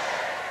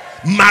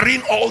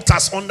 Marine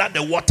altars under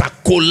the water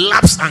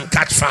collapse and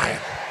catch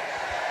fire.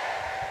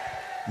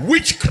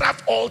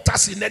 Witchcraft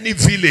altars in any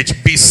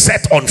village be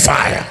set on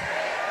fire.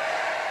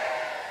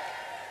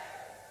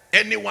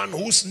 Anyone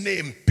whose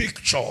name,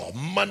 picture,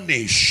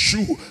 money,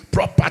 shoe,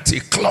 property,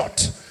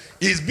 cloth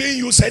is being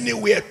used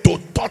anywhere to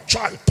torture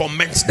and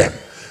torment them,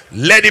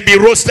 let it be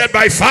roasted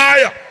by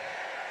fire.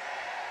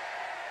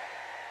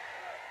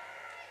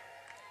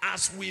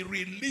 As we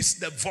release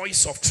the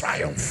voice of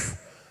triumph,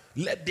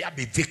 let there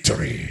be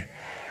victory.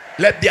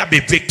 Let there be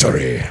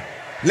victory.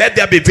 Let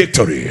there be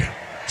victory.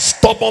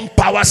 Stubborn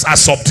powers are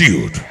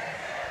subdued.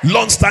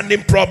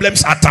 Long-standing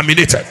problems are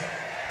terminated.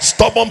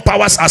 Stubborn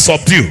powers are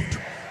subdued.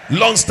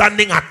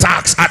 Long-standing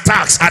attacks are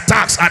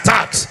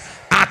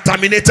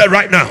terminated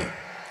right now.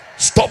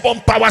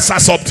 Stubborn powers are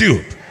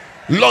subdued.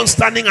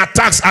 Long-standing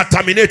attacks are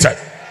terminated.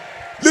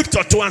 Lift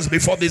your two hands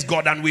before this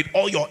God and with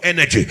all your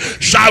energy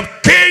shout,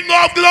 King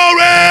of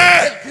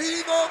glory!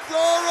 King of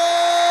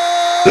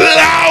glory!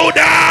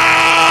 Louder!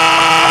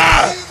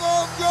 King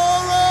of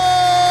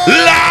glory!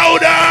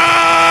 Louder!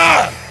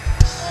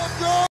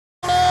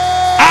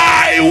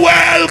 I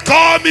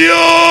welcome you!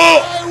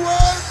 I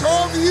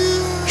welcome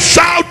you!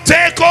 Shout,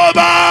 take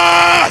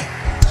over!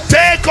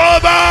 Take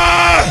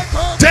over!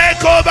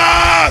 Take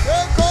over!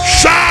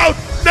 Shout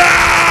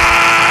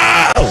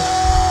now!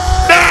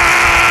 Now!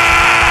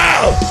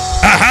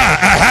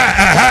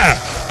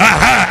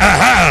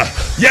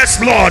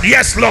 Yes, Lord.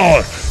 Yes,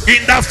 Lord.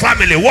 In that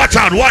family, watch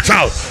out, watch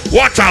out,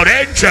 watch out.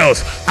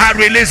 Angels are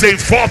releasing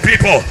 4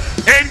 people.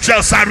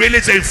 Angels are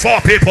releasing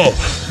 4 people.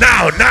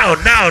 Now.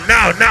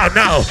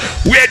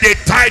 Where they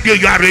tied you,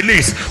 you are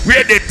released.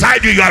 Where they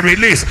tied you, you are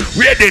released.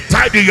 Where they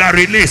tied you, you are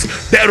released.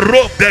 The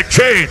rope, the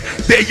chain,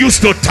 they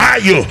used to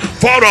tie you.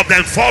 4 of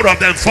them. 1,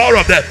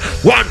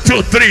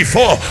 2, 3,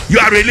 4. You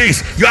are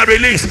released. You are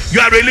released.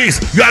 You are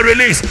released. You are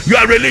released. You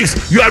are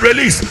released. You are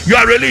released. You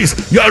are released.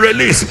 You are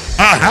released.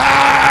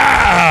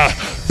 Aha!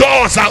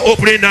 Doors are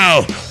opening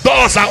now.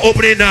 Doors are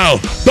opening now.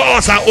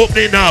 Doors are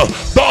opening now.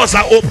 Doors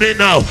are opening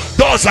now.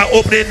 Doors are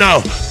opening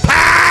now.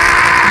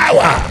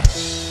 Power.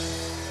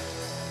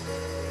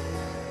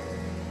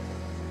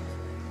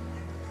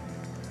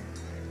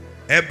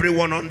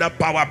 Everyone under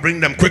power, bring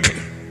them quickly.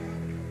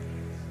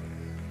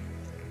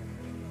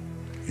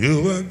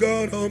 You are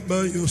God all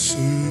by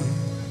yourself.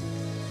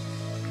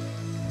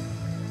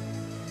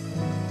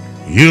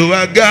 You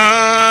are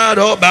God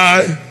all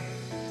by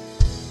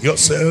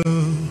yourself.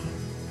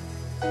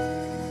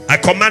 I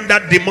command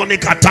that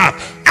demonic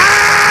attack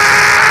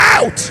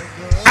out.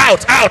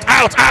 Out.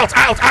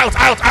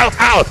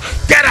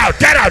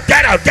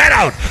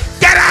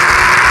 Get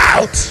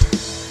out.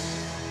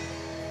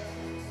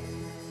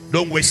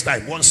 Don't waste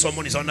time. Once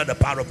someone is under the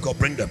power of God,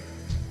 bring them.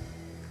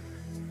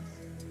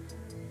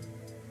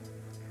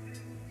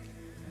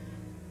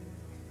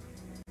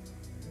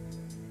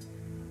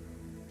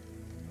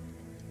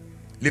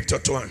 Lift your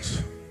 2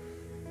 hands.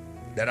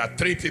 There are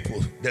 3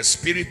 people. The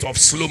spirit of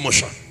slow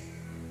motion.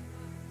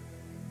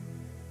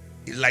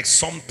 It's like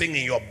something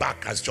in your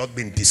back has just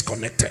been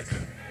disconnected.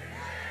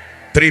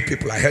 3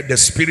 people. I heard the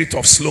spirit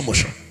of slow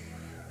motion.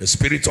 The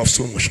spirit of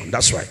slow motion.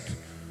 That's right.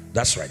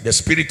 That's right. The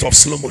spirit of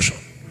slow motion.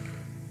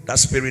 That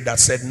spirit that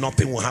said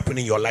nothing will happen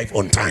in your life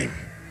on time.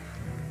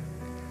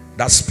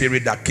 That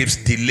spirit that keeps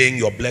delaying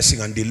your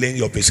blessing and delaying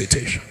your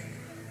visitation.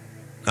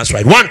 That's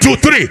right. 1, 2,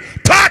 3.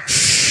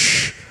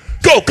 Touch.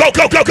 Go.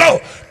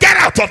 Get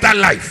out of that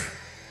life.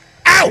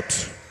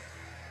 Out.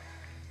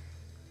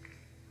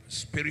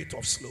 Spirit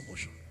of slow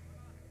motion.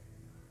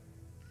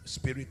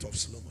 Spirit of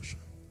slow motion.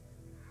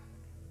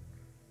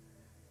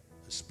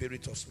 The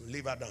spirit of slow,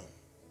 leave her down.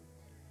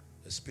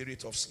 The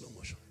spirit of slow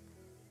motion.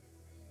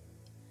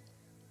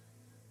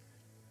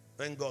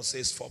 When God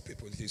says 4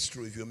 people, it is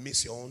true. If you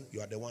miss your own,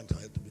 you are the one to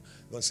help.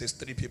 God says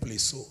 3 people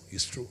is so.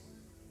 It's true.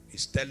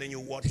 He's telling you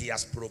what he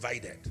has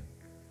provided.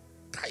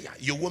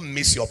 You won't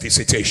miss your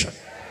visitation.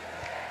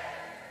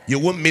 You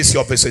won't miss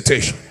your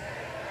visitation.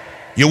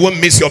 You won't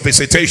miss your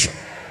visitation.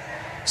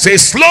 Say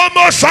slow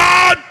motion.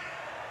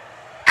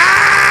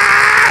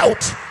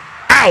 Out.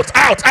 Out,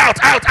 out, out,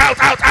 out, out,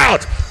 out,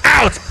 out,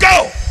 out.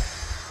 Go.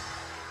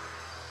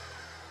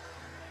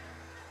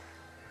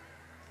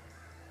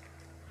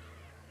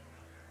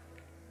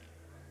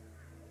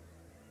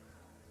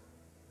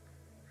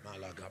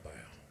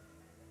 Malagabaya.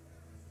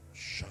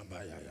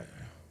 Shabaya.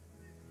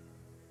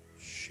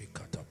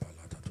 Shikata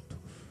palatatutus.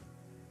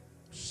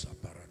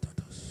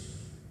 Saparatatus.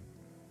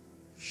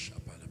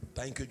 Shabala.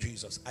 Thank you,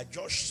 Jesus. I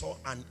just saw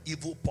an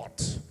evil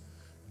pot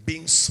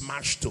being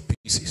smashed to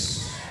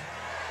pieces.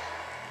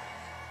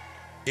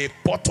 A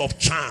pot of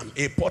charm,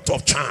 a pot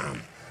of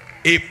charm,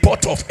 a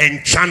pot of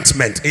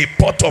enchantment, a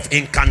pot of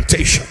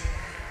incantation,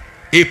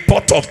 a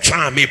pot of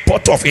charm, a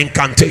pot of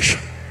incantation.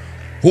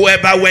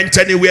 Whoever went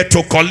anywhere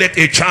to collect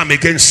a charm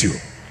against you,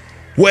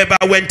 whoever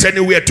went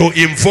anywhere to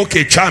invoke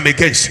a charm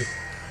against you,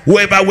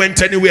 whoever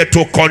went anywhere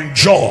to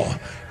conjure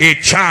a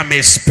charm,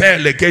 a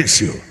spell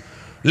against you,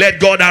 let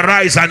God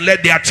arise and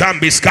let their charm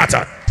be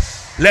scattered.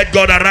 Let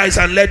God arise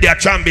and let their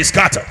charm be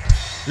scattered.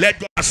 Let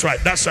God, that's right,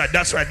 that's right,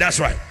 that's right, that's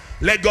right.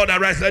 Let God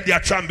arise, let their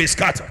charm be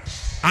scattered.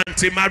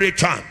 Anti-marriage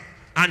charm,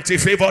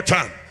 anti-favor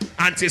charm,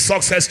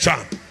 anti-success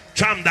charm,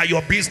 charm that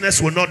your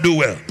business will not do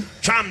well,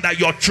 charm that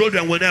your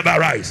children will never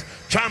rise,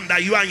 charm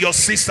that you and your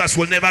sisters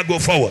will never go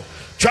forward,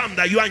 charm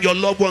that you and your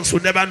loved ones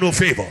will never know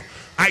favor.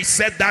 I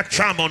set that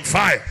charm on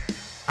fire.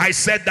 I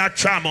set that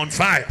charm on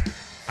fire.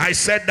 I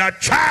set that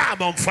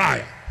charm on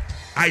fire.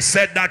 I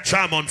set that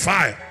charm on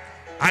fire.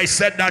 I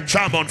set that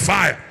charm on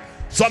fire.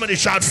 Somebody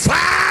shout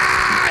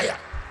fire.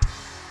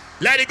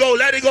 Let it go,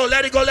 let it go,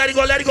 let it go, let it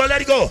go, let it go,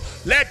 let it go.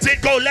 Let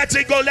it go, let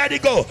it go, let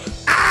it go.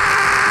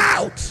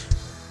 Out.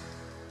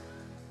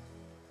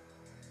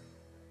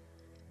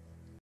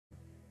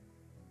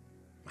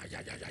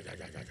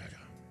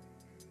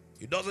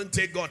 It doesn't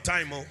take God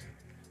time, oh.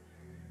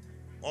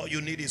 All you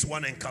need is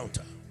one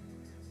encounter.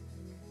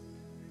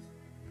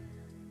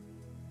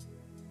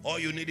 All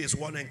you need is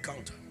one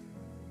encounter.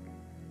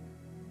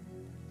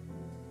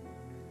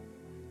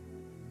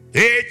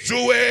 Age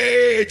to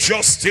age,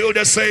 you're still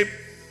the same.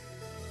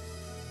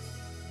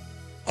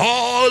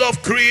 All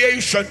of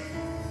creation,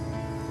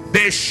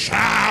 they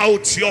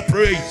shout your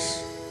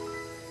praise.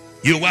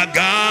 You are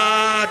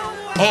God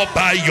all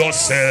by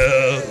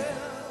yourself.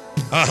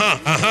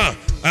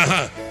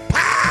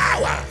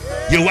 Power.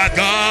 You are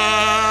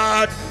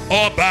God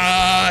all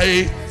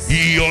by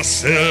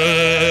yourself.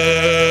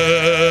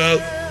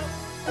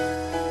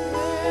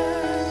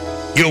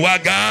 You are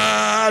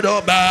God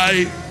all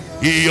by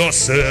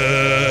yourself.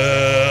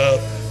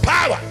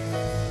 Power.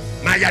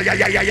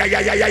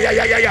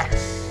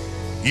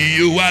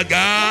 You are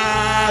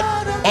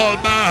God all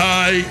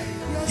by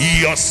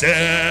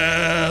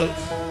yourself.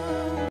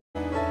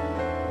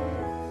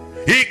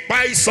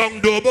 Ikpai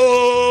song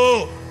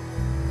dobo,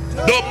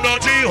 domno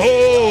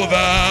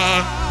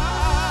Jehovah.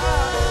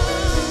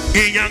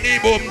 Inyang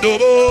ibom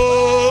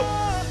dobo,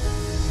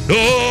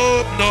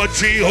 domno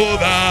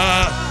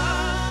Jehovah.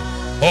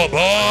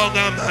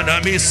 Obonga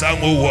manami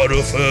sangu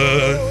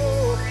warufe,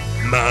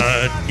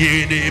 man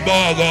yini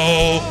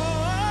bogo.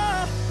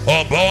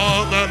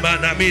 Obonga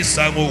manami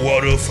sangu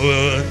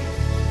warufe,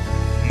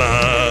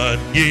 man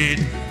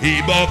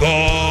yini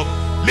bogo.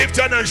 Lift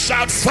on and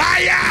shout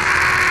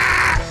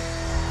fire.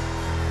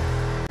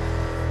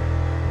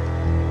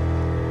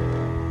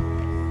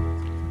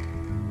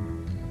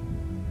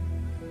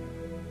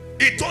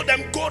 He told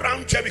them, go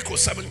around Jericho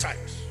 7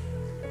 times.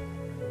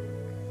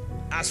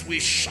 As we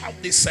shout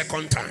this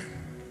second time,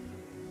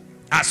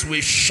 as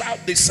we shout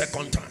this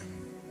second time,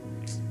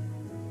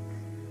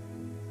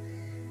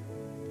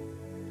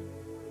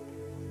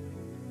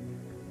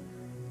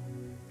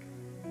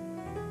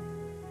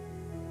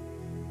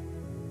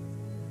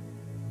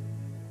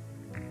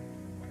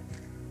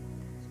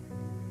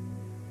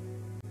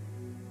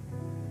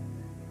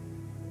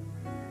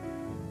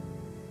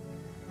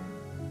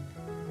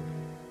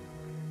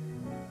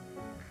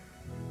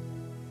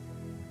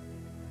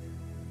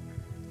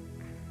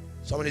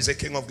 somebody is a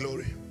King of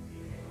Glory.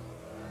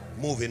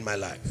 Move in my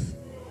life.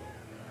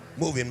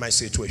 Move in my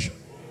situation.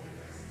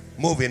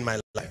 Move in my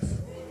life.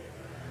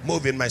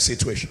 Move in my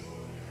situation.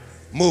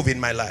 Move in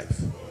my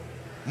life.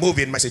 Move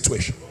in my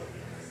situation.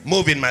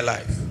 Move in my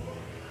life.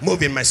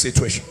 Move in my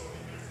situation.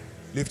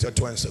 Lift your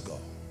two hands to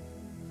God.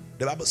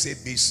 The Bible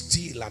says, be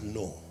still and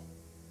know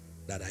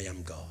that I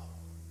am God.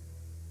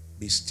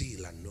 Be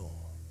still and know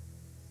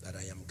that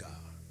I am God.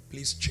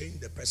 Please change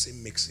the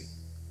person mixing.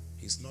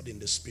 He's not in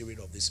the spirit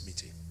of this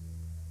meeting.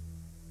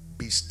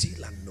 Be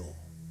still and know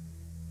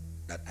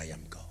that I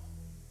am God.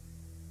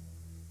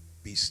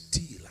 Be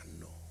still and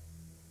know.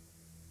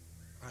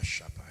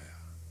 Ashapaya.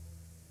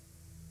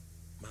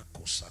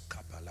 Makosa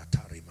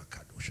kapalatari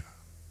makadosha.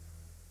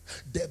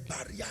 The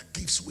barrier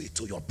gives way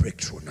to your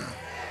breakthrough now.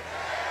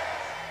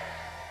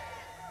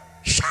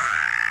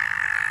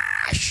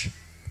 Shush.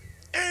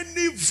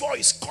 Any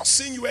voice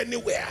causing you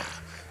anywhere,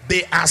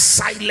 they are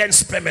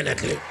silenced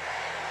permanently.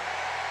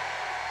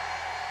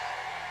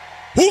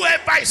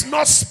 Whoever is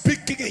not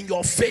speaking in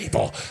your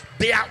favor,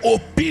 their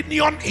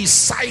opinion is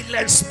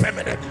silenced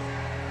permanently.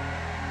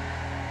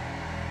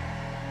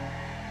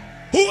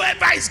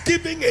 Whoever is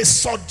giving a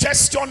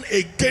suggestion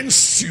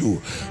against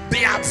you,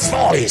 their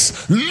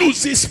voice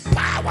loses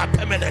power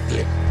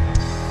permanently.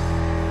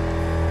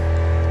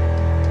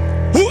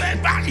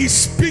 Whoever is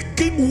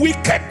speaking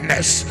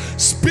wickedness,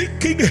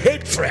 speaking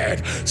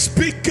hatred,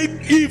 speaking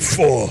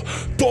evil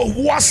to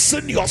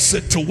worsen your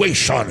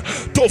situation,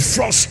 to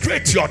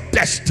frustrate your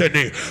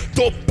destiny,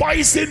 to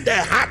poison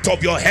the heart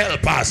of your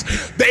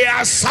helpers, they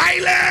are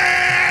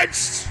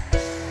silenced.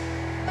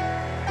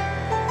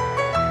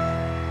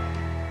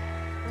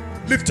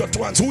 Lift your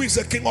two hands. Who is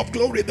the King of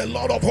glory? The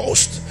Lord of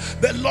hosts,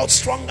 the Lord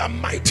strong and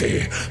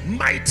mighty,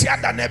 mightier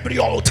than every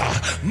altar,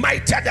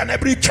 mightier than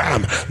every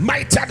charm,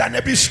 mightier than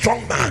every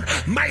strong man,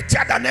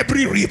 mightier than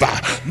every river.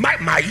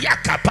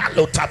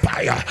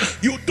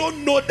 You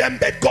don't know them,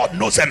 but God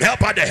knows them.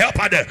 Help her there, help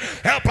her there,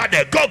 help her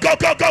there. Go, go,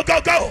 go, go,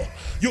 go, go.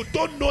 You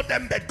don't know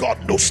them, but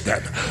God knows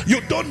them.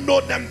 You don't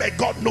know them, but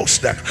God knows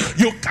them.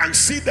 You can't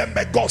see them,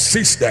 but God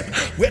sees them.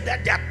 Whether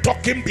they are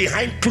talking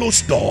behind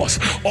closed doors,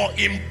 or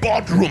in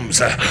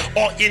boardrooms,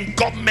 or in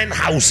government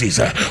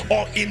houses,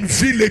 or in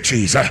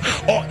villages,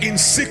 or in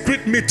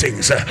secret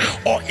meetings,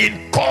 or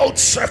in cult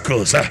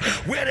circles,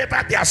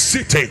 wherever they are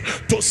sitting,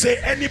 to say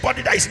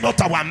anybody that is not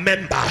our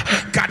member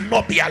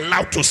cannot be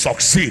allowed to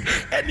succeed.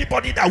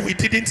 Anybody that we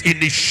didn't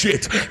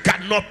initiate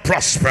cannot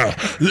prosper.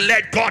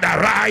 Let God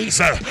arise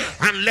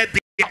and let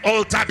the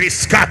altar be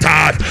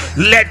scattered.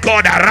 Let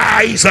God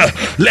arise.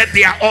 Let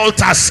their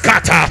altar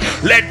scatter.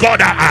 Let God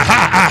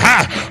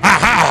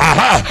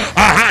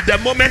The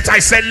moment I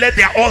said let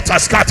their altar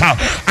scatter,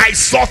 I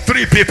saw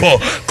three people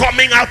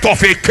coming out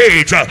of a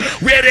cage.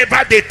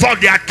 Wherever they thought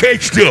they are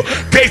caged to,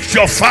 caged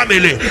your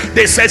family,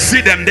 they said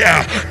see them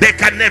there, they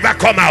can never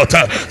come out.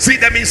 See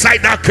them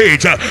inside that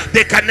cage,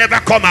 they can never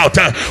come out.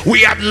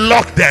 We have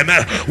locked them,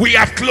 we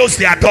have closed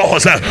their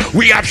doors,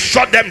 we have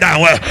shut them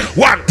down.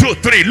 1, 2,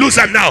 3, lose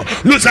them now.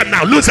 Lose them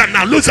now, lose them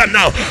now, lose them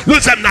now,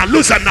 lose them now,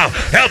 lose them now.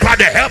 Help her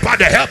there, help her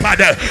there, help her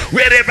there.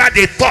 Wherever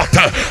they thought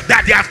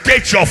that they have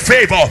caged your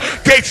favor,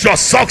 caged your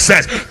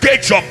success,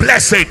 caged your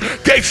blessing,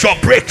 caged your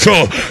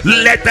breakthrough,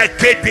 let the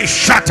gate be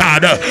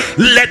shattered.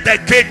 Let the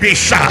gate be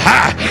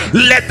shattered.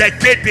 Let the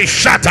gate be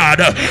shattered.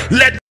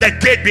 Let the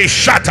gate be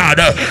shattered.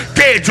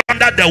 Cage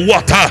under the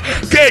water,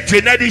 cage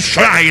in any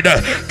shrine,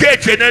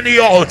 cage in any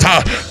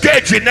altar,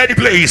 cage in any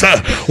place.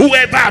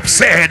 Whoever have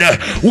said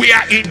we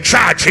are in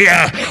charge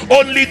here,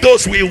 only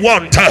those we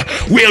want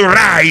will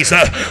rise.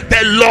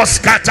 The Lord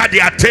scatter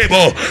their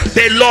table.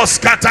 The Lord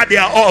scatter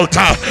their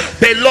altar.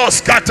 The Lord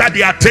scatter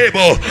their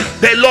table.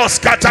 The Lord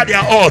scatter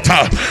their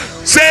altar.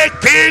 Say,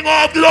 King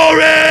of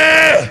glory,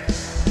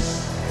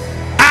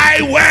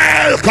 I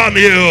welcome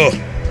you.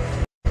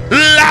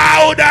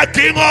 Louder,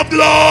 King of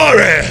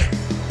glory,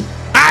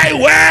 I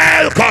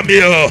welcome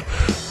you.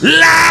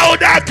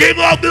 Louder, King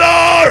of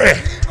glory,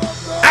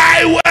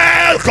 I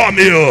welcome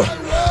you.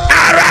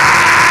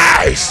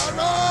 Arise.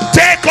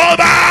 Take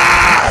over,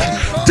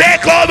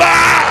 take over,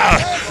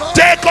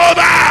 take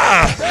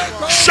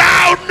over.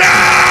 Shout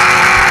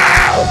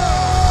now,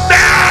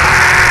 now,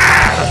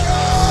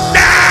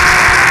 now.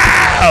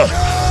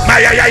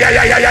 Maya ya ya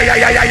ya ya ya ya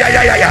ya ya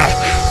ya ya ya.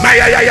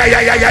 Maya ya ya ya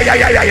ya ya ya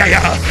ya ya ya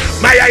ya.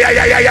 Maya ya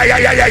ya ya ya ya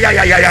ya ya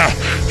ya ya ya.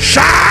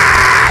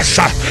 Shout.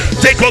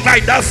 Take over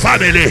in that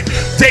family,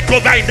 take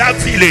over in that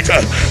village,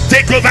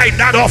 take over in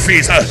that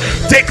office,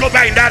 take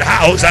over in that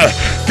house.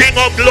 King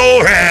of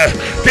glory,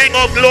 King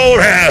of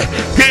glory,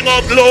 King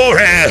of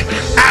glory,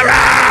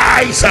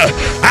 arise,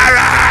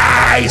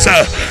 arise,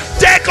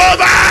 take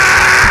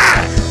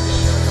over.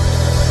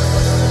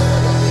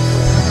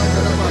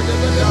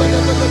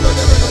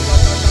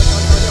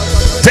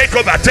 Take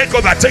over, take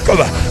over, take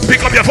over.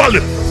 Pick up your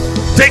volume.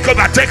 Take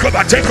over, take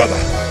over, take over.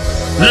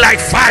 Like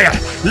fire,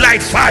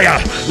 like fire,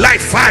 like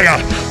fire.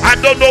 I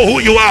don't know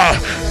who you are,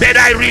 but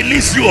I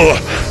release you.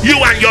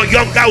 You and your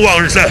younger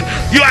ones.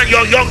 You and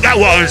your younger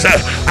ones.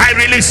 I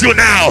release you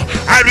now.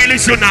 I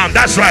release you now.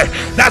 That's right.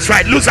 That's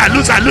right. Loser,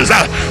 loser,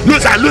 loser,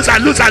 loser, loser,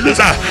 loser,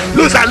 loser,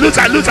 loser,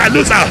 loser, loser,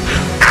 loser.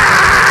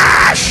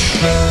 Ash!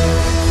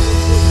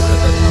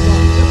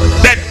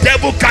 The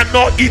devil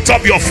cannot eat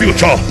up your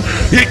future.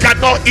 He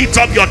cannot eat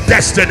up your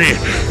destiny.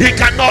 He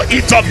cannot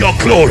eat up your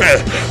glory.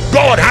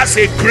 God has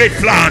a great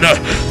plan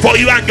for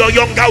you and your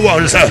younger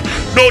ones.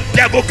 No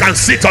devil can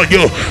sit on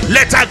you.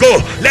 Let her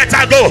go. Let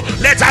her go.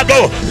 Let her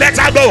go. Let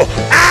her go.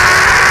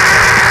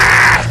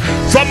 Ah!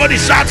 Somebody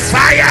shout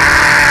fire.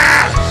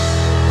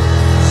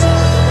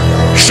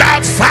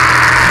 Shout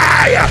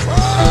fire.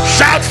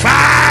 Shout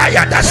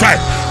fire. That's right.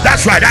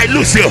 That's right. I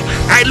lose you.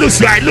 I lose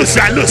you. I lose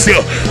you. I lose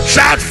you.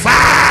 Shout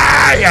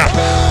fire.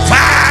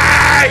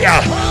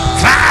 Fire.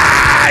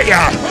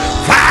 Fire.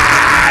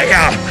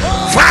 Fire.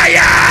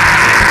 Fire.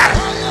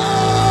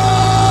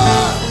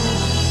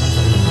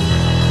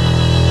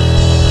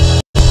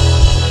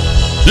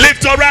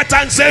 Lift your right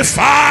hand and say,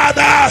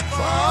 Father,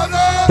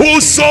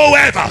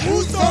 whosoever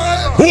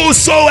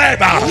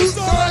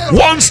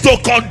wants to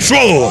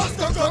control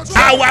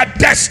our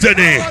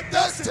destiny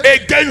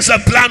against the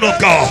plan of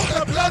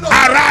God,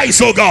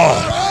 arise, O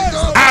God,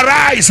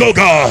 arise, O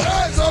God,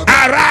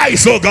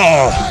 arise, O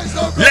God.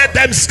 Let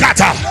them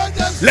scatter,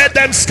 let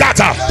them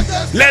scatter,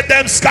 let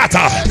them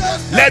scatter,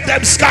 let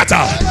them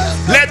scatter,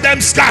 let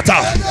them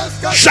scatter.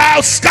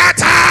 Shall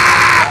scatter.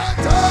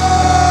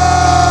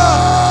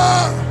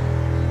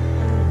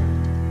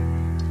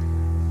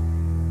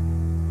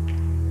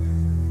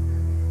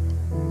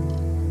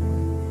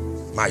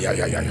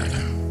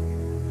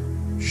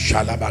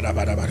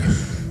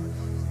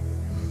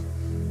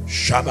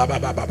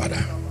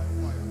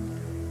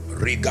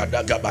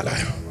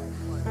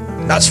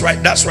 That's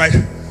right, that's right,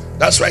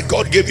 that's right.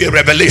 God gave you a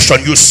revelation.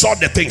 You saw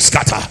the thing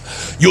scatter,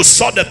 you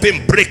saw the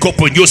thing break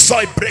open, you saw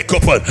it break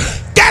open.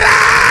 Get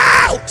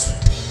out.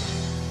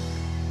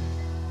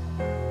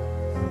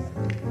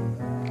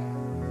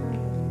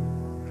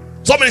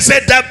 Somebody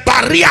said the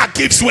barrier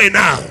gives way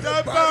now.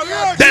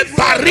 The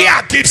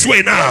barrier gives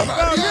way now.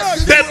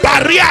 The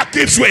barrier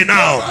gives way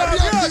now.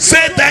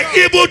 Say the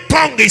evil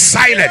tongue is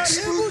silent.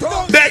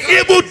 The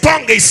evil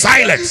tongue is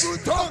silent.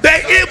 The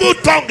evil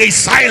tongue is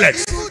silent.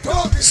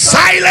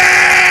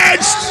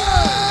 Silenced.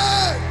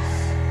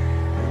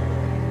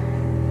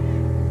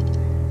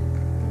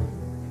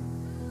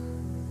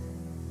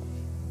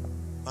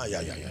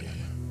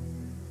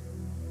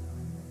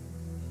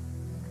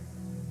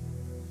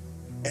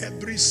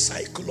 Every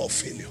cycle of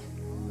failure.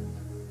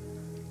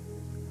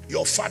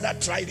 Your father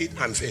tried it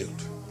and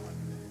failed.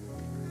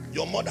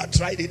 Your mother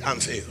tried it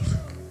and failed.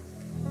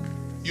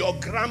 Your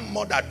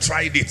grandmother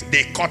tried it,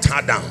 they cut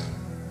her down.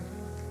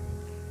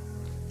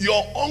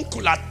 Your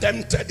uncle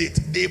attempted it,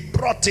 they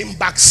brought him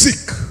back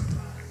sick.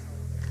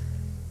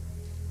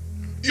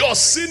 Your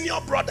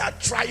senior brother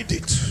tried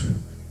it.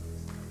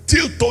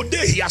 Till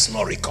today he has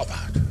not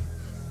recovered.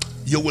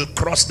 You will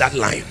cross that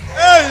line.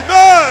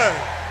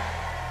 Amen.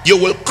 You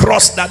will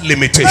cross that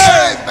limitation.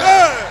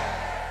 Amen.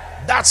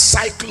 That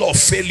cycle of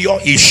failure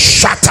is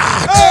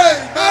shattered.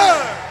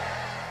 Amen.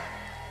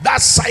 That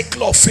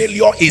cycle of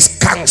failure is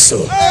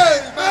cancelled.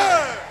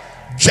 Amen.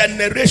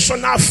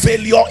 Generational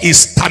failure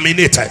is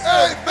terminated.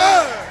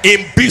 Amen.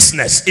 In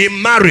business,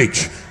 in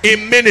marriage,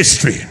 in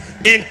ministry,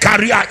 in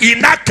career,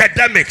 in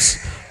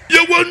academics.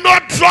 You will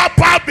not drop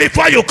out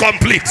before you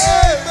complete.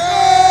 Amen.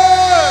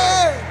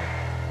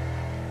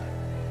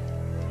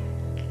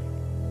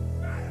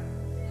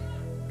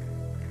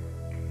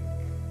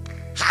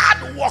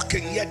 Hard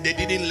working, yet they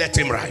didn't let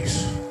him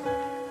rise.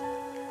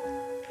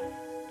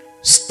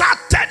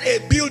 Started a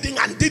building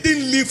and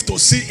didn't live to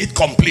see it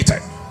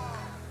completed.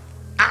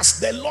 As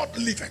the Lord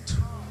liveth,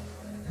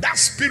 that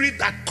spirit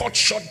that cut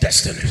short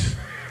destinies,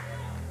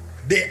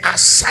 they are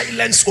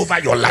silenced over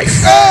your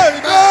life.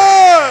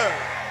 Amen.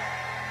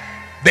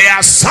 They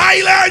are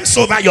silenced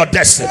over your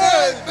destiny.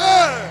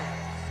 Amen.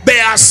 They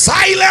are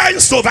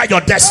silenced over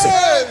your destiny.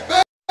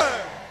 Amen.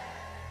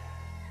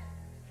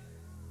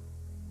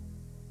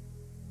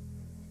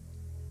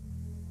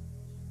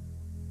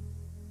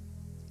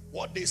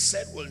 What they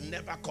said will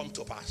never come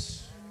to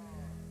pass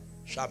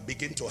shall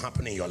begin to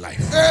happen in your life.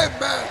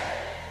 Amen.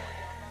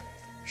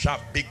 Shall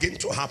begin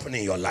to happen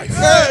in your life.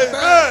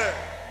 Amen.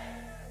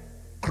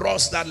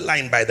 Cross that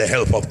line by the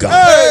help of God.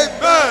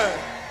 Amen.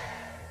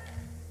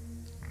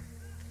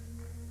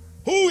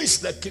 Who is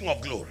the King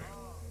of glory?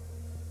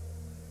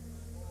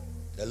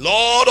 The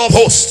Lord of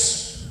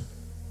hosts.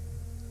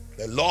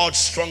 The Lord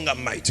strong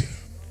and mighty.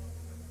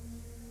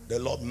 The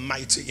Lord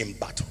mighty in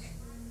battle.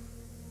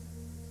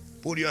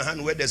 Put your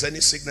hand where there's any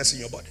sickness in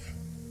your body.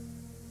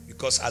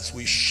 Because as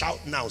we shout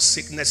now,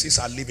 sicknesses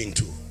are leaving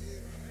too.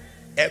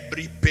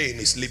 Every pain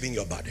is leaving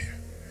your body.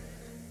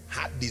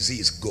 Heart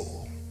disease,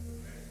 go.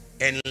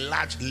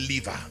 Enlarged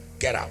liver,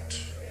 get out.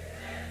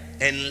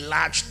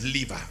 Enlarged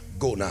liver,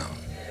 go now.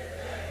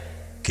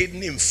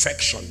 Kidney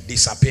infection,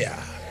 disappear.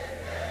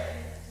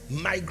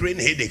 Migraine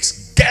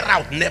headaches, get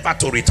out, never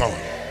to return.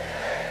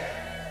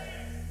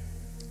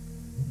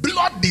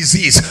 Blood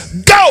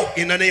disease, go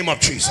in the name of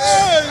Jesus.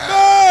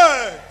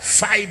 Amen.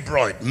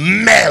 Fibroid,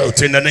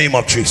 melt in the name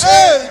of Jesus.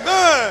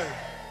 Amen.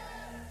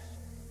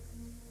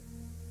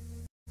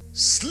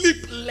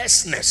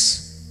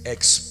 Sleeplessness,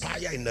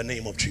 expire in the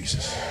name of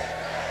Jesus.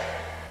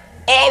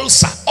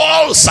 Ulcer,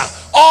 ulcer,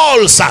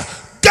 ulcer,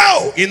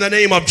 go in the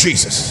name of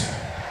Jesus.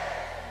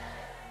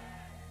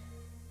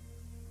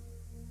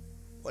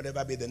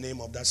 Whatever be the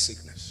name of that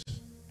sickness,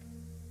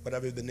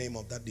 whatever be the name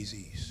of that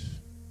disease,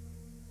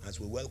 as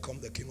we welcome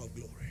the King of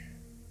glory,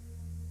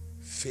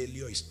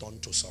 failure is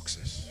turned to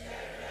success.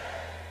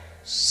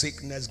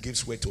 Sickness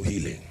gives way to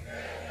healing.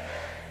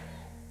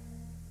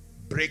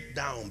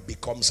 Breakdown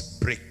becomes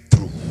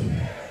breakthrough.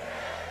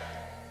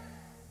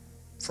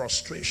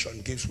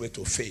 frustration gives way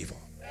to favor.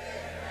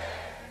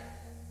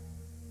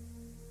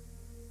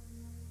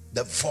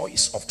 The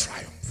voice of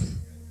triumph.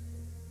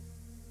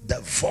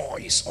 The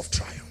voice of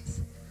triumph.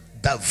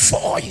 The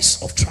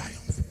voice of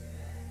triumph.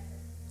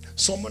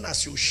 Someone,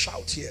 as you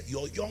shout here,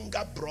 your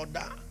younger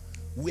brother,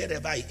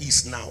 wherever he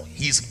is now,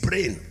 his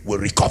brain will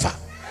recover.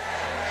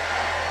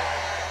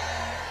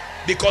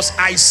 Because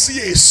I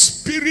see a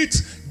spirit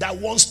that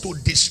wants to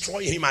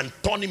destroy him and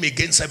turn him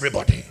against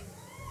everybody.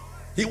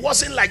 He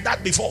wasn't like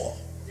that before.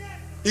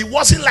 He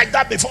wasn't like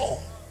that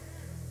before.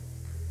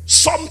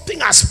 Something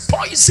has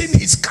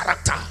poisoned his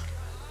character.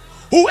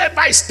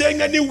 Whoever is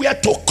staying anywhere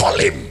to call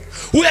him,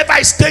 whoever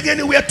is staying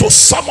anywhere to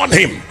summon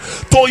him,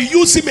 to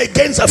use him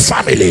against a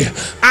family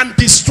and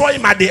destroy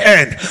him at the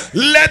end,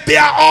 let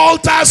their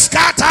altar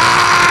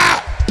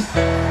scatter.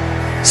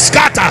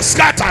 Scatter,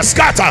 scatter,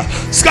 scatter,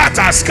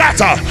 scatter,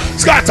 scatter,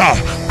 scatter,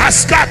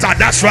 scatter.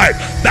 That's right,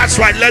 that's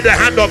right. Let the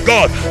hand of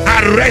God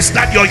arrest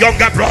that your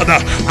younger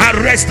brother,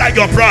 arrest that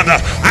your brother,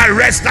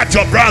 arrest that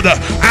your brother,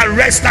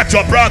 arrest that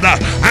your brother,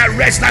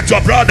 arrest that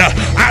your brother,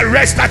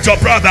 arrest that your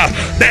brother.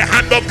 The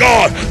hand of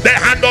God, the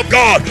hand of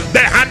God,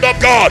 the hand of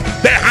God,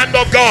 the hand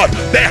of God,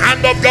 the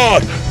hand of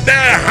God, the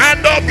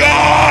hand of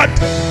God.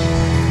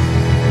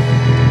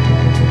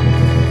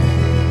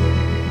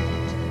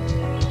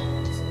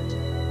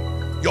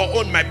 Your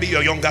own might be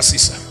your younger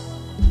sister.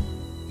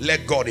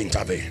 Let God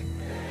intervene.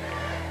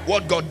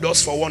 What God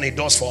does for one, he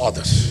does for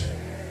others.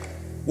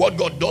 What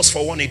God does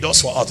for one, he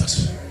does for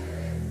others.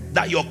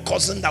 That your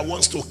cousin that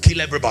wants to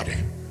kill everybody,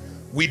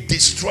 we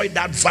destroy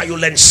that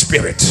violent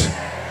spirit.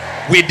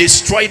 We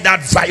destroy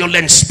that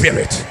violent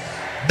spirit.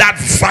 That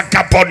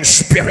vagabond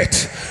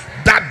spirit.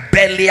 That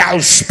Belial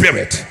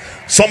spirit.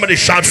 Somebody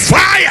shout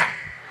fire.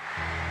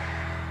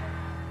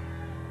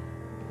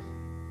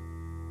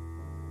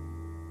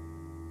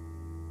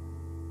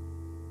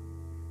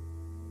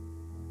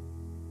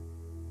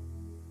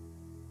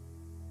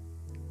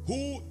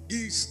 Who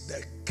is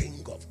the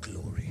King of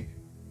glory?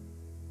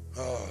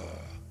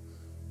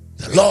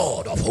 The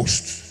Lord of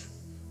hosts.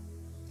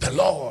 The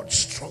Lord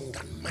strong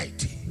and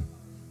mighty.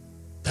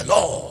 The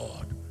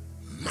Lord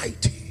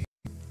mighty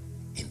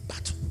in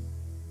battle.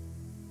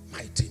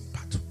 Mighty in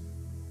battle.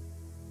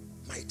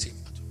 Mighty in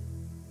battle.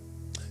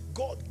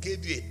 God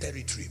gave you a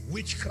territory.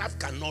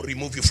 Witchcraft cannot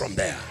remove you from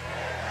there.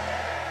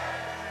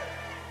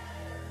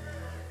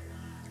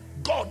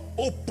 God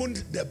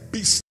opened the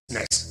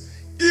business.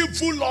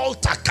 Evil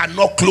altar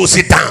cannot close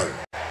it down.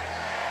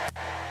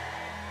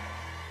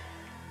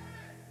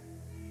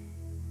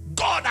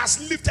 God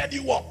has lifted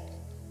you up.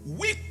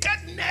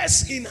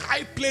 Wickedness in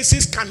high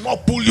places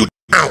cannot pull you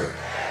down.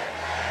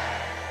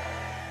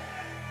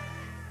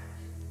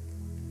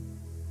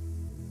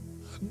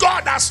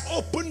 God has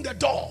opened the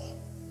door.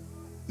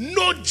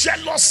 No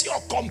jealousy or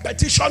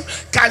competition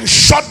can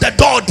shut the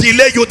door,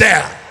 delay you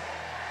there.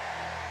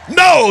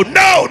 No,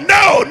 no,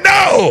 no,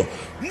 no.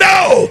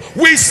 No,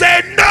 we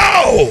say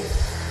no.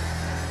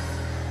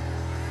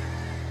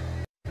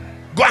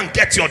 Go and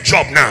get your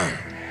job now.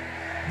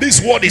 This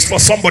word is for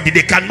somebody.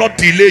 They cannot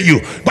delay you.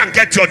 Go and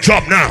get your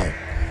job now.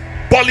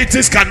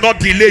 Politics cannot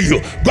delay you.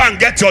 Go and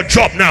get your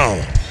job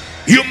now.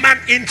 Human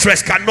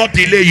interest cannot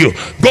delay you.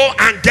 Go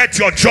and get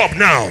your job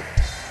now.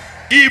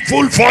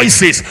 Evil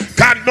voices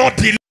cannot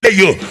delay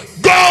you.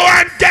 Go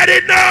and get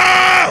it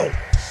now.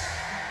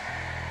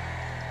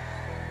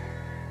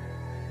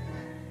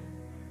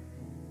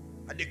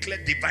 I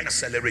declare divine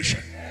acceleration.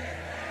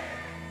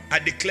 I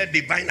declare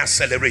divine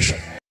acceleration.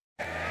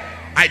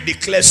 I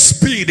declare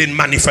speed in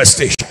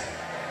manifestation.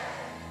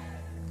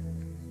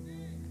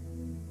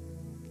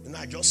 And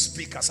I just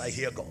speak as I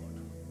hear God.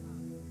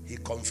 He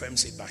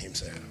confirms it by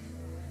himself.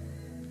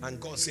 And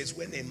God says,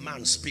 when a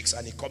man speaks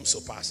and it comes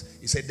to pass,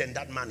 he said, then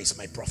that man is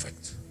my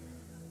prophet.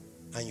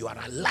 And you are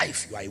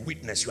alive, you are a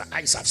witness, your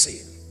eyes have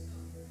seen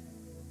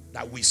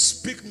that we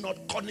speak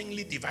not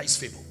cunningly devised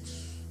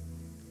fables.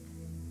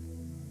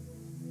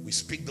 We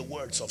speak the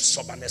words of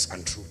soberness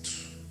and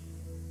truth.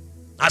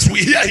 As we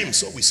hear him,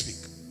 so we speak.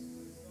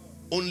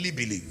 Only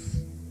believe.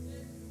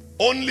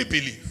 Only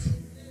believe.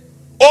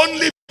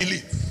 Only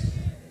believe.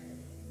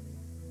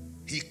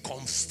 He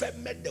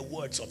confirmed the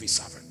words of his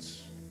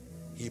servants.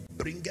 He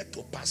bringeth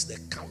to pass the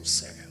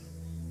counsel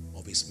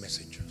of his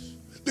messengers.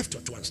 Lift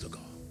your two hands to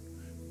God.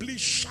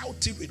 Please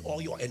shout it with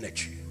all your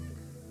energy.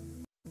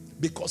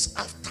 Because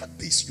after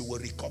this, you will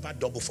recover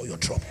double for your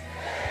trouble.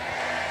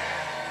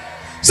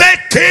 Say,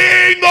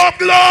 King of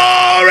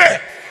glory.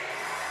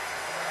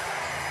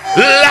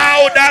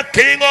 Louder,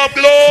 King of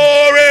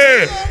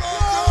glory.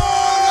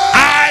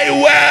 I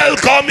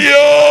welcome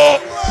you.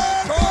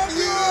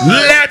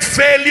 Let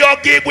failure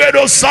give way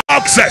to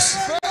success.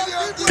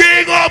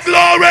 King of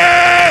glory,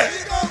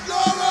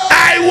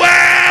 I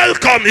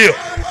welcome you.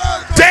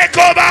 Take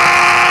over.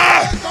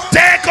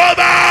 Take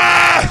over.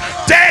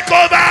 Take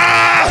over.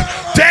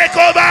 Take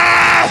over.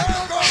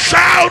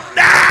 Shout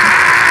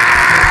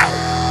now.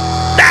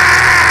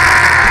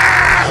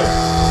 Now.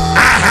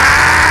 Aha.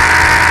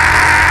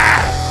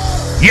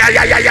 Yeah.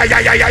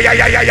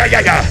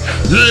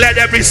 Let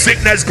every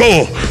sickness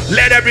go.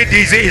 Let every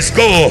disease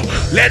go.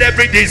 Let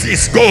every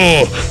disease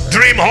go.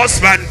 Dream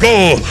husband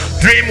go.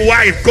 Dream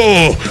wife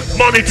go.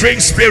 Monitoring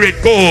spirit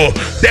go.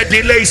 The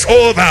delay is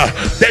over.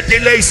 The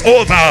delay is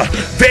over.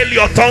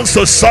 Failure turns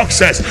to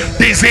success.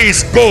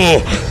 Disease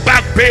go.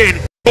 Back pain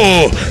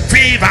go.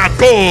 Fever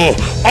go.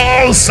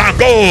 Ulcer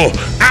go.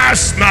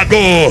 Asthma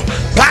go.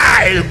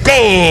 Bile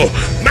go.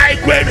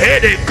 Migraine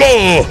headache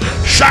go.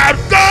 Shout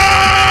go.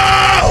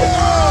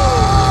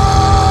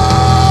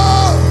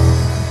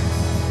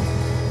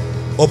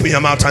 Open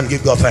your mouth and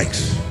give God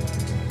thanks.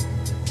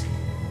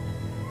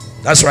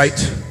 That's right.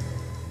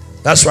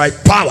 That's right.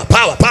 Power,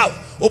 power, power.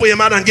 Open your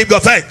mouth and give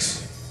God thanks.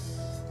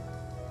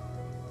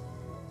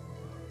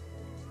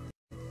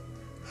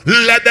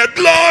 Let the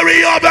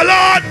glory of the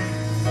Lord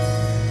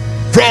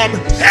from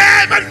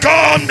heaven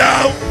come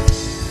down.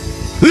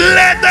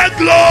 Let the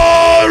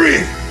glory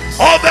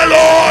of the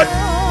Lord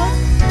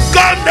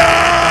come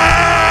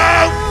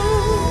down.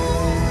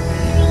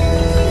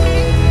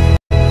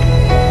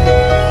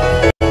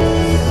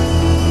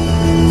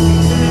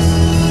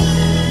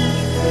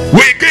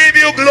 We give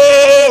you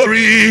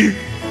glory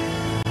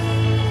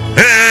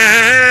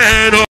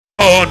and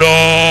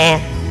honor.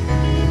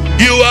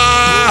 You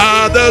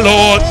are the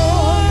Lord.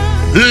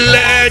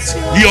 Let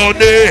your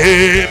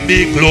name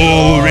be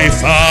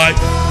glorified.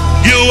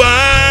 You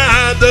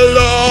are the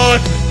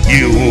Lord.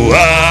 You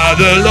are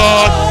the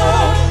Lord.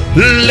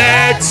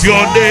 Let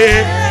your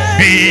name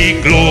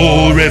be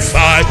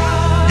glorified.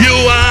 You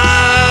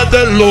are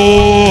the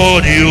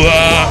Lord. You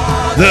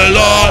are the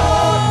Lord.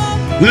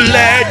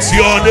 Let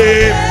your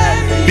name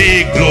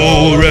be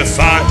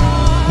glorified.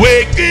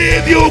 We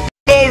give you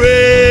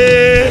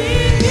glory.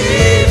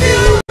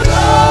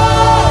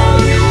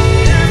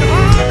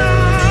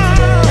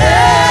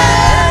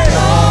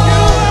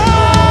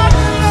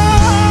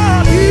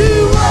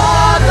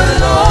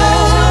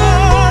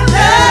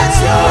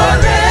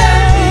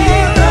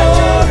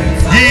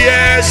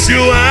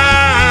 You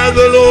are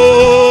the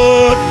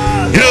Lord.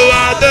 You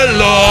are the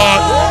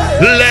Lord.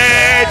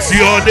 Let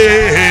your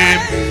name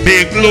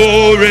be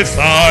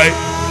glorified.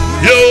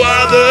 You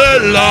are the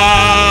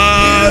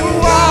Lord. You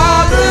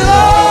are the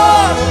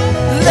Lord.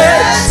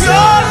 Let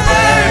your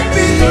name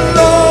be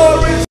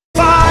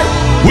glorified.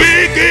 We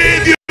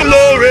give you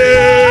glory.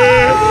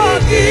 We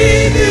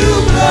give you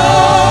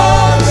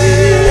glory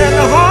and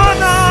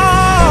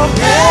honor.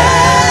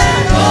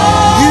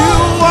 You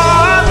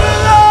are the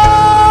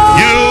Lord.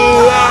 You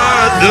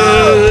are the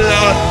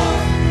Lord.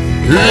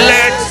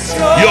 Let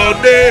your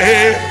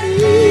name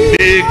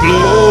be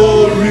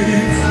glorified.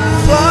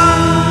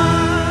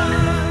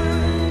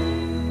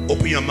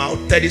 Open your mouth.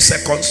 30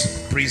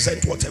 seconds.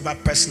 Present whatever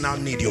personal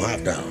need you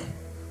have now.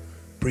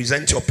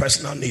 Present your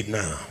personal need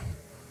now.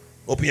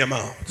 Open your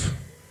mouth.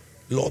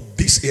 Lord,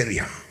 this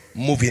area,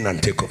 move in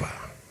and take over.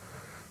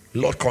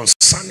 Lord,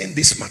 concerning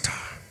this matter,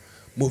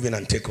 move in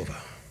and take over.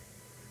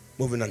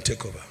 Move in and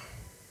take over.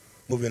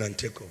 Move in and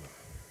take over.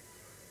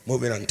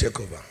 Move in and take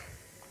over.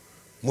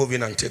 Move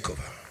in and take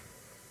over.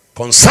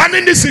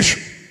 Concerning this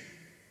issue,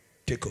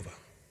 take over.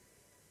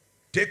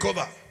 Take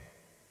over.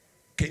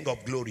 King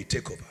of glory,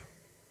 take over.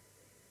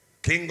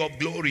 King of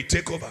glory,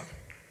 take over.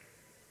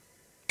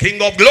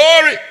 King of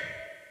glory,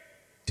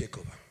 take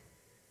over.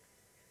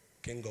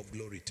 King of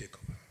glory, take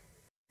over.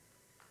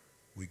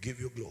 We give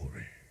you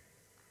glory.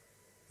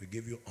 We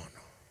give you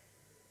honor.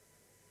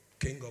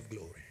 King of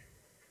glory,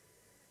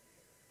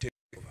 take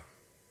over.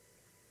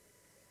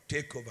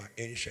 Take over,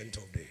 Ancient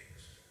of Days.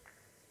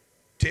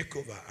 Take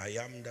over, I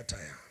am that I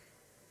am.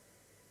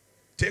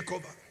 Take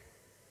over,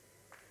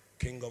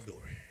 King of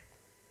glory.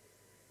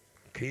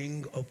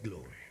 King of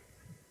glory.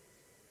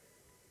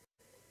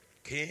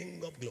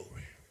 King of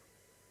glory.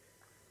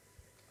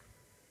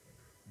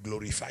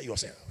 Glorify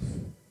yourself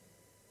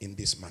in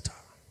this matter.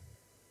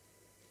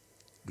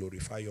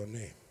 Glorify your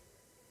name.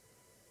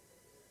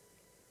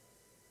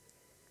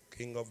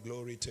 King of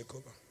glory, take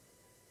over.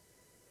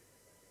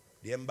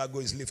 The embargo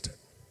is lifted.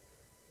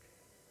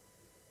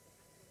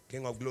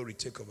 King of glory,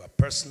 take over.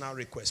 Personal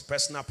requests,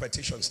 personal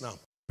petitions now.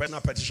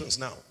 Personal petitions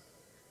now.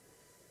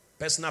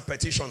 Personal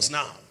petitions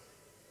now.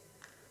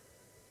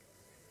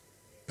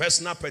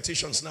 Personal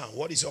petitions now.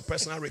 What is your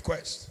personal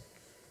request?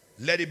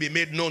 Let it be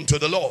made known to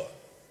the Lord.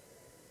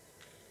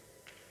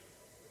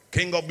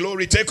 King of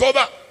glory, take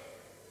over.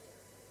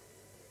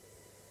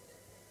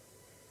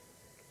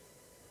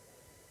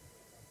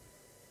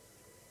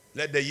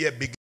 Let the year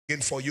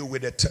begin for you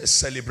with a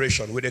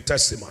celebration, with a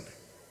testimony,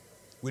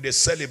 with a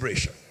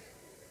celebration,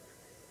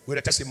 with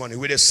a testimony,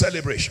 with a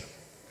celebration,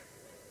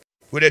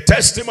 with a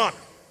testimony.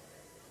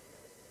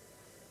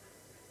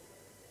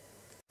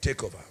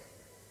 Take over.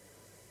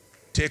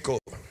 Take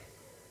over.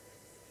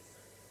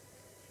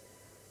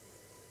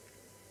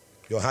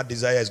 Your heart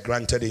desire is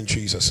granted in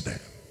Jesus' name.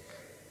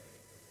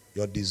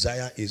 Your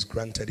desire is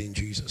granted in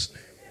Jesus'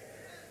 name.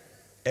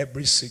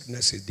 Every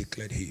sickness is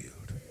declared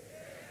healed.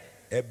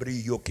 Every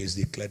yoke is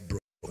declared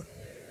broken.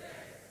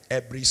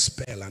 Every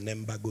spell and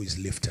embargo is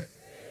lifted.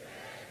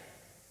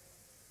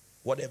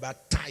 Whatever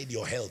tied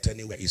your health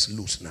anywhere is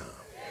loose now.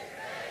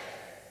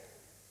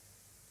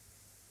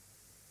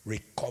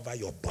 recover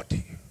your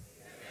body,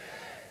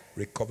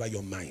 recover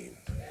your mind,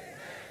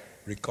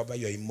 recover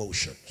your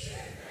emotions.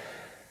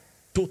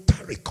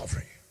 Total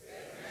recovery.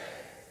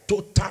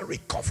 Total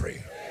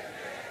recovery.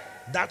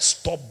 That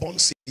stubborn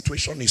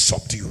situation is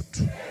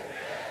subdued.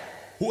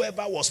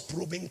 Whoever was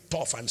proving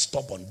tough and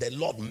stubborn, the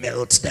Lord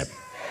melts them.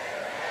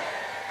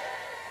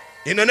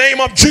 In the name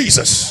of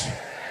Jesus,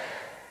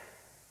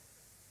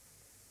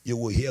 you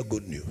will hear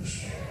good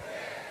news.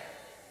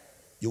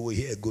 You will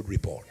hear a good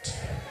report.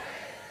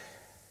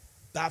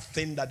 That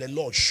thing that the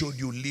Lord showed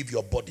you leave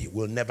your body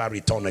will never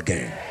return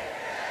again.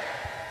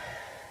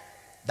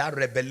 That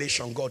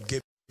revelation God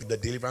gave you, the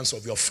deliverance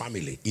of your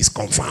family, is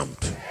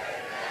confirmed.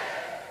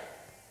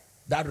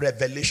 That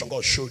revelation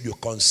God showed you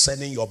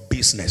concerning your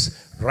business,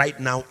 right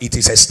now it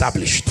is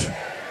established.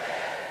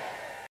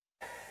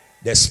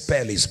 The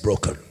spell is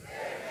broken.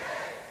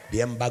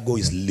 The embargo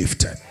is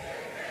lifted.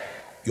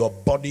 Your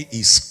body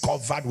is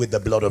covered with the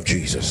blood of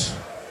Jesus.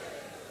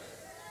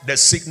 The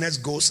sickness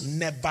goes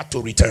never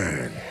to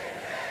return.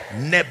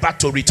 Never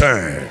to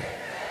return.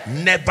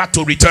 Never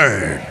to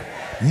return.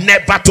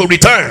 Never to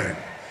return.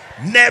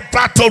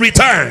 Never to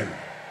return.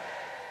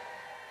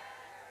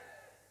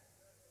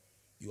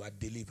 You are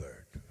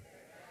delivered.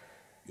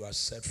 You are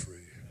set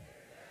free.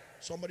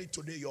 Somebody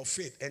today, your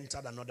faith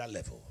entered another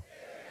level.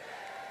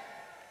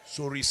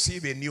 So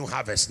receive a new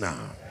harvest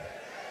now.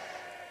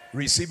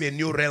 Receive a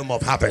new realm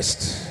of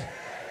harvest.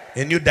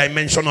 A new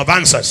dimension of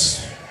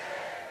answers.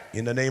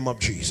 In the name of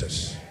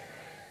Jesus.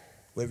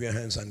 Wave your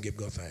hands and give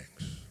God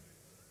thanks.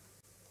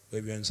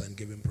 Wave your hands and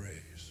give him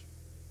praise.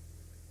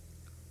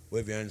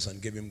 Wave your hands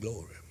and give him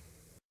glory.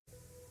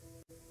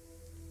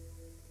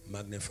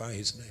 Magnify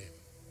his name.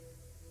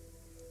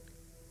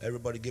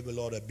 Everybody give the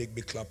Lord a big,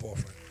 big clap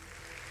offering.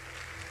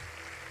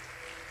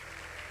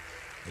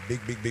 A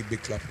big, big, big,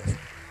 big clap offering.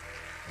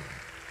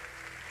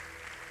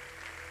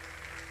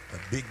 A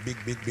big, big,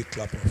 big, big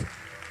clap offering.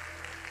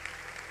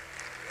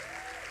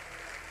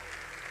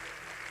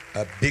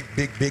 A big,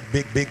 big, big,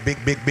 big, big,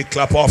 big, big, big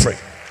clap offering.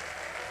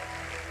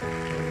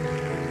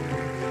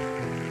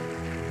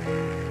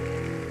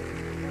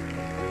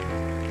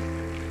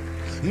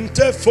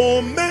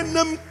 Ntefo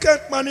menem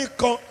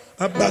ketmaniko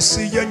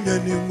abasi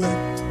yenyewe.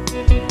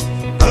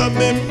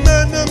 Amen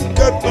menem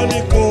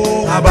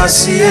ketmaniko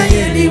abasi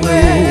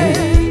yenyewe.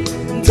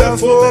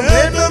 Ntefo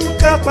menem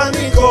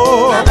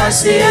ketmaniko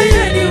abasi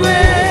yenyewe.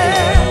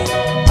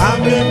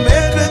 Amen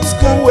menem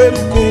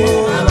skuwemko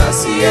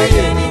abasi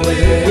yenyewe.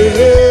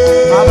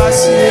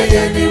 Abasi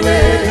yenyewe.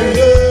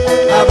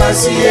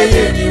 Abasi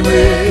yenyewe.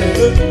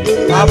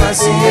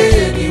 Abasi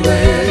yenyewe.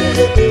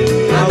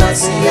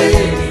 Abasi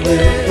yenyewe.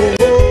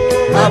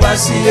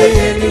 Abasi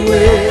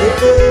yenyewe.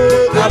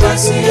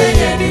 Abasi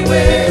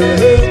yenyewe.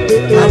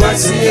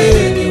 Abasi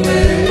yenyewe.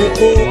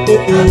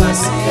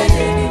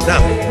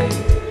 Now,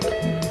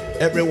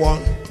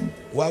 everyone,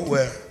 while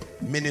we're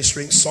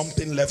ministering,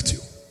 something left you.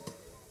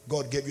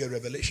 God gave you a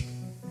revelation.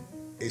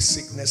 A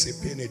sickness, a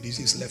pain, a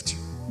disease left you.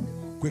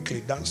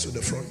 Quickly dance to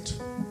the front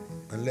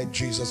and let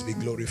Jesus be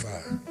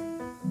glorified.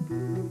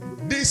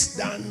 This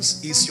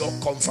dance is your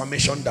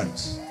confirmation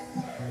dance.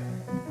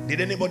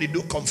 Did anybody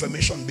do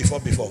confirmation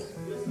before?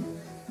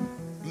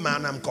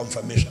 Man, I'm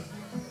confirmation.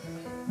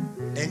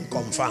 And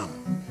confirm.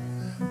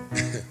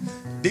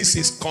 This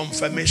is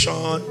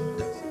confirmation.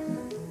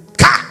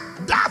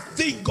 That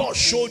thing God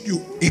showed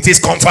you, it is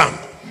confirmed.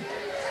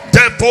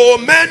 Tempo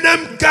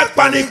menem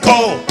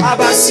katpaniko.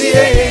 Abasi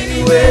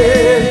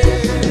anyway.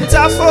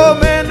 Tafo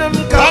menem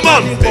katpaniko. Come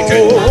on,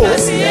 begin.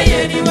 Abasi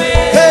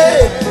anyway.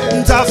 Hey,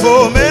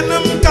 tafo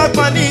menem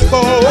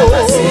katpaniko.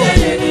 Abasi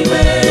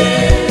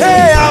anyway.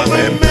 Hey,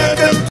 ame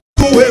menem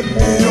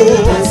kuemio.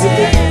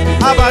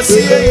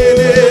 Abasi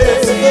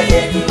anyway.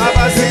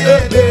 Abasi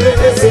anyway.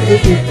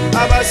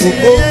 Abasi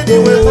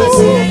anyway.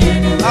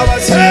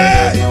 Abasi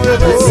anyway.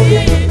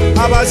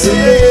 Abasi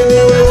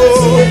anyway.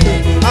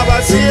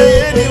 Abasi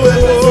anyway,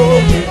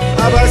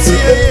 Abasi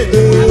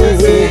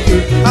anyway,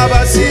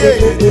 Abasi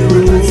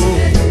anyway.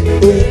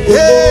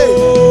 Hey,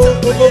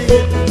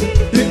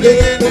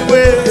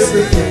 anyway,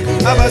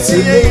 Abasi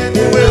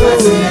anyway,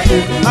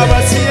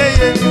 Abasi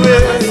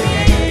anyway.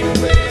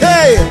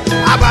 Hey,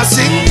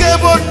 Abasi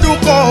nkebo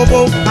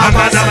komo,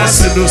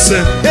 Abasi no se.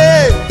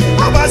 Hey,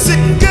 Abasi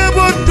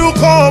nkebo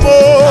komo,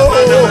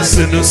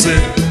 Abasi no se.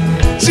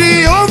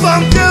 Jehovah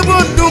nkebo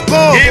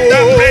komo. If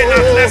that pain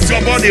has left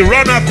your body,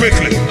 run out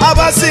quickly.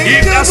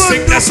 If that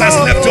sickness has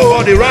left your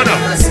body, run out.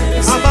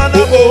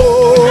 Amanabo,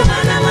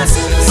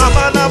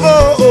 Amanabo,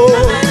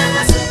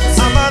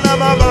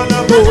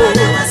 Amanabo,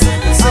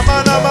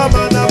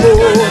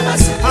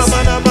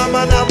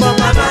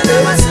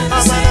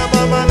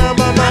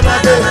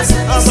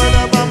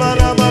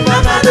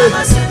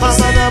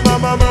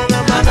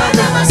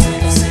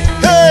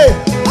 hey,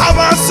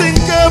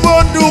 Abasinke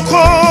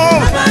bonduko,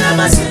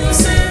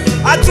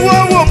 Atwa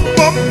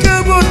wompomke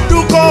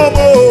bonduko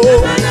mo,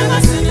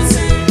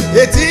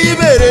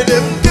 Etibere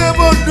demke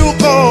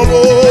bonduko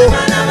mo,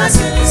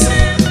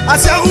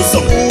 Asya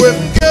usomuwe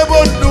mke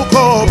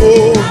bonduko mo,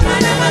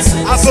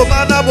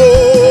 Asomanabo,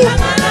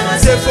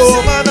 Sefo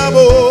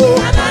manabo.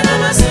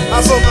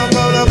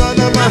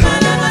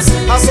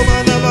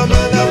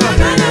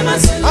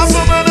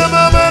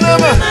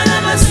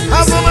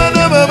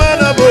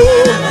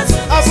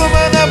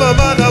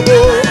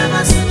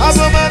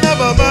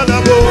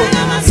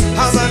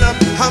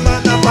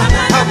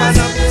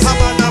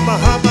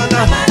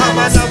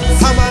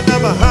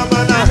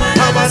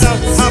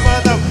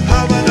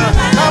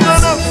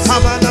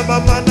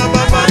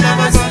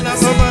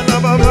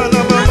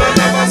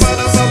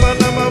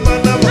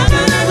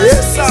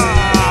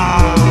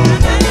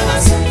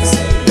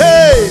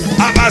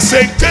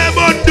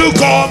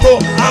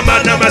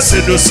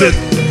 Abasidusin.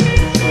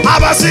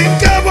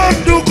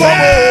 Abasinkebondu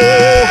komo.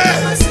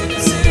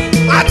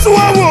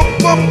 Atuawo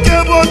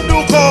mkebondu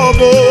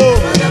komo.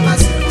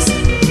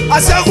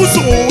 Asiakusu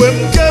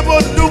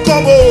mkebondu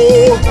komo.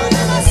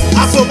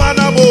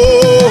 Afomanabo.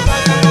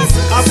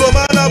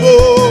 Afomanabo.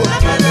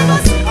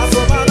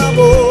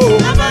 Afomanabo.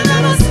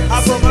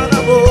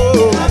 Afomanabo.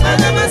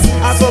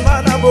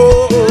 Afomanabo.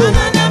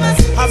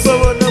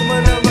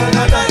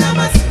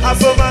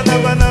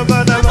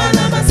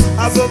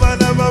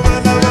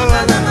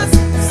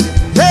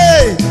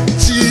 Hey,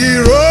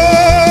 Jiro,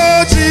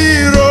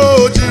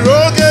 Jiro,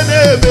 Jiro,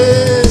 Geneme.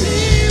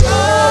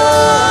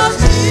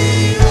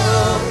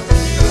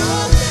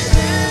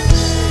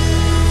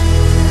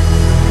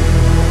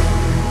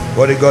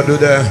 What did God do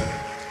there?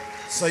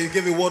 So you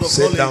give a word of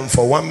Sit knowledge. down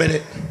for 1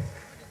 minute.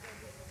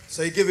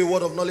 So you gave a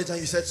word of knowledge and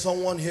you said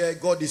someone here,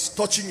 God is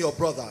touching your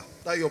brother.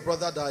 That your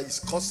brother that is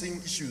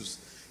causing issues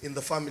in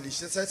the family.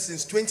 She said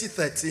since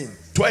 2013.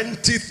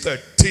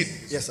 2013.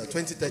 Yes, sir,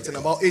 2013,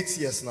 about 8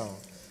 years now.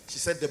 She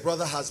said the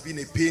brother has been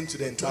a pain to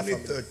the entire family.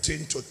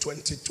 2013 to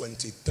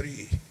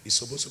 2023 is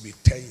supposed to be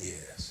 10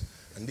 years.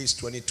 And this is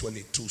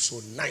 2022,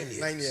 so 9 years.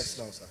 9 years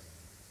now, sir.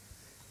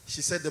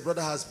 She said the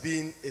brother has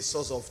been a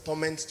source of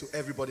torment to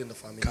everybody in the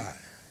family. God.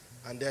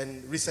 And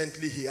then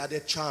recently he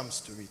added charms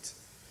to it.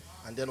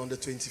 And then on the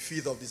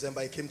 25th of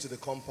December, he came to the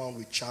compound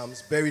with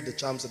charms, buried the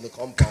charms in the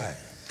compound.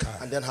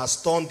 And then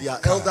has turned their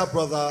elder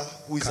brother,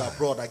 who is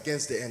abroad,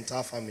 against the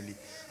entire family.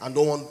 And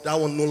that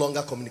one no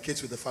longer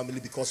communicates with the family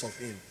because of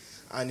him.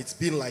 And it's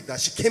been like that.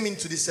 She came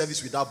into this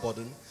service without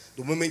burden.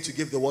 The moment you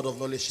give the word of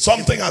knowledge,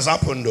 something has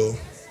happened though.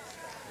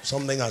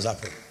 Something has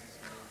happened.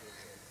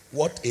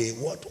 What a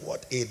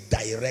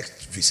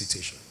direct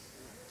visitation.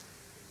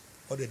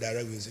 What a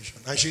direct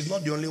visitation. And she's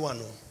not the only one.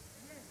 No.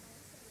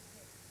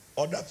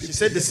 Other people. She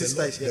said the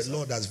sister is here. The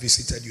Lord has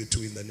visited you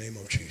too in the name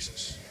of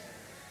Jesus.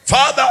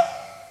 Father,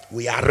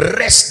 we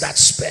arrest that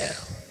spell.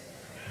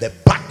 The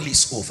battle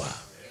is over.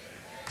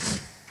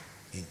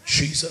 In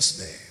Jesus'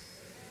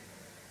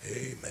 name.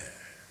 Amen.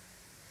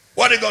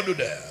 What did God do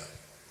there?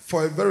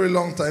 For a very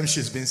long time,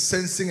 she's been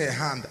sensing a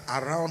hand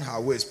around her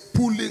waist,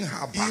 pulling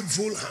her back.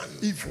 Evil hand.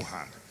 Evil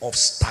hand. Of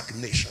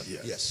stagnation.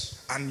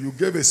 Yes. And you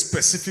gave a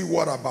specific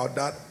word about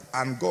that,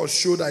 and God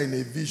showed her in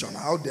a vision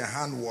how the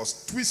hand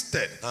was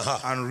twisted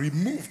and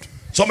removed.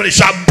 Somebody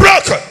shout,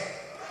 broken.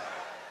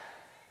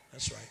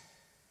 That's right.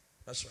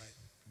 That's right.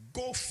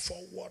 Go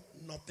forward,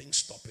 nothing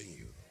stopping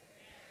you.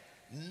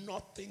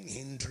 Nothing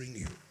hindering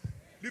you.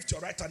 Lift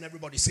your right hand,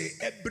 everybody. Say,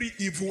 every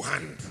evil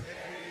hand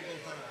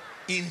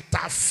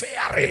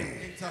interfering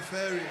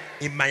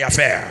in my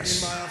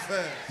affairs.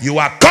 You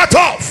are cut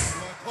off.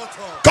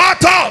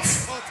 Cut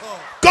off.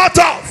 Cut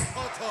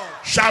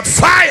off. Shout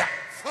fire.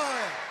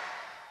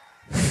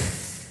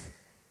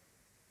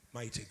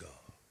 Mighty God.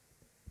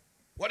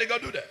 What did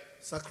God do there?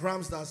 Sir,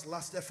 cramps that has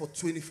lasted for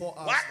 24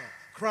 hours what? now.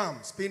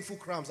 Cramps, painful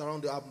cramps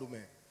around the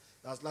abdomen.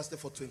 That has lasted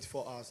for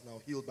 24 hours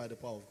now. Healed by the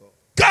power of God.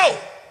 Go!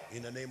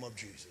 In the name of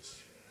Jesus.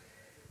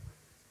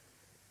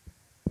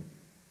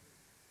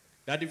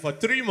 Daddy, for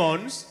 3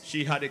 months,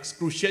 she had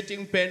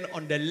excruciating pain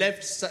on the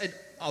left side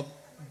of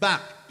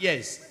back.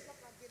 Yes.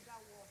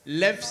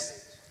 Left.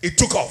 It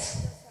took off.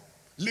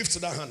 Lift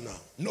that hand now.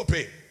 No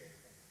pain.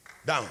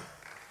 Down.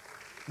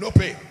 No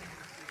pain.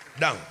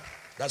 Down.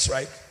 That's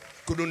right.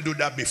 Couldn't do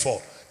that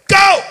before.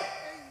 Go!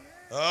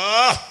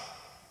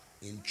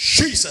 In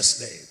Jesus'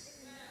 name.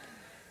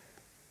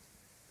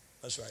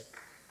 That's right.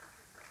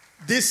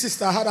 This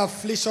sister had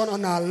affliction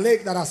on her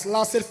leg that has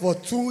lasted for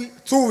two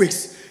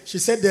weeks. She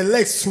said the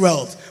leg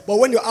swelled. But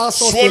when you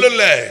ask us swollen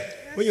leg.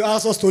 When you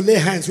ask us to lay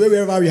hands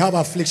wherever we have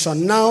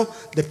affliction, now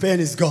the pain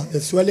is gone.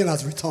 The swelling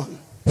has returned.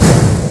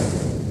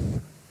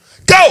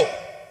 Go!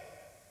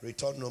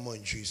 Return no more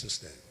in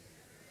Jesus' name.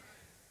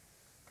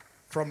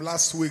 From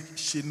last week,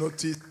 she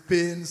noticed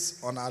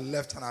pains on her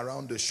left and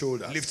around the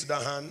shoulder. Lift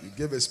that hand. You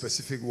gave a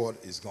specific word.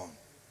 It's gone.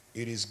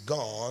 It is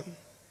gone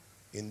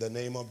in the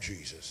name of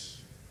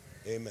Jesus.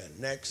 Amen.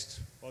 Next.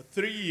 For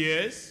 3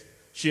 years,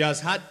 she has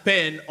had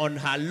pain on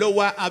her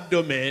lower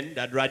abdomen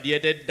that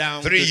radiated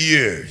down. 3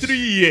 years. 3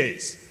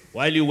 years.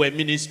 While you were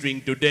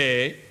ministering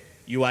today,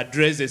 you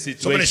addressed the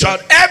situation. Somebody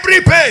shout, every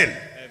pain.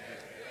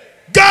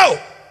 Go!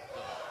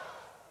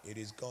 It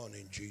is gone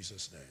in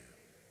Jesus' name.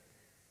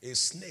 A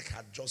snake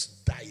had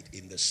just died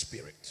in the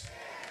spirit.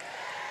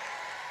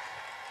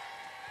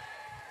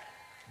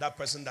 That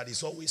person that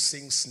is always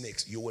seeing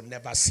snakes, you will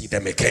never see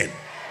them again.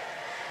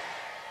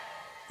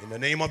 In the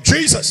name of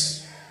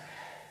Jesus.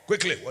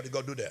 Quickly, what did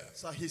God do there?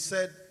 So he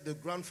said the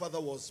grandfather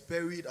was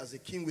buried as a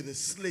king with a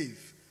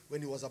slave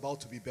when he was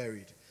about to be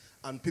buried.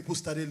 And people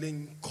started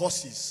laying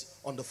curses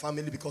on the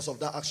family because of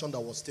that action that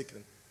was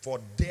taken. For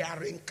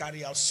daring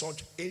carry out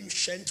such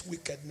ancient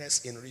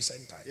wickedness in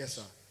recent times. Yes,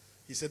 sir.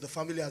 He said the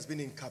family has been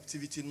in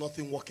captivity,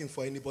 nothing working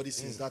for anybody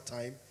since that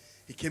time.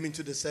 He came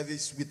into the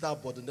service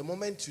without burden. The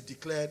moment you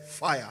declared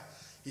fire,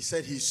 he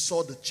said he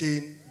saw the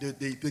chain,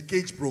 the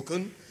cage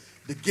broken,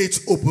 the gates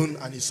open,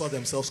 and he saw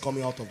themselves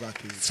coming out of that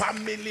cage.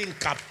 Family in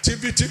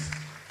captivity,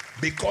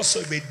 because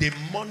of a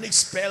demonic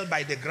spell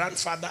by the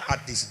grandfather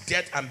at his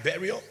death and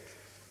burial,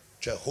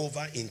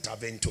 Jehovah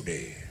intervened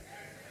today.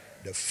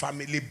 The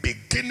family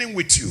beginning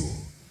with you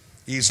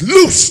is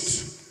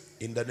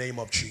loosed in the name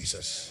of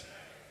Jesus.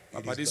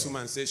 Papa, this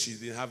woman says she's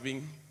been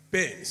having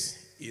pains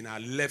in her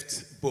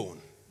left bone,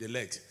 the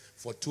leg,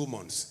 for 2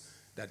 months.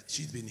 That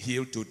she's been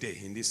healed today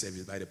in this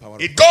service by the power of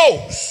God. It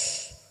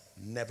goes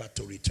never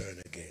to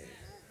return again.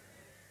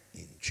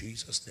 In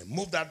Jesus' name.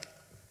 Move that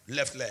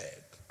left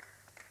leg.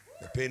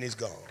 The pain is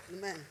gone.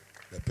 Amen.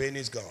 The pain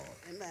is gone.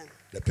 Amen.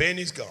 The pain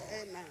is gone.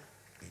 Amen.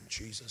 In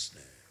Jesus'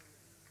 name.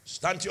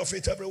 Stand to your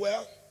feet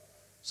everywhere.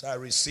 So I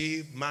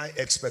receive my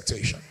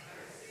expectation.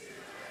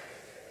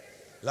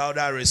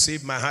 Louder, I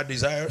receive my heart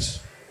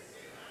desires.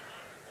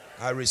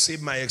 I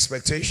receive my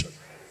expectation.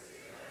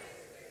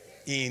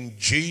 In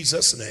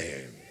Jesus'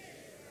 name.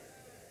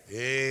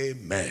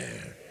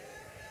 Amen.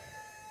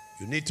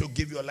 You need to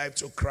give your life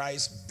to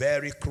Christ.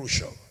 Very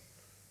crucial.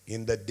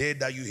 In the day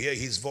that you hear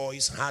his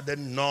voice,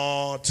 harden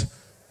not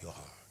your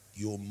heart.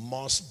 You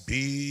must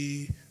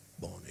be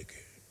born again.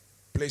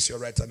 Place your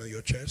right hand on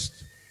your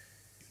chest.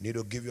 You need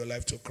to give your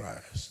life to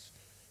Christ.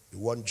 You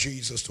want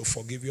Jesus to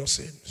forgive your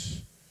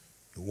sins.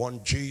 You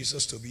want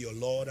Jesus to be your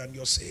Lord and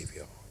your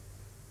Savior.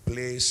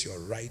 Place your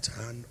right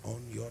hand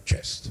on your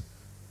chest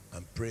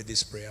and pray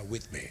this prayer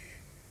with me.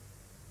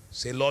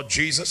 Say, Lord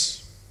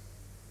Jesus,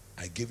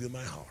 I give you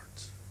my heart.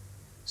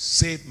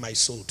 Save my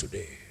soul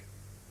today.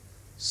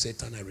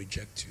 Satan, I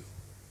reject you.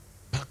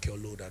 Pack your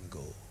load and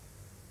go.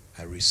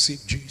 I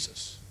receive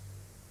Jesus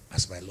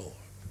as my Lord,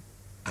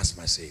 as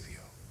my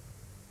Savior.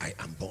 I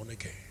am born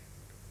again.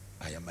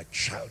 I am a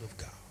child of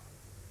God.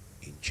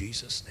 In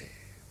Jesus'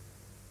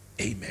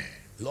 name, amen.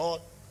 Lord,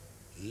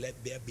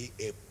 let there be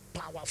a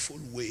powerful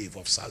wave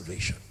of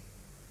salvation.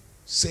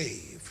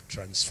 Save,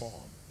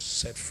 transform,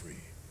 set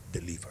free,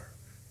 deliver.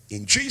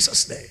 In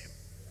Jesus' name,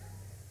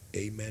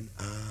 amen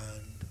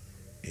and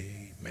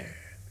amen.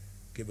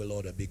 Give the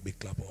Lord a big, big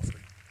clap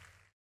offering.